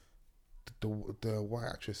white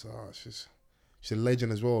actress? She's a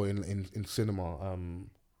legend as well in cinema.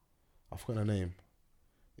 I forgot her name.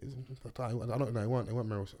 I don't know. It wasn't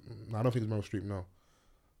Meryl. No, I don't think it's Meryl Streep. No.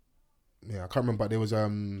 Yeah, I can't remember. But there was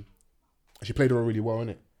she played her really well,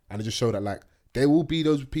 innit? And it just showed that like there will be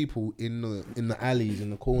those people in the alleys,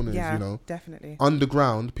 in the corners, Yeah, you know, definitely.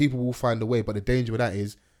 underground. People will find a way, but the danger with that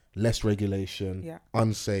is less regulation, Yeah.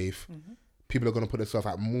 unsafe. People are going to put themselves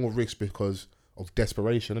at more risk because of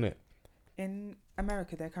desperation, innit? In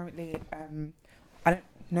America, they're currently I don't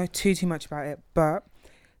know too much about it, but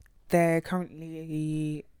they're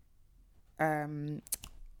currently what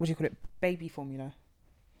do you call it? Baby formula.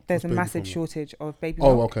 There's What's a baby massive formula? shortage of baby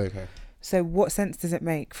Oh, milk. okay. So what sense does it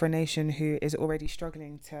make for a nation who is already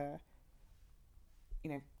struggling to, you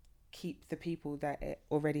know, keep the people that it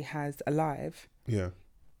already has alive? Yeah.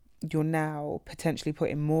 You're now potentially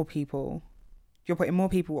putting more people. You're putting more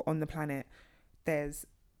people on the planet.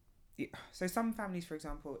 So some families, for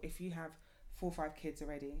example, if you have 4 or 5 kids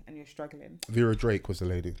already and you're struggling. Vera Drake was the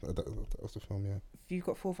lady. That was the film, yeah. If you've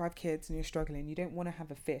got 4 or 5 kids and you're struggling, you don't want to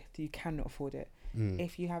have a 5th. You cannot afford it.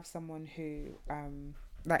 If you have someone who,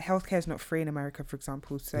 like, healthcare is not free in America, for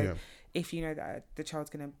example. So if you know that the child's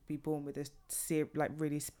going to be born with a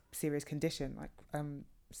really serious condition, like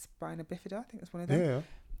spina bifida, I think that's one of them.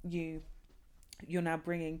 Yeah. You're now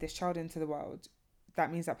bringing this child into the world.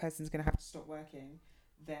 That means that person's going to have to stop working.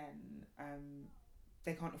 Then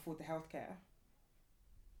they can't afford the healthcare.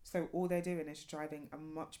 So all they're doing is driving a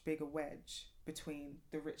much bigger wedge between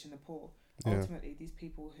the rich and the poor. Yeah. Ultimately, these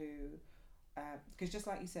people who, because just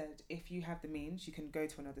like you said, if you have the means, you can go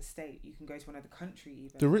to another state, you can go to another country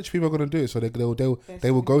even. The rich people are going to do it, so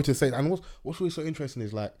they will go to state. And what's really so interesting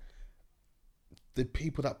is like the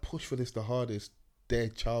people that push for this the hardest, their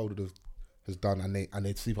childhood has done, and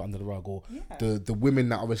they sleep under the rug, or the women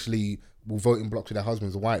that obviously will vote in blocks with their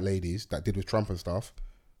husbands, the white ladies that did with Trump and stuff.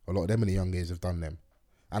 A lot of them in the young years have done them.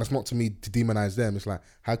 And it's not to me to demonize them. It's like,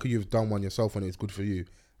 how could you have done one yourself when it was good for you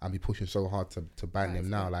and be pushing so hard to ban them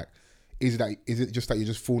now? Like, is it just that you're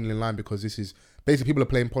just falling in line because this is basically people are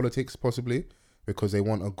playing politics possibly because they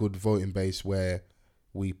want a good voting base where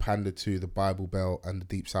we pander to the Bible Belt and the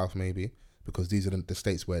Deep South maybe, because these are the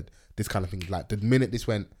states where this kind of thing, like the minute this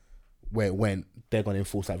went where it went, they're going to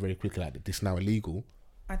enforce that very quickly, like this is now illegal.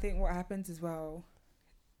 I think what happens as well,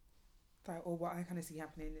 or what I kind of see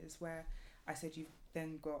happening is where I said you've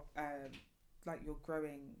then got like your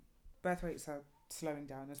growing birth rates are slowing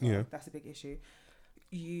down as well. Yeah. That's a big issue.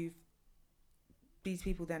 These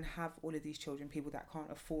people then have all of these children, people that can't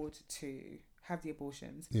afford to have the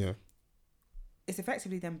abortions. Yeah. It's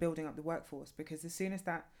effectively them building up the workforce, because as soon as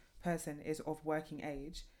that person is of working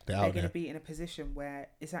age, They're going to be in a position where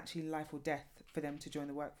it's actually life or death for them to join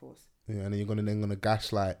the workforce. Yeah, and then you're gonna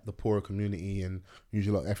gaslight the poorer community and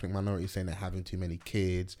usually like ethnic minorities saying they're having too many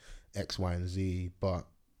kids, X, Y, and Z, but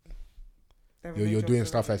you're doing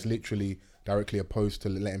stuff that's literally directly opposed to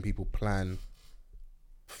letting people plan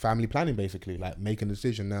family planning, basically, like making a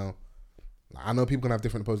decision. Now, I know people can have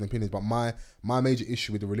different opposing opinions, but my major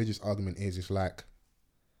issue with the religious argument is it's like,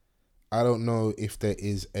 I don't know if there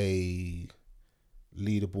is a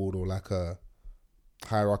leaderboard or like a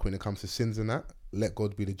hierarchy when it comes to sins and that. Let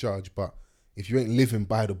God be the judge. But if you ain't living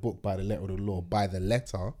by the book, by the letter of the law, by the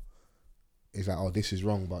letter, it's like, oh, this is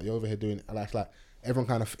wrong. But you're over here doing, that's like, everyone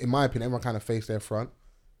kind of, in my opinion, everyone kind of face their front.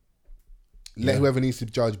 Let Yeah. whoever needs to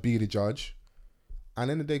judge be the judge, and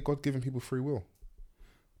then the day, God giving people free will.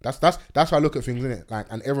 That's how I look at things, innit? Like,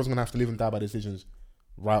 and everyone's gonna have to live and die by decisions,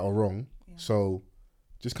 right or wrong. Yeah. So,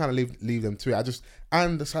 just kind of leave them to it.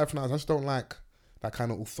 And aside from that, I just don't like that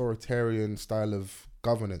kind of authoritarian style of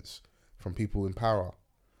governance from people in power,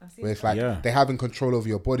 I've seen where it's that. like they're having control over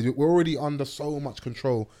your body. We're already under so much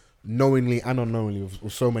control, knowingly and unknowingly,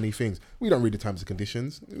 with so many things. We don't read the terms and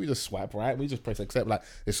conditions. We just swipe right. We just press accept. Like,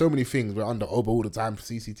 there's so many things we're under over all the time.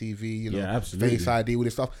 CCTV, you know, absolutely. Face ID, all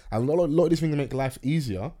this stuff. And a lot of these things make life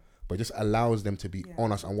easier, but it just allows them to be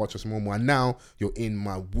on us and watch us more. And now you're in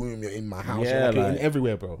my womb, you're in my house, you're in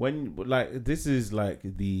everywhere, bro. When like this is like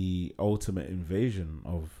the ultimate invasion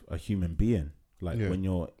of a human being. Like when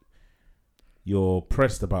you're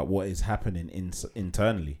pressed about what is happening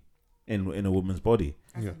internally in a woman's body.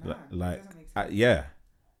 As a man, Like it doesn't make sense. yeah.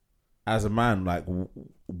 As a man, like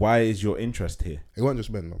why is your interest here? It weren't just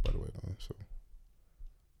men, though, by the way. Though, so.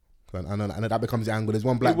 And that becomes the angle. There's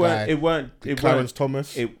one black It guy, weren't Clarence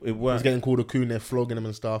Thomas. It He's weren't getting called a coon. They're flogging him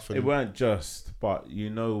and stuff. And it weren't just, but you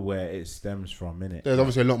know where it stems from, innit? there's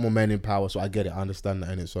obviously a lot more men in power, so I get it. I understand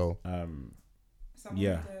that, innit? So Someone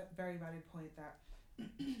yeah. made a very valid point that,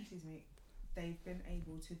 excuse me, they've been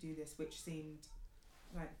able to do this, which seemed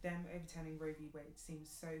like them overturning Roe v. Wade seems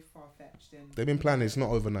so far fetched. And they've been planning. It's not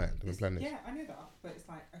overnight. They've been planning this. Yeah, I know that, but it's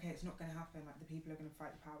like, okay, it's not going to happen. Like, the people are going to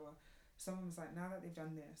fight the power. Someone was like, now that they've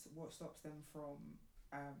done this, what stops them from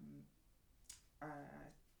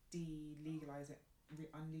delegalizing?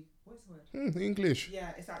 What's the word? English.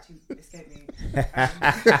 Yeah, it's actually escaped me.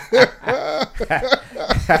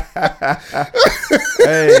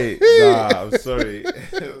 Hey, nah, I'm sorry.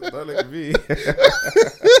 Don't look at me.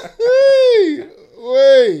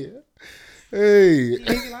 Hey,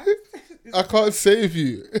 Legalize? I can't save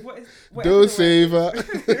you. What is, Don't save her.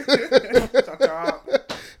 Shut up.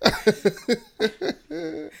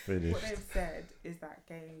 Finish. What they've said is that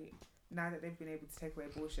now that they've been able to take away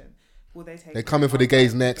abortion, will they take? They're coming for the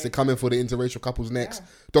gays next. They're coming for the interracial couples next. Yeah.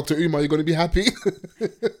 Dr. Umar, you're going to be happy.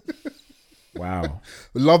 Wow.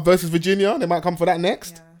 Love versus Virginia. They might come for that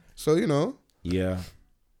next. Yeah. So, you know. Yeah.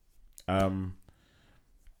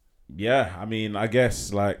 Yeah, I mean, I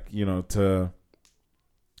guess, like, you know, to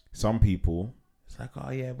some people, it's like,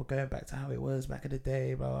 oh, yeah, we're going back to how it was back in the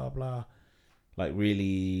day, blah, blah, blah. Like,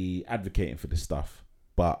 really advocating for this stuff.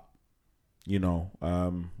 But, you know,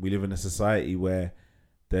 we live in a society where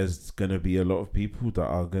there's going to be a lot of people that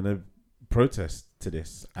are going to protest to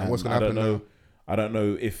this. And what's going to happen now? I don't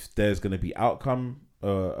know if there's going to be outcome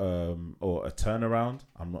or a turnaround.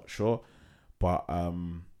 I'm not sure. But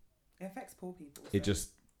It affects poor people. it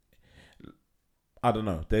just, I don't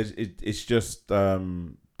know. It's just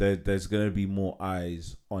there's going to be more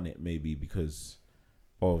eyes on it, maybe because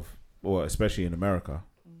of, or especially in America,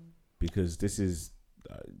 because this is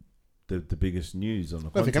the biggest news on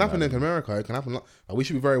the If it can happen in continent. America, it can happen. We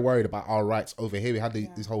should be very worried about our rights over here. We had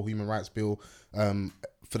this whole human rights bill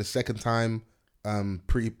for the second time.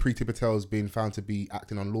 Priti Patel's been found to be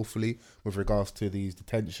acting unlawfully with regards to these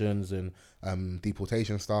detentions and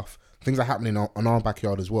deportation stuff. Things are happening on our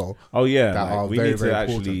backyard as well. Oh yeah, that are we very, need to very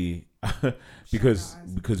actually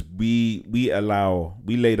because we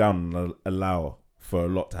lay down and allow for a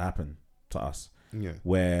lot to happen to us. Yeah.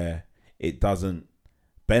 Where it doesn't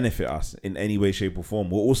benefit us in any way, shape, or form.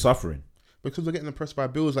 We're all suffering. Because we're getting oppressed by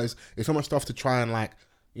bills. Like it's so much stuff to try and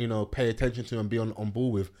pay attention to and be on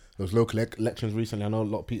board with. Those local elections recently, I know a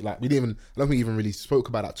lot of people I don't think we even really spoke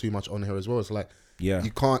about that too much on here as well. It's like, Yeah.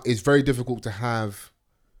 you can't, it's very difficult to have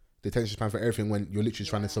the attention span for everything when you're literally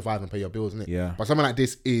trying to survive and pay your bills, isn't it? Yeah. But something like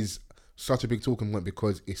this is such a big talking point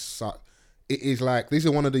because it is like, this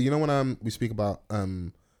is one of the, when we speak about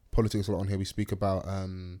politics a lot on here, we speak about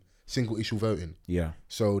single issue voting. Yeah.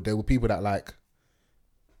 So there were people that like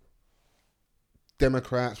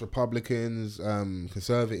Democrats, Republicans,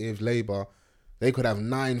 Conservatives, Labour, they could have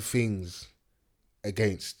 9 things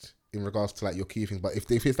against in regards to like your key things. But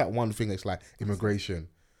if it's that one thing, it's like immigration,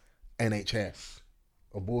 NHS,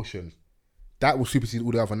 abortion, that will supersede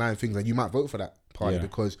all the other 9 things, and you might vote for that party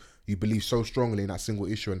because you believe so strongly in that single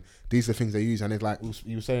issue. And these are the things they use. And it's like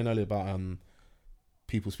you were saying earlier about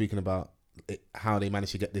people speaking about how they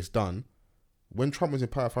managed to get this done. When Trump was in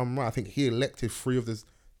power, if I'm right, I think he elected 3 of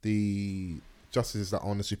the justices that are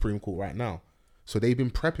on the Supreme Court right now. So they've been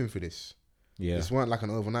prepping for this. Yeah. This weren't like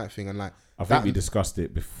an overnight thing. And like, I think we discussed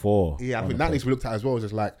it before. Yeah, I think that needs to be looked at as well. It's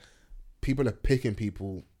just like people are picking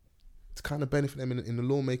people to kind of benefit them in the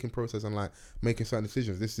lawmaking process and like making certain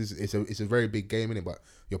decisions. It's a very big game, innit? But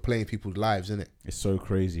you're playing people's lives, innit? It's so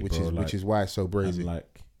crazy, which bro. Which is why it's so brazy. And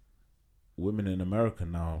like, women in America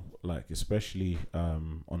now, like especially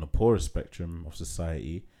on the poorer spectrum of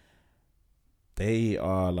society, they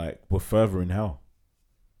are like we're further in hell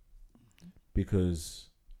because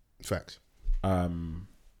facts.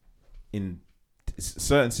 In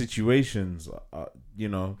certain situations, you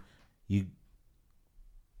know,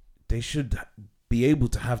 they should be able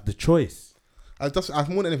to have the choice. I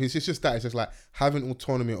more than anything, it's just that. It's just like having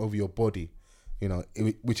autonomy over your body, you know,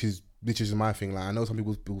 which is my thing. Like I know some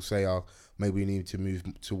people will say, "Oh, maybe we need to move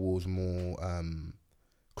towards more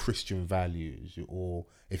Christian values," or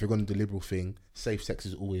if you're going to do the liberal thing, safe sex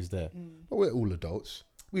is always there. But we're all adults.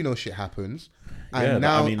 We know shit happens, and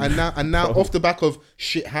now off the back of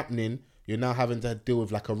shit happening, you're now having to deal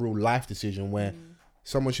with like a real life decision where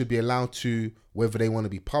someone should be allowed to, whether they want to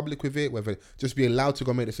be public with it, whether just be allowed to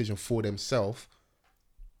go make a decision for themselves.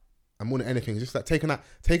 And more than anything, just like taking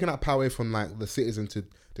that power away from like the citizen to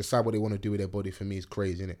decide what they want to do with their body, for me is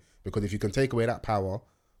crazy, innit? Because if you can take away that power,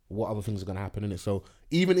 what other things are going to happen, innit? So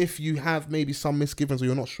even if you have maybe some misgivings or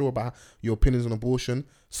you're not sure about your opinions on abortion,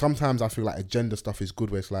 sometimes I feel like agenda stuff is good,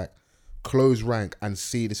 where it's like close rank and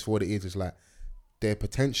see this for what it is. It's like they're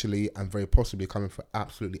potentially and very possibly coming for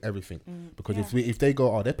absolutely everything. Because if they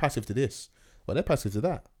go, oh, they're passive to this, well, they're passive to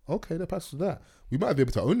that. Okay, they're passive to that. We might be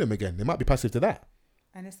able to own them again. They might be passive to that.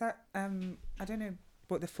 And it's that, I don't know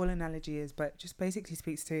what the full analogy is, but just basically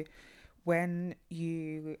speaks to when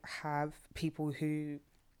you have people who,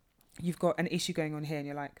 you've got an issue going on here and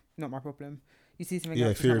you're like, not my problem. You see something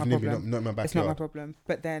else, fear it's of not my NIMBY, problem. not my backyard. It's not my problem.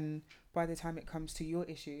 But then by the time it comes to your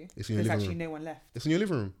issue, there's actually no one left. It's in your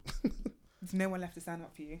living room. There's no one left to stand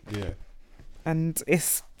up for you. Yeah. And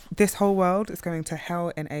it's this whole world is going to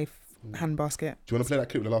hell in a handbasket. Do you want to play that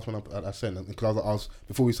clip, the last one I sent? Because I was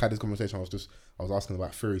before we had this conversation, I was asking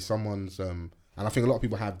about theory. Someone's and I think a lot of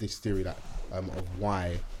people have this theory that of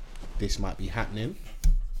why this might be happening.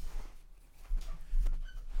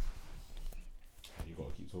 You gotta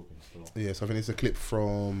keep talking still. Yeah, so I think it's a clip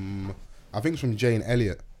from Jane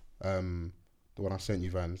Elliott, the one I sent you,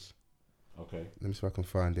 Vans. Okay. Let me see if I can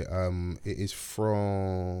find it. It is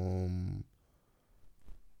from,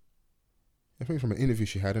 I think, from an interview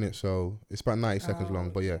she had in it. So it's about 90 seconds long.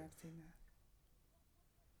 But yeah, I've seen that.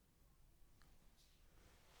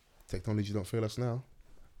 technology don't fail us now.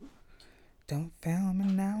 Don't fail me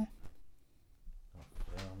now.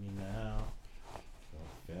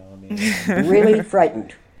 Really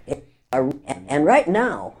frightened. And right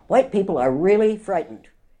now, white people are really frightened.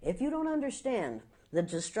 If you don't understand the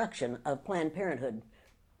destruction of Planned Parenthood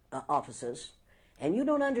offices, and you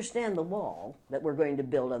don't understand the wall that we're going to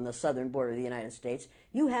build on the southern border of the United States,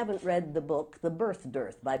 you haven't read the book, The Birth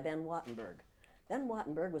Dearth by Ben Wattenberg. Ben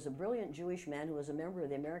Wattenberg was a brilliant Jewish man who was a member of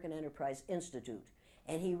the American Enterprise Institute.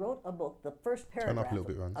 And he wrote a book, the first paragraph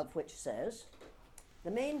of which says,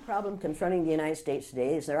 the main problem confronting the United States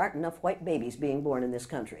today is there aren't enough white babies being born in this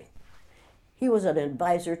country. He was an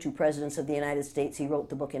advisor to presidents of the United States. He wrote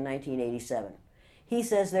the book in 1987. He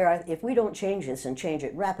says if we don't change this and change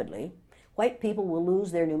it rapidly, white people will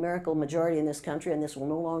lose their numerical majority in this country, and this will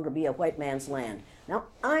no longer be a white man's land. Now,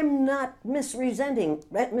 I'm not misrepresenting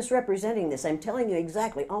this. I'm telling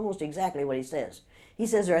you almost exactly what he says. He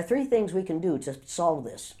says there are 3 things we can do to solve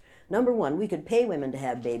this. Number 1, we could pay women to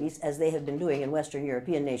have babies, as they have been doing in Western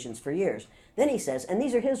European nations for years. Then he says, and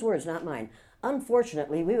these are his words, not mine,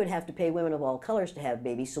 unfortunately, we would have to pay women of all colors to have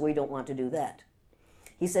babies, so we don't want to do that.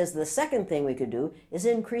 He says the second thing we could do is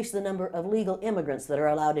increase the number of legal immigrants that are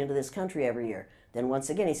allowed into this country every year. Then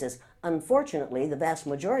once again he says, unfortunately, the vast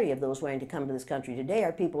majority of those wanting to come to this country today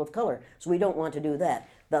are people of color, so we don't want to do that.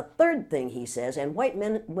 The third thing he says, and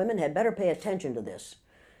women had better pay attention to this,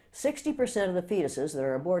 60% of the fetuses that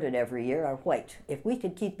are aborted every year are white. If we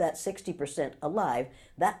could keep that 60% alive,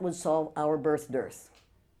 that would solve our birth dearth.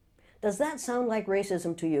 Does that sound like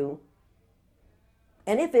racism to you?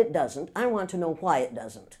 And if it doesn't, I want to know why it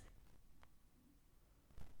doesn't.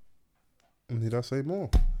 Need I say more?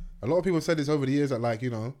 A lot of people said this over the years that, like, you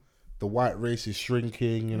know, the white race is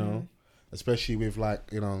shrinking, you know, especially with, like,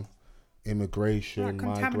 you know, immigration,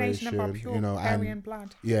 contamination migration, of our pure you know, Aryan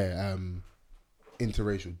blood. Yeah,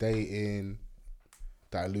 interracial dating,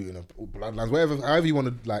 diluting of bloodlines, however you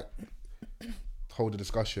want to, like, hold the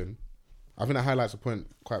discussion. I think that highlights the point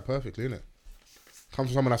quite perfectly, isn't it? Comes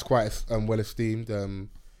from someone that's quite well esteemed.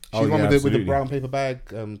 She's one with the brown paper bag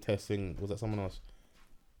testing. Was that someone else?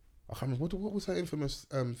 I can't remember. What was that infamous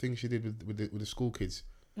thing she did with the school kids?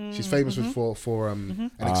 She's famous for an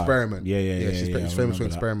experiment. She's famous for an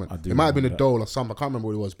experiment. It might have been a Dole or something. I can't remember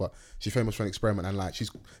what it was, but she's famous for an experiment, and like she's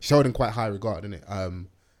held in quite high regard, isn't it?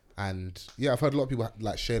 And yeah, I've heard a lot of people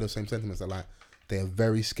like share those same sentiments that, like, they are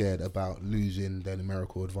very scared about losing their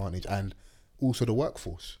numerical advantage and also the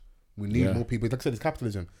workforce. We need more people. Like I said, it's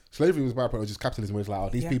capitalism. Slavery was byproduct of just capitalism, where it's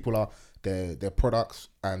like, these people are they're products,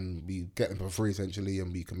 and we get them for free essentially,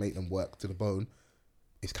 and we can make them work to the bone.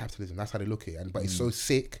 It's capitalism. That's how they look at it. But it's so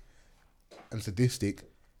sick and sadistic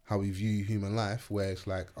how we view human life, where it's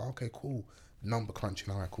like, okay, cool, number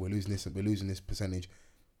crunching. All right, cool. We're losing this percentage.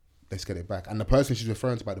 Let's get it back. And the person she's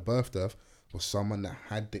referring to by the birth dearth was someone that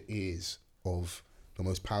had the ears of the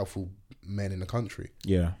most powerful men in the country.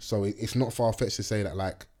 Yeah. So it's not far fetched to say that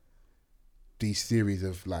like these theories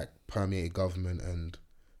of like permeated government and,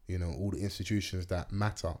 you know, all the institutions that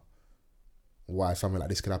matter, why something like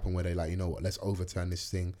this could happen, where they like, you know what, let's overturn this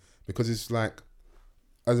thing. Because it's like,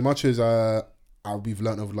 as much as we've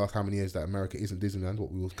learned over the last how many years that America isn't Disneyland,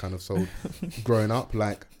 what we was kind of sold growing up,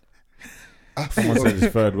 like, someone said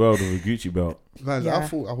it's third world with a Gucci belt. Man, I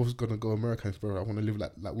thought I was gonna go American, bro. I want to live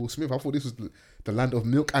like Will Smith. I thought this was the land of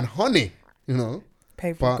milk and honey, you know.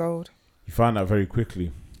 Paved with gold. You find out very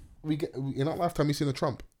quickly. In our lifetime, we've seen a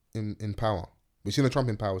Trump in power. We've seen a Trump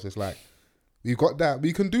in power. So it's like, we've got that.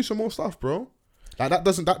 We can do some more stuff, bro. Like that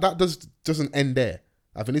doesn't end there.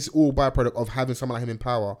 I think it's all byproduct of having someone like him in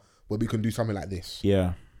power, where we can do something like this.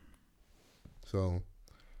 Yeah. So,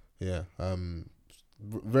 yeah.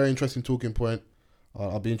 Very interesting talking point.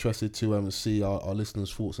 I'll be interested to see our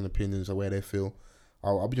listeners' thoughts and opinions of where they feel.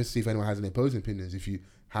 I'll be just see if anyone has any opposing opinions.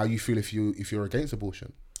 How you feel if you're against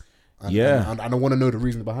abortion. And, and I want to know the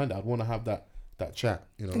reason behind it. I'd want to have that chat.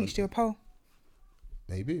 You know, I think you should do a poll.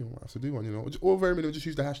 Maybe we'll have to do one. You know, or very minimum, just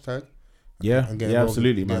use the hashtag.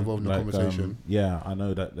 Absolutely, man. Get involved in the conversation. I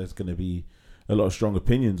know that there's going to be a lot of strong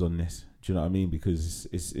opinions on this. Do you know what I mean? Because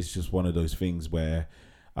it's just one of those things where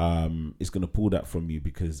it's going to pull that from you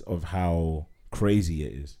because of how crazy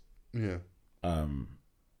it is. Yeah.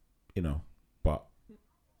 You know, but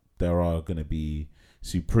there are going to be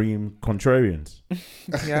supreme contrarians.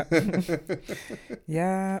 Yeah.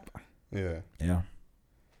 Yeah. Yeah.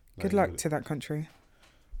 Good luck to that country.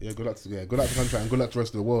 Yeah, good luck to the country and good luck to the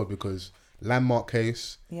rest of the world, because landmark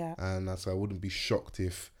case. Yeah. And I wouldn't be shocked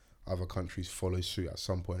if other countries follow suit at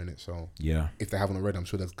some point in it. So yeah, if they haven't already, I'm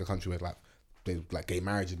sure there's a country where like gay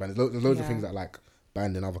marriage is banned. There's loads of things that like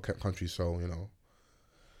banned in other countries. So, you know,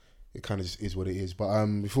 it kind of just is what it is. But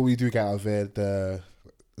before we do get out of there, there's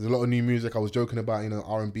a lot of new music. I was joking about, you know,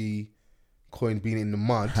 R&B coin being in the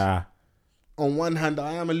mud. On one hand,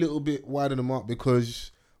 I am a little bit wide on the mark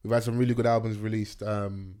because we've had some really good albums released.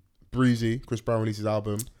 Breezy, Chris Brown released his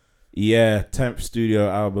album. Yeah, 10th studio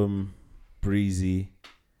album, Breezy.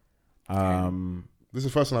 This is the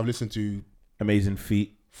first one I've listened to Amazing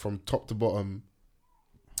Feat from top to bottom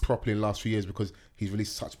properly in the last few years, because he's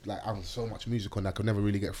released so much music on that I could never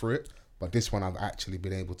really get through it. But this one I've actually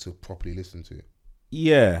been able to properly listen to.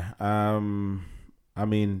 Yeah, I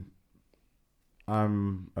mean,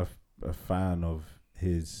 I'm a fan of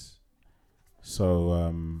his.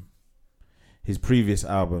 So his previous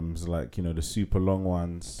albums, like, you know, the super long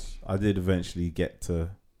ones, I did eventually get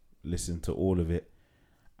to listen to all of it,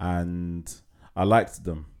 and I liked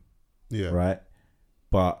them. Yeah. Right.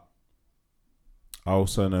 But I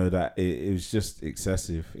also know that it was just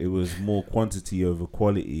excessive. It was more quantity over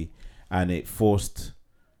quality, and it forced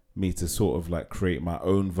me to sort of like create my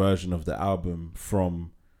own version of the album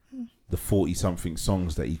from the 40-something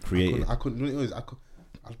songs that he created. I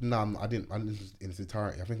didn't listen in its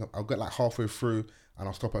entirety. I think I'll get like halfway through and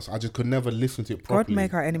I'll stop. I just could never listen to it properly. God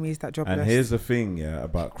make our enemies that jobless. And here's the thing,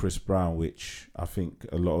 about Chris Brown, which I think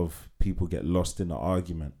a lot of people get lost in the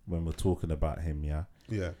argument when we're talking about him. Yeah.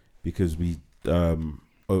 Because we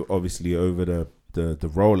obviously over the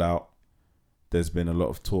rollout, there's been a lot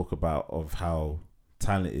of talk of how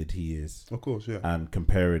talented he is. Of course, yeah. And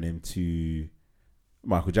comparing him to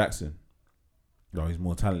Michael Jackson. No, he's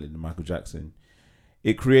more talented than Michael Jackson.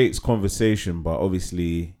 It creates conversation, but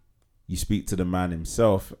obviously you speak to the man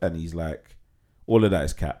himself and he's like, all of that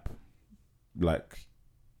is cap.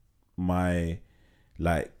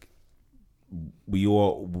 We've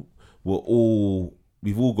all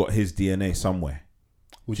got his DNA somewhere.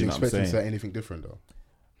 Would you expect him to say anything different though?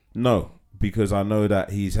 No, because I know that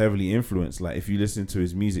he's heavily influenced. Like, if you listen to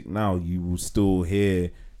his music now, you will still hear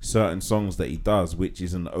certain songs that he does, which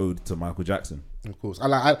is an ode to Michael Jackson. Of course,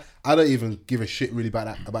 I don't even give a shit really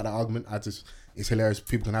about that argument. It's hilarious.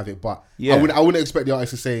 People can have it, but yeah. I wouldn't expect the artist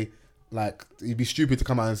to say, like, it'd be stupid to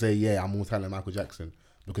come out and say, yeah, I'm more talented than Michael Jackson,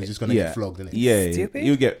 because he's gonna get flogged, isn't it? Yeah,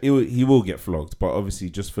 he will get flogged, but obviously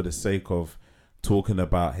just for the sake of talking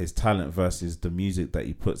about his talent versus the music that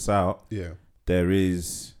he puts out, there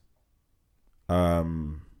is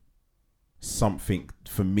something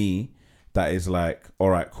for me that is like, all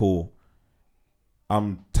right, cool.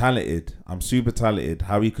 I'm talented. I'm super talented.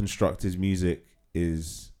 How he constructs his music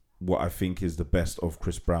is what I think is the best of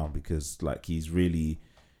Chris Brown, because like he's really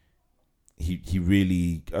he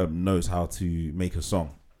really knows how to make a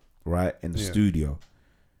song, right, in the studio.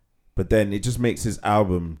 But then it just makes his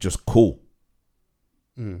album just cool.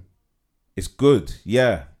 It's good,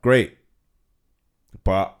 yeah, great.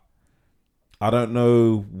 But I don't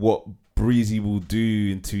know what Breezy will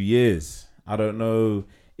do in 2 years. I don't know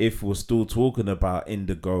if we're still talking about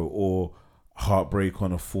Indigo or Heartbreak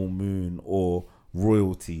on a Full Moon or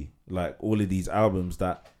Royalty, like all of these albums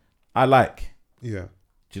that I like. Yeah.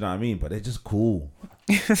 Do you know what I mean? But they're just cool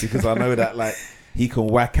because I know that like he can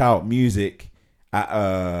whack out music at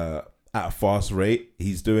a fast rate.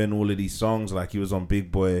 He's doing all of these songs like he was on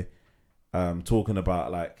Big Boy, talking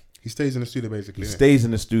about like he stays in the studio basically. He stays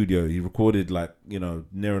in the studio. He recorded like, you know,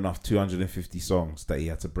 near enough 250 songs that he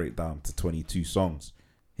had to break down to 22 songs.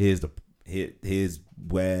 Here's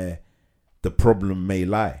where the problem may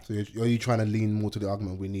lie. So are you trying to lean more to the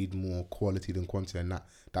argument we need more quality than quantity, and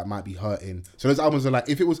that might be hurting? So those albums are like,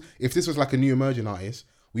 if this was like a new emerging artist,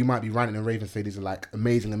 we might be ranting and raving, say these are like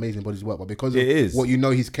amazing bodies of work, but because of what you know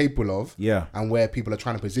he's capable of, and where people are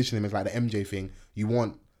trying to position him as like the MJ thing, you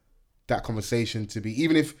want that conversation to be,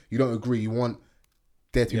 even if you don't agree, you want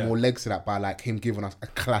there to be more legs to that by like him giving us a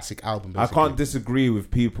classic album. Basically. I can't disagree with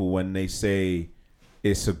people when they say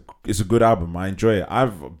it's a good album. I enjoy it.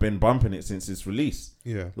 I've been bumping it since its release.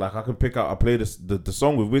 Yeah, like I play the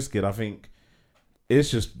song with Wizkid. I think it's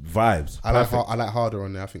just vibes. I like Harder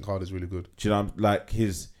on there. I think Harder's really good. Do you know, like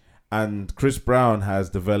and Chris Brown has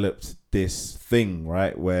developed this thing,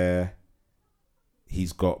 right, where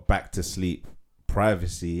he's got Back to Sleep,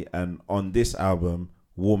 Privacy, and on this album,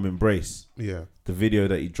 Warm Embrace. Yeah, the video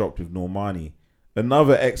that he dropped with Normani,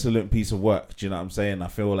 another excellent piece of work. Do you know what I'm saying? I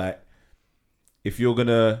feel like if you're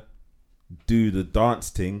gonna do the dance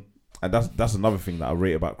thing, and that's another thing that I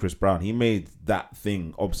rate about Chris Brown, he made that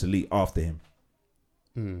thing obsolete after him.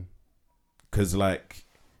 Cause like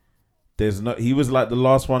he was like the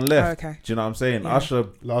last one left. Okay. Do you know what I'm saying? Yeah. Usher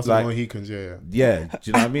last like, one Mohicans, yeah. Do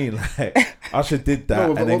you know what I mean? Like Usher did that.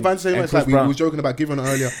 No, but what Van's saying is like we was joking about Giveon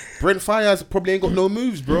earlier. Brent Faiyaz probably ain't got no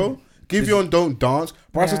moves, bro. Giveon don't dance.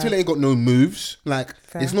 Bryson Tiller ain't got no moves. Like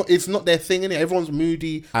it's not their thing, innit? Everyone's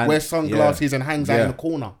moody, wears sunglasses and hangs out in the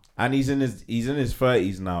corner. And he's in his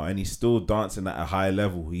 30s now, and he's still dancing at a high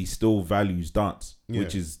level. He still values dance,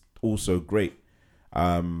 which is also great.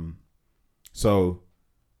 So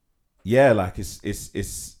yeah, like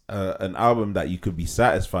it's an album that you could be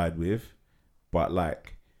satisfied with, but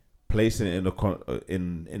like placing it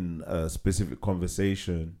in a specific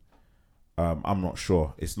conversation, I'm not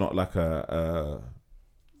sure. It's not like an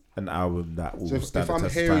album that will stand the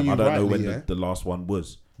test of time. I don't know when the last one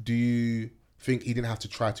was. Do you think he didn't have to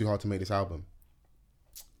try too hard to make this album?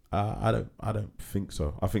 I don't think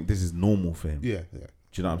so. I think this is normal for him. Yeah. Do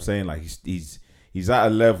you know what I'm saying? Like he's at a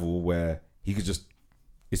level where he could just,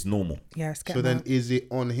 it's normal. Yeah. So then is it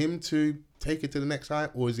on him to take it to the next height,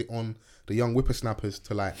 or is it on the young whippersnappers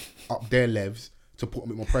to like up their levels to put a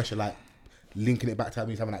bit more pressure, like linking it back to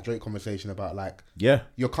having that Drake conversation about like,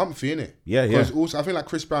 you're comfy, innit? Yeah. Because also I feel like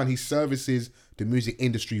Chris Brown, he services the music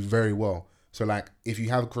industry very well. So like if you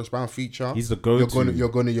have a Chris Brown feature, he's the go-to. You're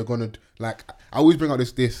gonna like, I always bring up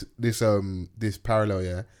this parallel,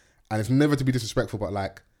 yeah, and it's never to be disrespectful, but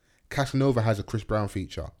like Casanova has a Chris Brown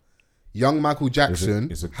feature. Young Michael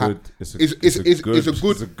Jackson it's a good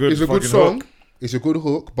song. Hook. It's a good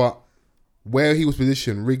hook, but where he was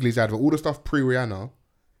positioned, Wrigley's advert, all the stuff pre-Rihanna,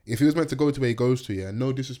 if he was meant to go to where he goes to,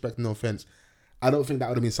 no disrespect, no offense, I don't think that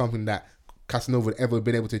would have been something that Casanova would ever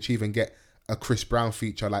been able to achieve and get a Chris Brown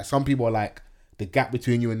feature. Like some people are like, the gap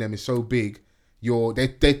between you and them is so big,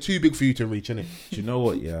 they're too big for you to reach, innit? Do you know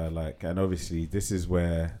what? Yeah, like, and obviously this is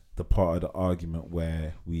where the part of the argument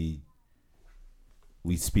where we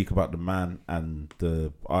speak about the man and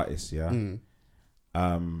the artist,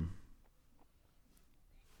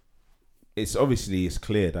 it's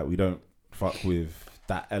clear that we don't fuck with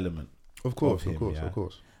that element. Of course.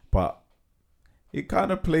 But it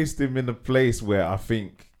kind of placed him in a place where I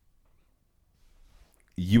think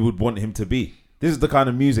you would want him to be. This is the kind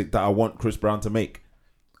of music that I want Chris Brown to make.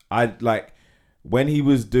 I like when he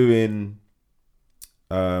was doing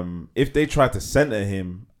if they tried to center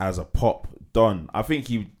him as a pop Don, I think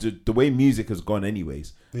the way music has gone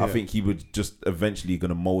anyways, I think he would just eventually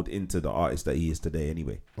gonna mold into the artist that he is today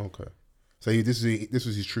anyway. Okay. So this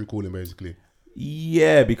was his true calling basically.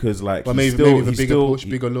 Yeah, because like but maybe a bigger push,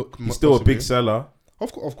 bigger look. He's still a big seller.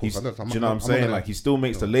 Of course. Do you know what I'm saying? Like he still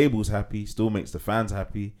makes the labels happy, still makes the fans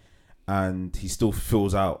happy, and he still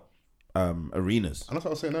fills out arenas. And that's what I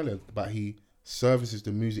was saying earlier about he services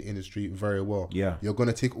the music industry very well. Yeah. You're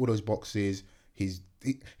gonna tick all those boxes. He's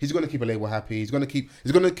gonna keep a label happy. He's gonna keep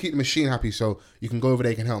the machine happy. So you can go over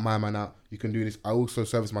there, you can help my man out. You can do this. I also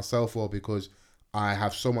service myself well because I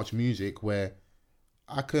have so much music where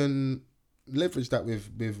I can leverage that with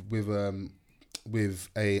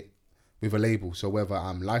a label. So whether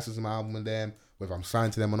I'm licensing my album with them, whether I'm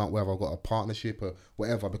signed to them or not, whether I've got a partnership or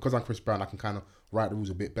whatever, because I'm Chris Brown, I can kind of write the rules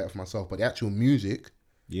a bit better for myself. But the actual music,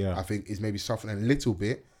 I think, is maybe suffering a little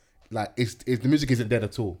bit. Like the music isn't dead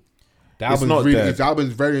at all. The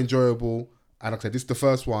album's very enjoyable. And like I said, this is the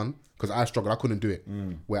first one because I struggled. I couldn't do it.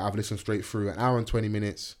 Where I've listened straight through an hour and 20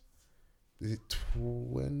 minutes. Is it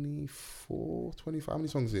 24, 25? How many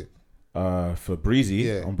songs is it? For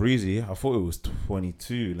Breezy, on Breezy, I thought it was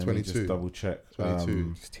 22. Let me just double check.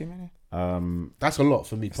 22. It's too many. That's a lot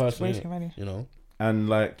for me personally. Way too many. You know, and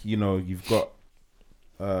like you've got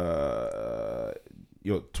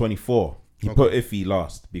you're 24. He put Iffy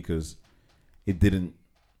last because it didn't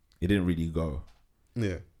really go.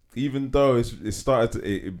 Yeah. Even though it started to,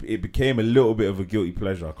 it became a little bit of a guilty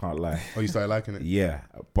pleasure. I can't lie. Oh, you started liking it? Yeah,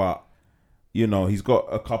 but he's got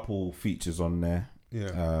a couple features on there.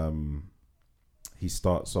 Yeah. He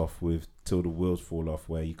starts off with Till the Wheels Fall Off,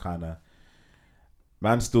 where you kind of,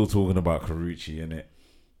 man's still talking about Karrueche, innit?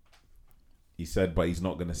 He said, but he's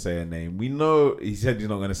not going to say her name. We know he said he's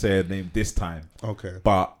not going to say her name this time. Okay.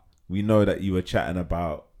 But we know that you were chatting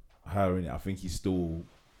about her, innit? I think he's still...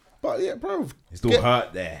 But yeah, bro. He's still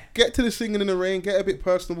hurt there. Get to the Singing in the Rain, get a bit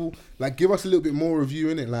personable. Like, give us a little bit more of you,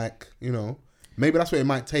 innit? Like, maybe that's what it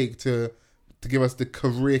might take to give us the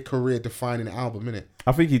career defining album, innit?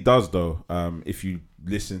 I think he does though. If you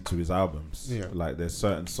listen to his albums, yeah. Like there's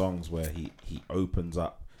certain songs where he opens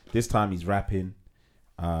up. This time he's rapping.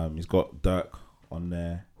 He's got Dirk on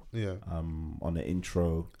there. Yeah. On the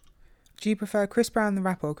intro. Do you prefer Chris Brown the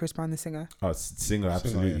rapper or Chris Brown the singer? Oh, singer,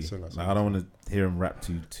 absolutely. Singer. Like, I don't want to hear him rap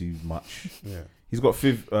too much. Yeah. He's got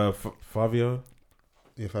Fabio.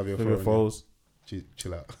 Yeah, Fabio Foles.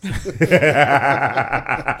 Chill out.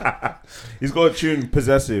 He's got a tune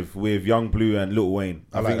Possessive with Young Blue and Lil Wayne.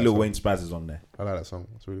 I think Lil Wayne Spaz is on there. I like that song.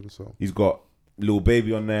 It's a really good song. He's got Lil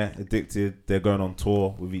Baby on there, Addicted. They're going on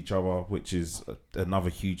tour with each other, which is another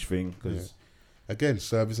huge thing because again,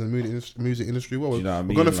 service in the music industry. Well, you know what I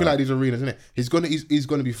mean? We're gonna fill out these arenas, isn't it? He's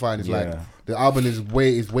gonna be fine. It's like the album is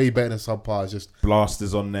way better than Subpar. It's just Blast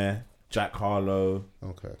is on there. Jack Harlow.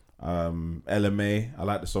 Okay. LMA. I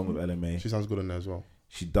like the song with LMA. She sounds good on there as well.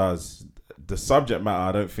 She does. The subject matter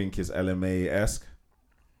I don't think is LMA-esque.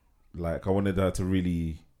 Like I wanted her to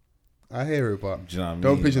really. I hear it, but do you know what I mean?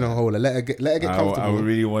 Don't pigeonhole her. Let her get comfortable. I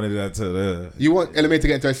really wanted her to. You want LMA to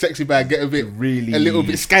get into a sexy bag, get a little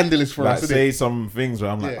bit scandalous for us. Say some things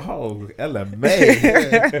where I'm like, oh, LMA.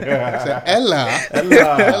 So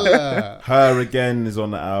Ella. Her again is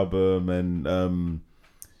on the album, and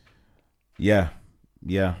yeah.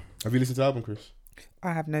 Have you listened to the album, Chris?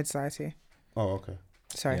 I have no desire to. Oh, okay.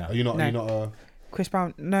 Sorry. Yeah. Are you not? Chris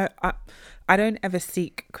Brown? No, I don't ever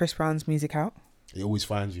seek Chris Brown's music out. It always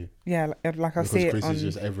finds you. Yeah, like I'll see it Chris on. is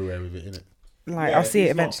just everywhere with it, innit? Like I'll see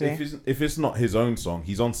it eventually. If it's not his own song,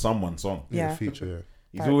 he's on someone's song. Yeah. Feature. Yeah.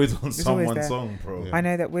 He's always on someone's song, bro. Yeah. I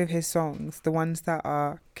know that with his songs, the ones that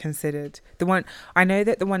are considered the ones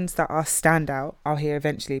that are standout, I'll hear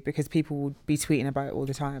eventually because people will be tweeting about it all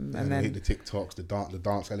the time, and then hit the TikToks, the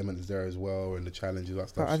dance element is there as well, and the challenges, that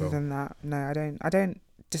stuff. But other than that, no, I don't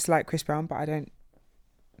dislike Chris Brown, but I don't.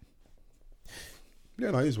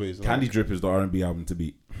 Yeah, no, his ways. Candy Drip is the R&B album to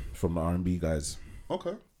beat from the R&B guys.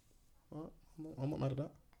 Okay, I'm not mad at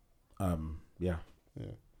that. Yeah.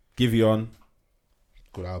 Giveon.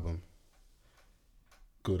 Good album.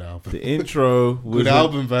 The intro was good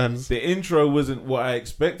album, Vans. The intro wasn't what I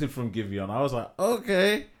expected from Giveon. I was like,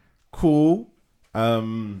 okay, cool.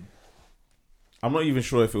 I'm not even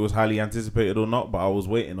sure if it was highly anticipated or not, but I was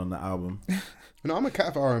waiting on the album. I'm a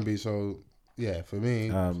cat for R&B, so yeah, for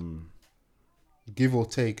me, give or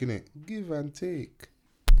take, innit? Give and take.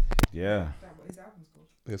 Yeah. Is that what his album's called?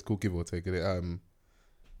 Yeah, it's called Give or Take, innit?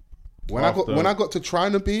 When I got to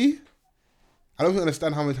Trying to Be, I don't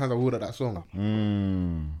understand how many times I rolled at that song.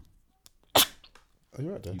 Are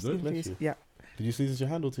you right there? You good? Bless you. Yeah. Did you sneeze your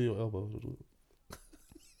hand or to your elbow?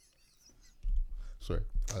 Sorry.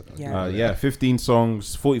 Yeah. 15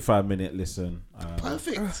 songs, 45-minute listen.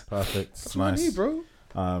 Perfect. That's what I nice. need, bro.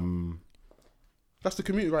 That's the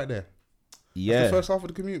commute right there. Yeah. That's the first half of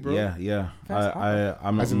the commute, bro. Yeah.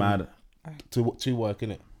 I'm not mad. To work,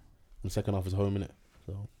 innit? The second half is home, innit?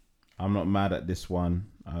 So I'm not mad at this one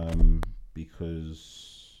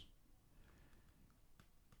because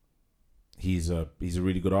he's a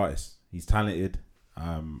really good artist. He's talented.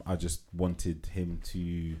 I just wanted him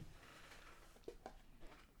to,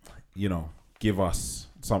 give us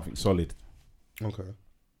something solid. Okay.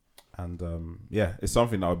 And yeah, it's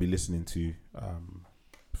something that I'll be listening to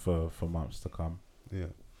for months to come. Yeah.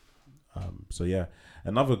 So yeah,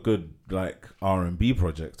 another good like R&B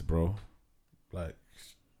project, bro. Like,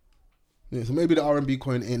 Yeah, so maybe the R&B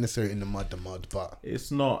coin ain't necessarily in the mud, but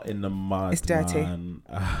it's not in the mud. It's dirty. Man.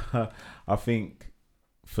 I think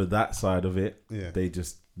for that side of it, yeah, they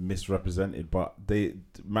just misrepresented. But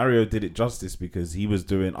Mario did it justice because he was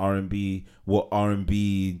doing R&B, what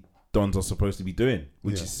R&B dons are supposed to be doing,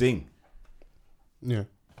 which Yeah. is sing. yeah.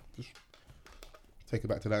 Just take it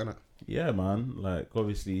back to that, innit? Yeah, man. Like,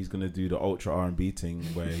 obviously, he's gonna do the ultra R&B thing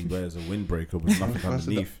where he wears a windbreaker with nothing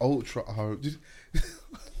underneath. Ultra R&B.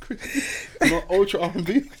 Not ultra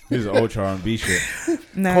R&B. This is ultra R&B shit.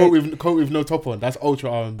 No, Coat with no top on. That's ultra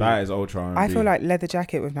R&B. That is ultra R&B. I feel like leather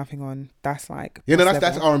jacket with nothing on. That's like Yeah, no, boss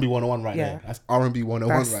that's level. R&B 101 right Yeah. there. That's R&B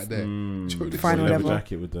 101 That's- right there. Final leather level.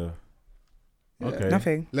 jacket with the. Yeah. Okay.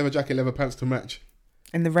 Nothing Leather jacket, leather pants to match,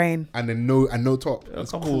 in the rain. and then no top. A It's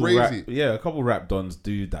couple crazy. a couple rap dons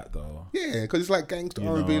do that though. Yeah, because it's like gangster You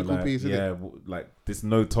R&B know, cool like, piece, isn't yeah, it? like this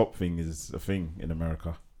no top thing is a thing in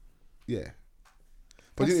America. Yeah.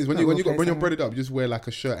 But the That's thing is, when not you all when you're place, breaded up, you just wear like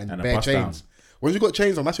a shirt and And a bare bust down. chains. Once you got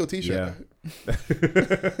chains on, that's your t-shirt. Yeah.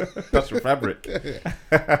 That's your fabric.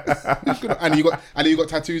 and you got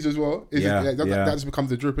tattoos as well. Yeah, That yeah. just becomes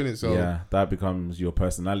the drip in it. So Yeah, that becomes your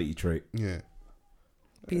personality trait. yeah.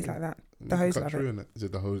 Bees like that. The hoes Cut love through, it. innit? Is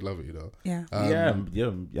it the hoes love it? You know. Yeah.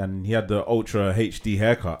 Yeah, and he had the ultra HD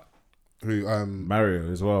haircut. Who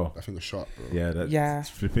Mario as well. I think was sharp, bro. Yeah, that Yeah.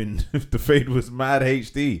 flipping the fade was mad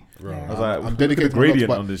HD. Bro, Yeah. I was like, I'm look at dedicated the to my locks, gradient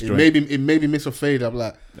but on this it joint. made me miss a fade. I'm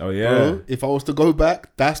like, Oh yeah, bro, if I was to go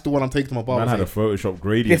back, that's the one I'm taking to my barber. man had a Photoshop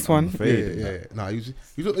gradient. This on one. the fade. yeah. Nah, he's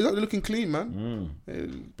looking clean, man.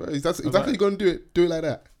 Mm. Yeah, bro, if that's how you're gonna do it like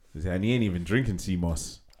that, And he ain't even drinking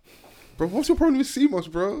CMOS. bro. What's your problem with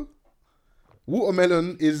CMOS, bro?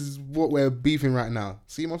 Watermelon is what we're beefing right now.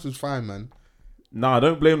 CMOS is fine, man. Nah, I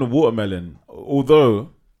don't blame the watermelon.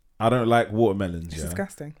 Although I don't like watermelons. It's Yeah,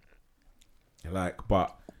 disgusting. like,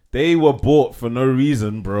 but they were bought for no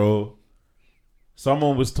reason, bro.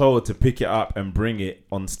 Someone was told to pick it up and bring it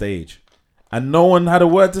on stage, and no one had a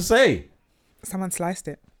word to say. Someone sliced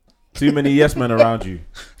it. Too many yes men around you.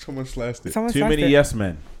 Someone sliced it. Someone Too sliced many it. yes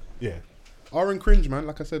men. Yeah. R and cringe, man.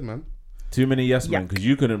 Like I said, man. Too many yes men, Yuck. because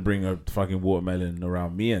you couldn't bring a fucking watermelon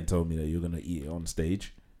around me and tell me that you're gonna eat it on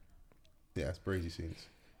stage. Yeah, it's crazy scenes.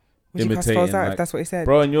 Would you cuss Imitating, foes out like- if that's what he said?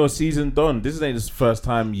 Bro, and you're seasoned done. This ain't the first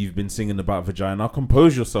time you've been singing about vagina.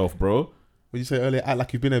 Compose yourself, bro. What did you say earlier? Act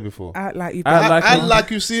like you've been there before. Act like you. Act like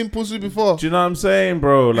You've seen pussy before. Do you know what I'm saying,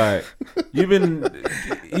 bro? Like,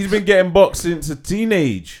 he's been getting boxed since a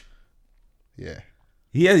teenage. Yeah.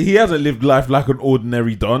 He hasn't lived life like an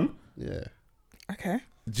ordinary don. Yeah. Okay.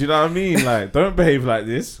 Do you know what I mean? Like, don't behave like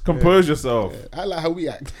this. Compose yourself. I like how we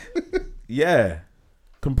act. Yeah.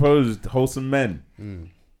 Composed, wholesome men.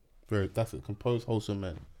 That's it. Composed, wholesome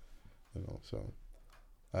men. You know, so.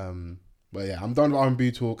 But yeah, I'm done with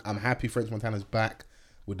R&B talk. I'm happy French Montana's back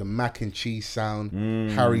with the mac and cheese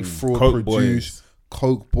sound. Harry Fraud Coke produced.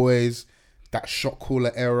 Coke Boys. That Shot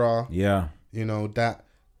Caller era. Yeah. You know, that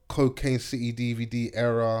Cocaine City DVD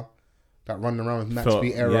era. That Running Around with Max Felt-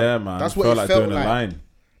 B era. Yeah, man. That's what felt it like felt doing like. a line.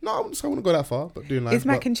 No, I wouldn't say I want to go that far, but doing lines. Is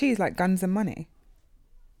mac and cheese like Guns and Money?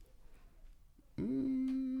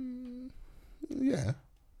 Yeah.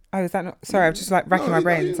 Oh, is that not? Sorry, I'm just like racking my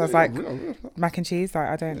brains. I was like, no. mac and cheese. Like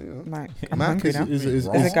I don't like. I'm Mac hungry is now. is Is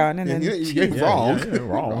it going? And then you ain't Yeah, wrong. yeah,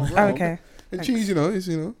 wrong. Oh, okay. And Thanks. cheese, you know, is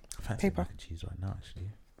I fancy Paper. mac and cheese right now,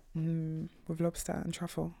 actually. With lobster and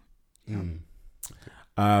truffle. Is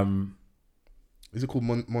it called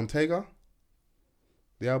Montega?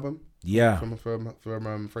 The album Yeah.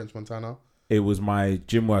 from French Montana. It was my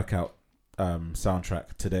gym workout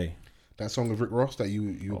soundtrack today. That song of Rick Ross that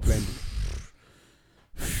you were playing.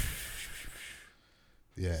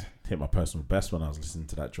 Yeah, Hit my personal best when I was listening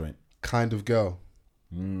to that joint. Kind of Girl.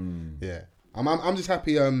 Yeah, I'm just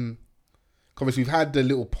happy. Obviously we've had the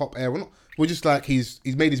little pop era. We're just like he's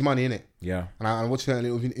made his money in it. Yeah. And I watched that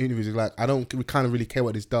little interviews. It's like I don't kind of really care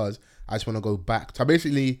what this does. I just want to go back. So I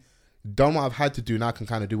basically done what I've had to do. Now I can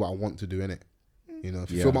kind of do what I want to do in it. You know,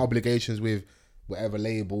 fulfill my obligations with whatever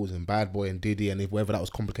labels and Bad Boy and Diddy and if whether that was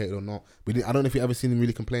complicated or not. I don't know if you ever seen him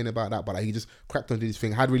really complain about that, but like, he just cracked on Diddy's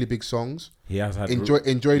thing. Had really big songs. He has had Enjoyed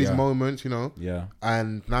his yeah. moments. You know. Yeah.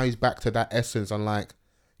 And now he's back to that essence. And like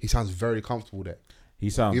he sounds very comfortable there. He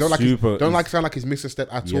sounds You don't super. sound like he's missed a step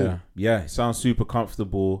at all. Yeah, he sounds super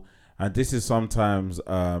comfortable. And this is sometimes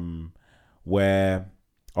where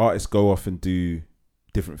artists go off and do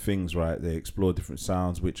different things, right? They explore different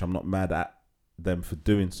sounds, which I'm not mad at them for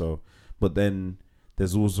doing so. But then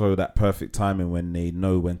there's also that perfect timing when they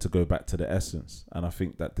know when to go back to the essence. And I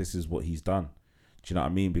think that this is what he's done. Do you know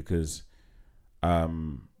what I mean? Because there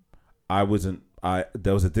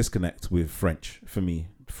was a disconnect with French for me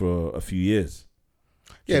for a few years.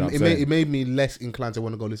 Yeah, it made me less inclined to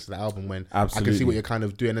want to go listen to the album when I can see what you're kind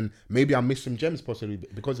of doing, and maybe I missed some gems possibly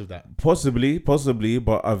because of that. Possibly,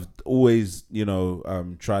 but I've always,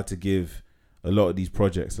 tried to give a lot of these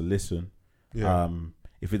projects a listen. Yeah.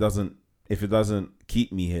 If it doesn't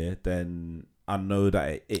keep me here, then I know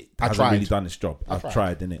that it hasn't really done its job. I've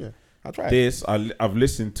tried, innit? Yeah, I tried. This, I've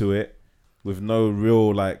listened to it with no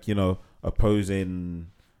real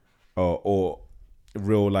opposing or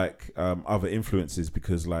real other influences,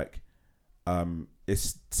 because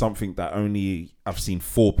it's something that only I've seen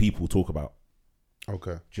 4 people talk about.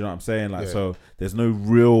 Okay. Do you know what I'm saying? So there's no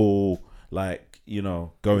real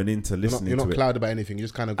going into listening to it. You're not clouded about anything. You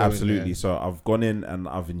just kind of go absolutely in there. So I've gone in and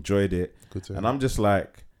I've enjoyed it. Good to and hear. I'm just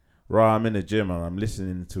like, right, I'm in the gym and I'm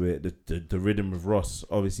listening to it. The rhythm of Ross,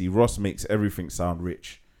 obviously Ross makes everything sound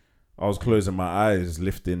rich. I was closing my eyes,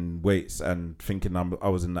 lifting weights and thinking I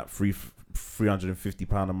was in that 350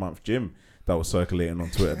 pound a month gym that was circulating on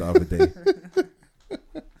Twitter the other day.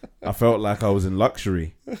 I felt like I was in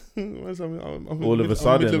luxury. All of a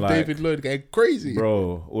sudden, David Lloyd getting crazy,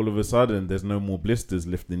 bro. All of a sudden, there's no more blisters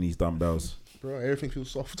lifting these dumbbells, bro. Everything feels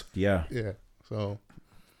soft. Yeah. So,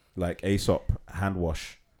 like Aesop hand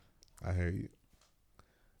wash. I hear you.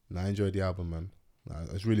 I enjoyed the album, man.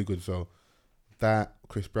 It's really good. So that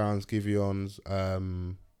Chris Brown's, Giveon's,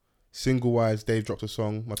 single wise, Dave dropped a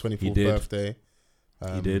song, my 24th birthday.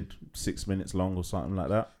 He did 6 minutes long or something like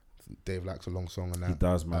that. Dave likes a long song and that. He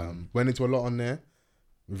does, man. Went into a lot on there.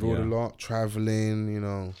 Revealed a lot.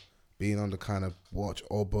 Traveling, being on the kind of watch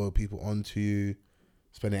Obo people onto you,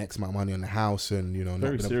 spending X amount of money on the house, and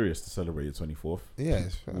very serious to celebrate your 24th. Yeah,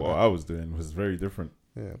 what I was doing was very different.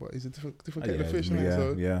 Yeah, but it's a different kettle of fish,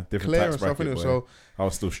 man. Different Claire tax bracket. and stuff, so I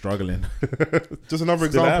was still struggling. Just another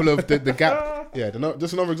example of the gap. Yeah,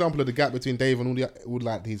 just another example of the gap between Dave and all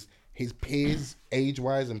like his peers, age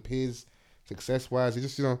wise, and peers success wise. He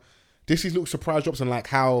just this is little surprise drops and like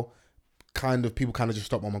how kind of people kind of just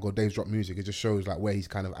stop. Oh my god, Dave's dropped music. It just shows like where he's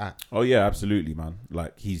kind of at. Oh yeah, absolutely, man.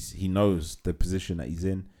 Like he knows the position that he's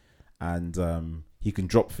in, and he can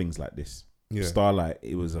drop things like this. Yeah. Starlight,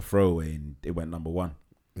 it was a throwaway and it went number 1.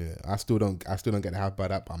 Yeah, I still don't get hyped by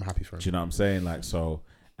that, but I'm happy for him. Do you know what I'm saying? Like, so,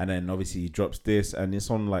 and then obviously he drops this, and it's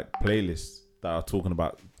on like playlists that are talking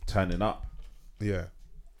about turning up. Yeah,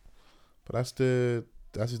 but that's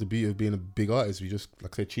just the beauty of being a big artist. We just,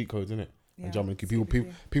 like I said, cheat codes, isn't it? Yeah, and jumping.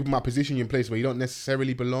 People might position you in places where you don't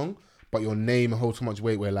necessarily belong, but your name holds so much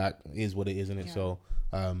weight where like it is what it is, isn't it? Yeah. So,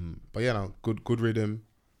 but yeah, no, good rhythm.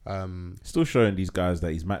 Still showing these guys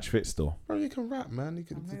that he's match fit still. Bro, he can rap, man.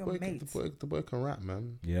 The boy can rap,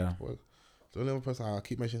 man. Yeah. The only other person I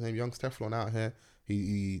keep mentioning his name, Young Stefflon out here.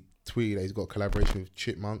 He tweeted that he's got a collaboration with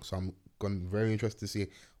Chipmunk, so I'm very interested to see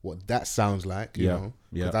what that sounds like. You know,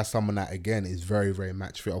 because that's someone that again is very, very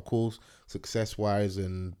match fit. Of course, success wise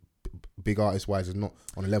and big artist wise is not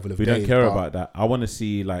on a level of. We don't care about that. I want to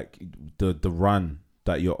see like the run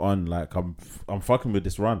that you're on. Like I'm fucking with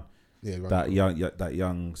this run. Yeah, that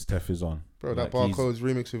young Steph is on, bro. That like Barcodes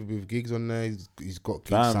remix with Gigs on there. He's got Gigs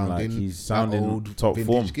sounding. Like he's sounding old top vintage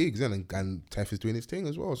form. Gigs, and Steph is doing his thing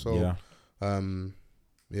as well. So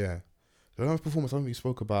yeah. The last performance I think we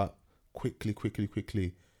spoke about quickly.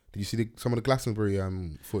 Did you see some of the Glastonbury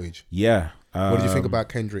footage? Yeah. What did you think about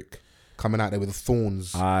Kendrick coming out there with the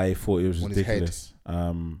thorns? I thought it was ridiculous.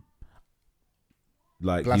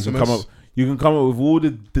 Like you can come up with all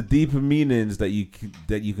the deeper meanings that you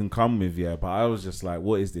can come with, yeah. But I was just like,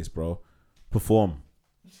 what is this, bro? Perform.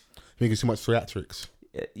 You think it's too much theatrics?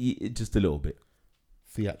 Just a little bit.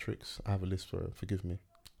 Theatrics. I have a list for it. Forgive me.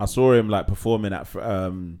 I saw him like performing at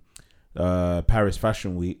Paris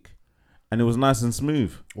Fashion Week, and it was nice and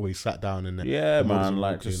smooth. Or he sat down in there. Yeah, man.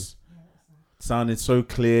 Like just sounded so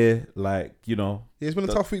clear. Like Yeah, it's been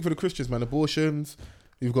a tough week for the Christians, man. Abortions.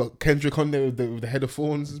 You've got Kendrick on there with the head of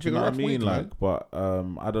thorns. It's been a rough week, like, man. But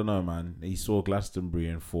I don't know, man. He saw Glastonbury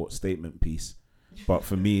and thought statement piece. But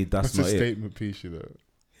for me, that's not a it. Statement piece, you know.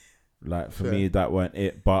 Like for me, that weren't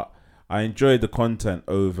it. But I enjoyed the content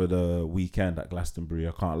over the weekend at Glastonbury.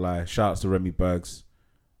 I can't lie. Shout outs to Remy Bergs.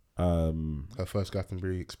 Her first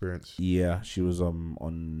Glastonbury experience. Yeah, she was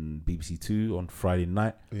on BBC Two on Friday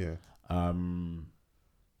night. Yeah.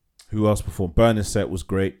 Who else performed? Burner's set was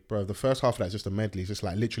great. Bro, the first half of that is just a medley. It's just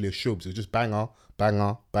like literally a shubs. It was just banger,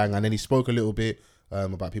 banger, banger. And then he spoke a little bit.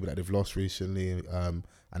 about people that they've lost recently, and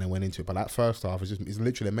then went into it. But that first half is it's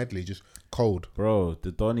literally a medley, just cold. Bro,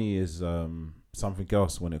 the Donny is something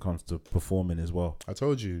else when it comes to performing as well. I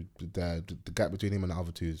told you the gap between him and the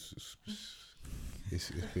other two is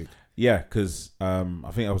big. Yeah, because I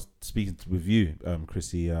think I was speaking with you,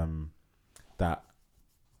 Chrissy, that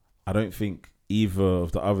I don't think either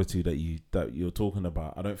of the other two that you're talking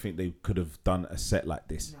about, I don't think they could have done a set like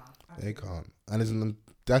this. They can't. And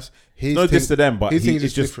that's his no diss to them, but his thing is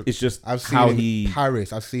it's different. just I've seen how him he in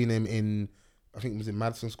Paris. I've seen him in, I think it was in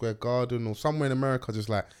Madison Square Garden or somewhere in America. Just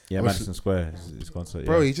like Madison Square, his concert.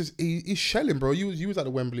 Bro, yeah. he's shelling, bro. You was at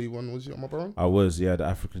the Wembley one, was you, my bro? I was, the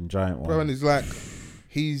African Giant one. Bro, and it's like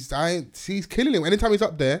he's killing it. Anytime he's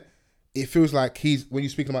up there, it feels like when you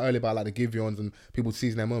speaking about earlier about like the Giveons and people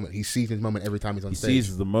seizing their moment, he seizes his moment every time he's on stage. He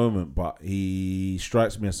seizes the moment, but he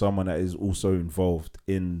strikes me as someone that is also involved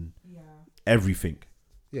in everything.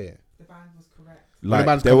 Yeah. The band was correct.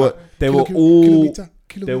 Like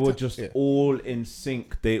they were just all in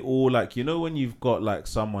sync. They all like, you know, when you've got like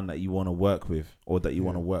someone that you want to work with or that you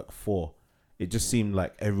want to work for, it just seemed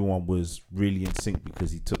like everyone was really in sync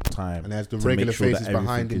because he took time. And there's the regular faces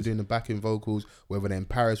behind him doing the backing vocals, whether they're in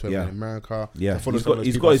Paris, whether they're in America. Yeah, he's got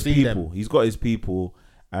his people. He's got his people,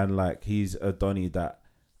 and like he's a Donny that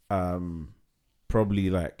probably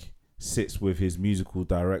like sits with his musical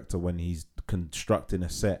director when he's constructing a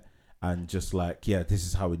set and just like, yeah, this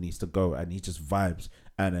is how it needs to go, and he just vibes.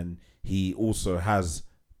 And then he also has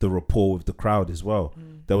the rapport with the crowd as well.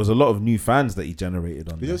 There was a lot of new fans that he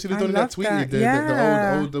generated on. Did you see the Donny that tweeted?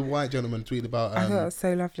 The older white gentleman tweeted about. I thought it was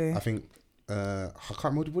so lovely. I think I can't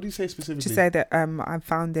remember. What did he say specifically? Just say that I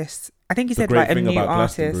found this. I think he said like a new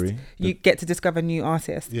artist. You get to discover new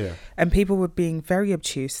artists. Yeah. And people were being very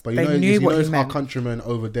obtuse. But they knew what he meant. Our countrymen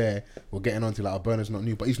over there were getting onto like, our Burna's not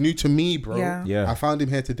new, but he's new to me, bro. Yeah. I found him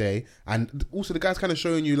here today, and also the guy's kind of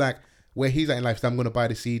showing you like where he's at in life. So I'm going to buy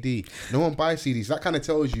the CD. No one buys CDs. That kind of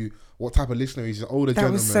tells you what type of listener he's. An older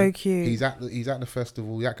gentleman. That was so cute. He's at the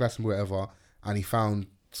festival. He's at Glastonbury, whatever, and he found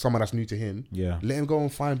someone that's new to him. Yeah. Let him go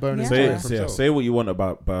and find Burna. Say what you want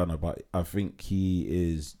about Burna, but I think he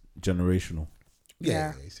is generational.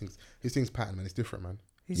 Yeah. His thing's pattern, man. It's different, man.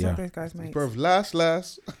 He's one of those guys, mate. Bro,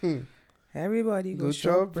 last. Everybody go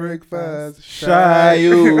shop breakfast. Shy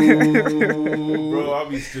you. Bro, I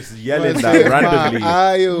was just yelling that randomly.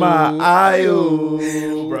 My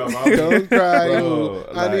ayo. Bro, don't cry. Bro,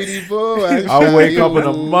 I need you, boy. I wake up on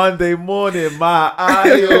a Monday morning. My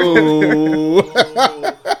ayo.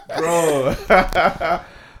 Bro.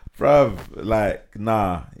 Bruv, like,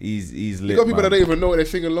 nah, he's lit. You got people that don't even know what they're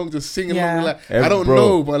singing along, just singing along. Like, I don't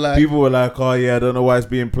know, but like, people were like, oh yeah, I don't know why it's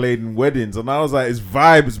being played in weddings, and I was like, it's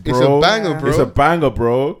vibes, bro. It's a banger, bro. It's a banger,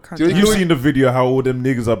 bro. You've seen the video how all them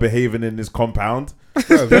niggas are behaving in this compound.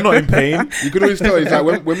 They're not in pain. You can always tell. It's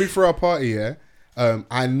like when we throw a party,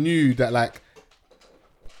 I knew that like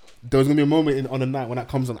there was gonna be a moment on the night when that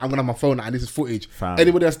comes on. I'm gonna have my phone out and this is footage.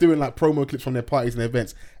 Anybody that's doing like promo clips from their parties and their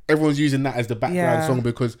events, everyone's using that as the background song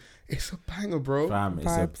because it's a banger, bro. It's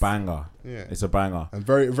a banger. Yeah, it's a banger. And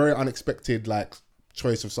very, very unexpected like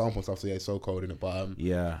choice of sample stuff. So yeah, it's so cold in it. But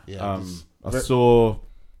I saw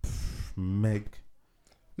Meg.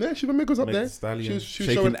 Yeah, Meg was up there. Stallion. She was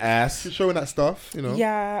shaking ass. She was showing that stuff, you know.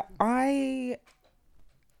 Yeah, I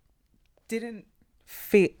didn't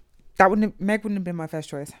fit. Meg wouldn't have been my first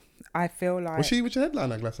choice. I feel like was she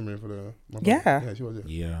headline at Glastonbury for the? Yeah, she was.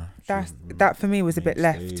 Yeah, that for me was a bit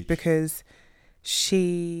left because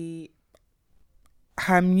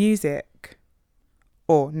her music,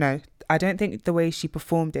 or no, I don't think the way she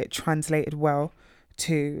performed it translated well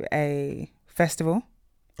to a festival.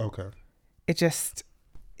 Okay.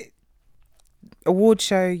 Award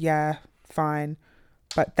show, yeah, fine,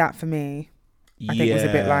 but that for me, I think was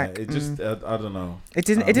a bit like it just I don't know. It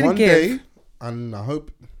didn't one give. Day, and I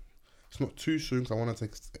hope it's not too soon because I want to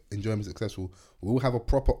enjoy me successful. We'll have a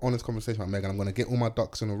proper, honest conversation with Megan. I'm going to get all my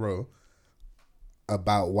ducks in a row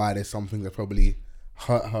about why there's something that probably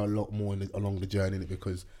hurt her a lot more along the journey,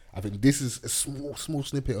 because I think this is a small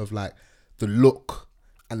snippet of like the look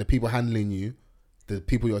and the people handling you, the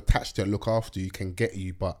people you're attached to look after you can get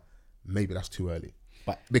you, but maybe that's too early.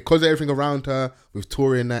 But because of everything around her with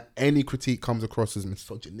touring, that any critique comes across as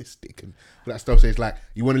misogynistic and all that stuff, so it's like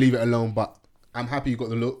you want to leave it alone. But I'm happy you got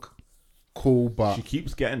the look, cool. But she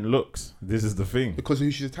keeps getting looks. This is the thing, because of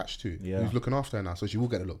who she's attached to, who's looking after her now, so she will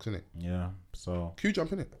get the looks, innit? Yeah. So Q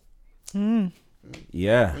jump in it.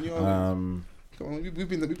 Yeah. Come on, we've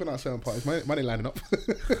been at certain parties. Money lining up.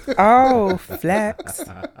 Oh, flex.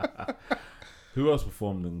 Who else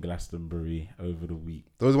performed in Glastonbury over the week?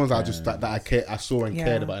 Those ones that I saw and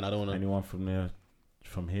cared about, and I don't want to. Anyone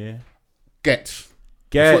from here? Get.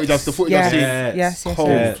 Gets. The footage I've seen.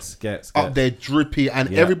 Yes. Gets. Up there, drippy,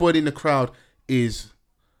 and everybody in the crowd is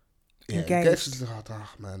engaged. Gets is,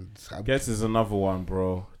 man. Gets is another one,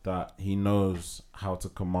 bro, that he knows how to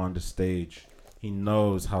command the stage. He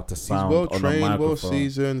knows how to sound He's well on a trained, microphone. well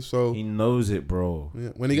seasoned, so he knows it, bro. Yeah.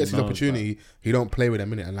 When he gets his opportunity, he don't play with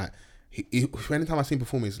him, innit? And like, anytime I see him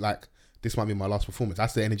perform, it's like, this might be my last performance.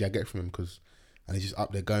 That's the energy I get from him, and he's just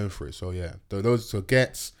up there going for it. So yeah, so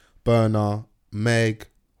Gets, Burner, Meg,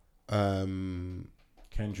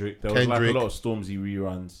 Kendrick. There was like a lot of Stormzy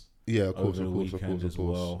reruns. Yeah, of course. Because that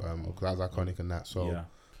was iconic and that. So, yeah.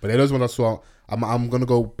 But those ones I saw. I'm gonna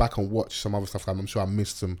go back and watch some other stuff. I'm sure I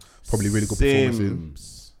missed some probably really good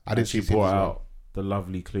performances. I didn't see Sims brought out the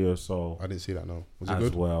lovely Cleo Soul. I didn't see that. No, was it as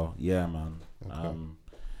good? Well, yeah, man. Okay.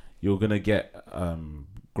 You're gonna get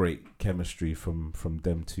great chemistry from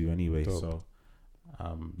them two anyway. Dope. So,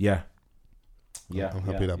 yeah. I'm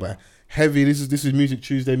happy with that. But heavy. This is Music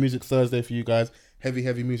Tuesday, Music Thursday for you guys.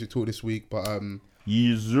 Heavy music talk this week. But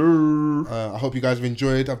yes, sir. I hope you guys have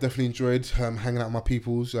enjoyed. I've definitely enjoyed hanging out with my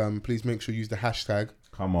peoples. Please make sure you use the hashtag.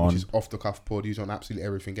 Come on. Which is Off the Cuff Pod. Use it on absolutely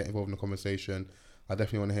everything. Get involved in the conversation. I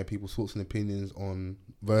definitely want to hear people's thoughts and opinions on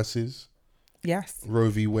Versus. Yes. Roe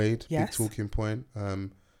v. Wade. Yes. Big talking point.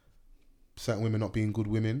 Certain women not being good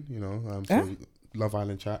women, you know. So Love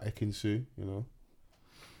Island chat, Ekin-Su, you know.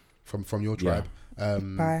 From your tribe.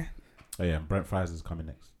 Bye. Oh yeah, Brent Fraser's coming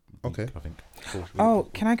next. Okay. I think. Cool. Oh,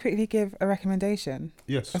 can I quickly give a recommendation?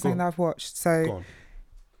 Yes. Of something that I've watched. So Go on.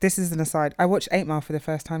 this is an aside. I watched 8 Mile for the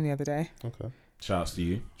first time the other day. Okay. Shouts to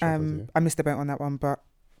you. I missed the boat on that one, but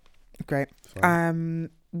great.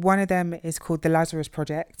 Fine. One of them is called The Lazarus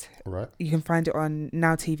Project. All right. You can find it on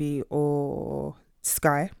Now TV or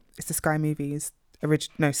Sky. It's the Sky Movies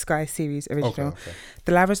Sky series original. Okay.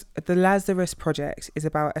 The Lazarus Project is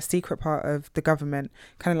about a secret part of the government,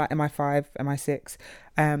 kind of like MI5, MI6,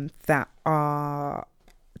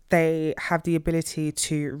 they have the ability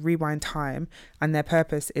to rewind time, and their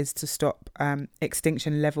purpose is to stop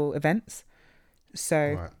extinction level events.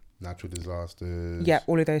 So right. Natural disasters. Yeah,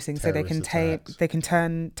 all of those things. So they can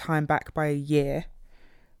turn time back by a year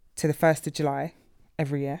to the 1st of July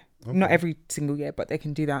every year. Okay. Not every single year, but they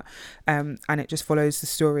can do that. And it just follows the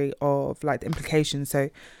story of like the implications.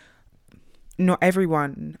 So not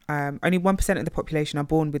everyone, only 1% of the population are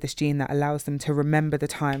born with this gene that allows them to remember the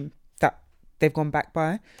time that they've gone back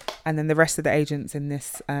by. And then the rest of the agents in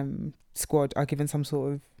this squad are given some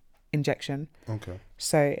sort of injection. Okay.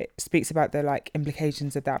 So it speaks about the like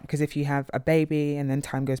implications of that, because if you have a baby and then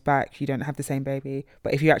time goes back, you don't have the same baby.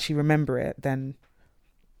 But if you actually remember it, then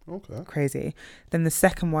crazy. Then the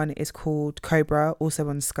second one is called Cobra, also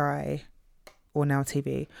on Sky or Now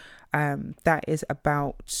TV. That is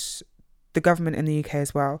about the government in the UK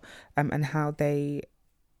as well, and how they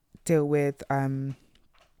deal with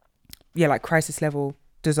like crisis level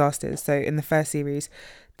disasters. So in the first series,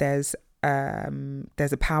 there's a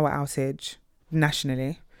power outage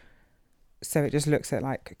nationally, so it just looks at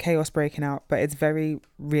like chaos breaking out, but it's very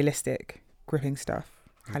realistic, gripping stuff.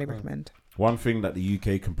 Highly recommend. One thing that the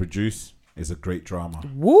UK can produce is a great drama.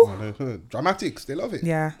 Woo! Dramatics, they love it.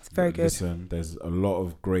 Yeah, it's very good. Listen, there's a lot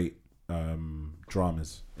of great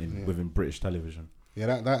dramas within British television. Yeah,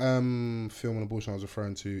 that film on abortion I was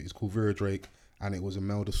referring to is called Vera Drake, and it was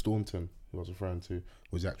Imelda Staunton who I was referring to.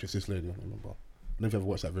 Was the actress, this lady, I don't remember. I don't know if you ever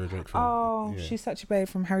watched that Vera Drake film. Oh, yeah. She's such a babe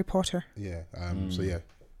from Harry Potter. Yeah. So yeah,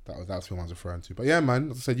 that was the film I was referring to. But yeah, man,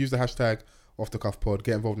 as I said, use the hashtag Off the Cuff Pod.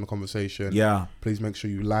 Get involved in the conversation. Yeah. Please make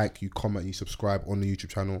sure you like, you comment, you subscribe on the YouTube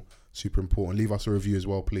channel. Super important. Leave us a review as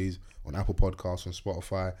well, please, on Apple Podcasts, on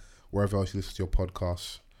Spotify, wherever else you listen to your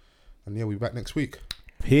podcasts. And yeah, we'll be back next week.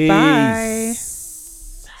 Peace. Bye.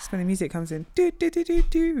 That's when the music comes in. Do do do do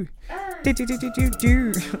do. Do do do do do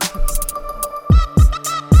do.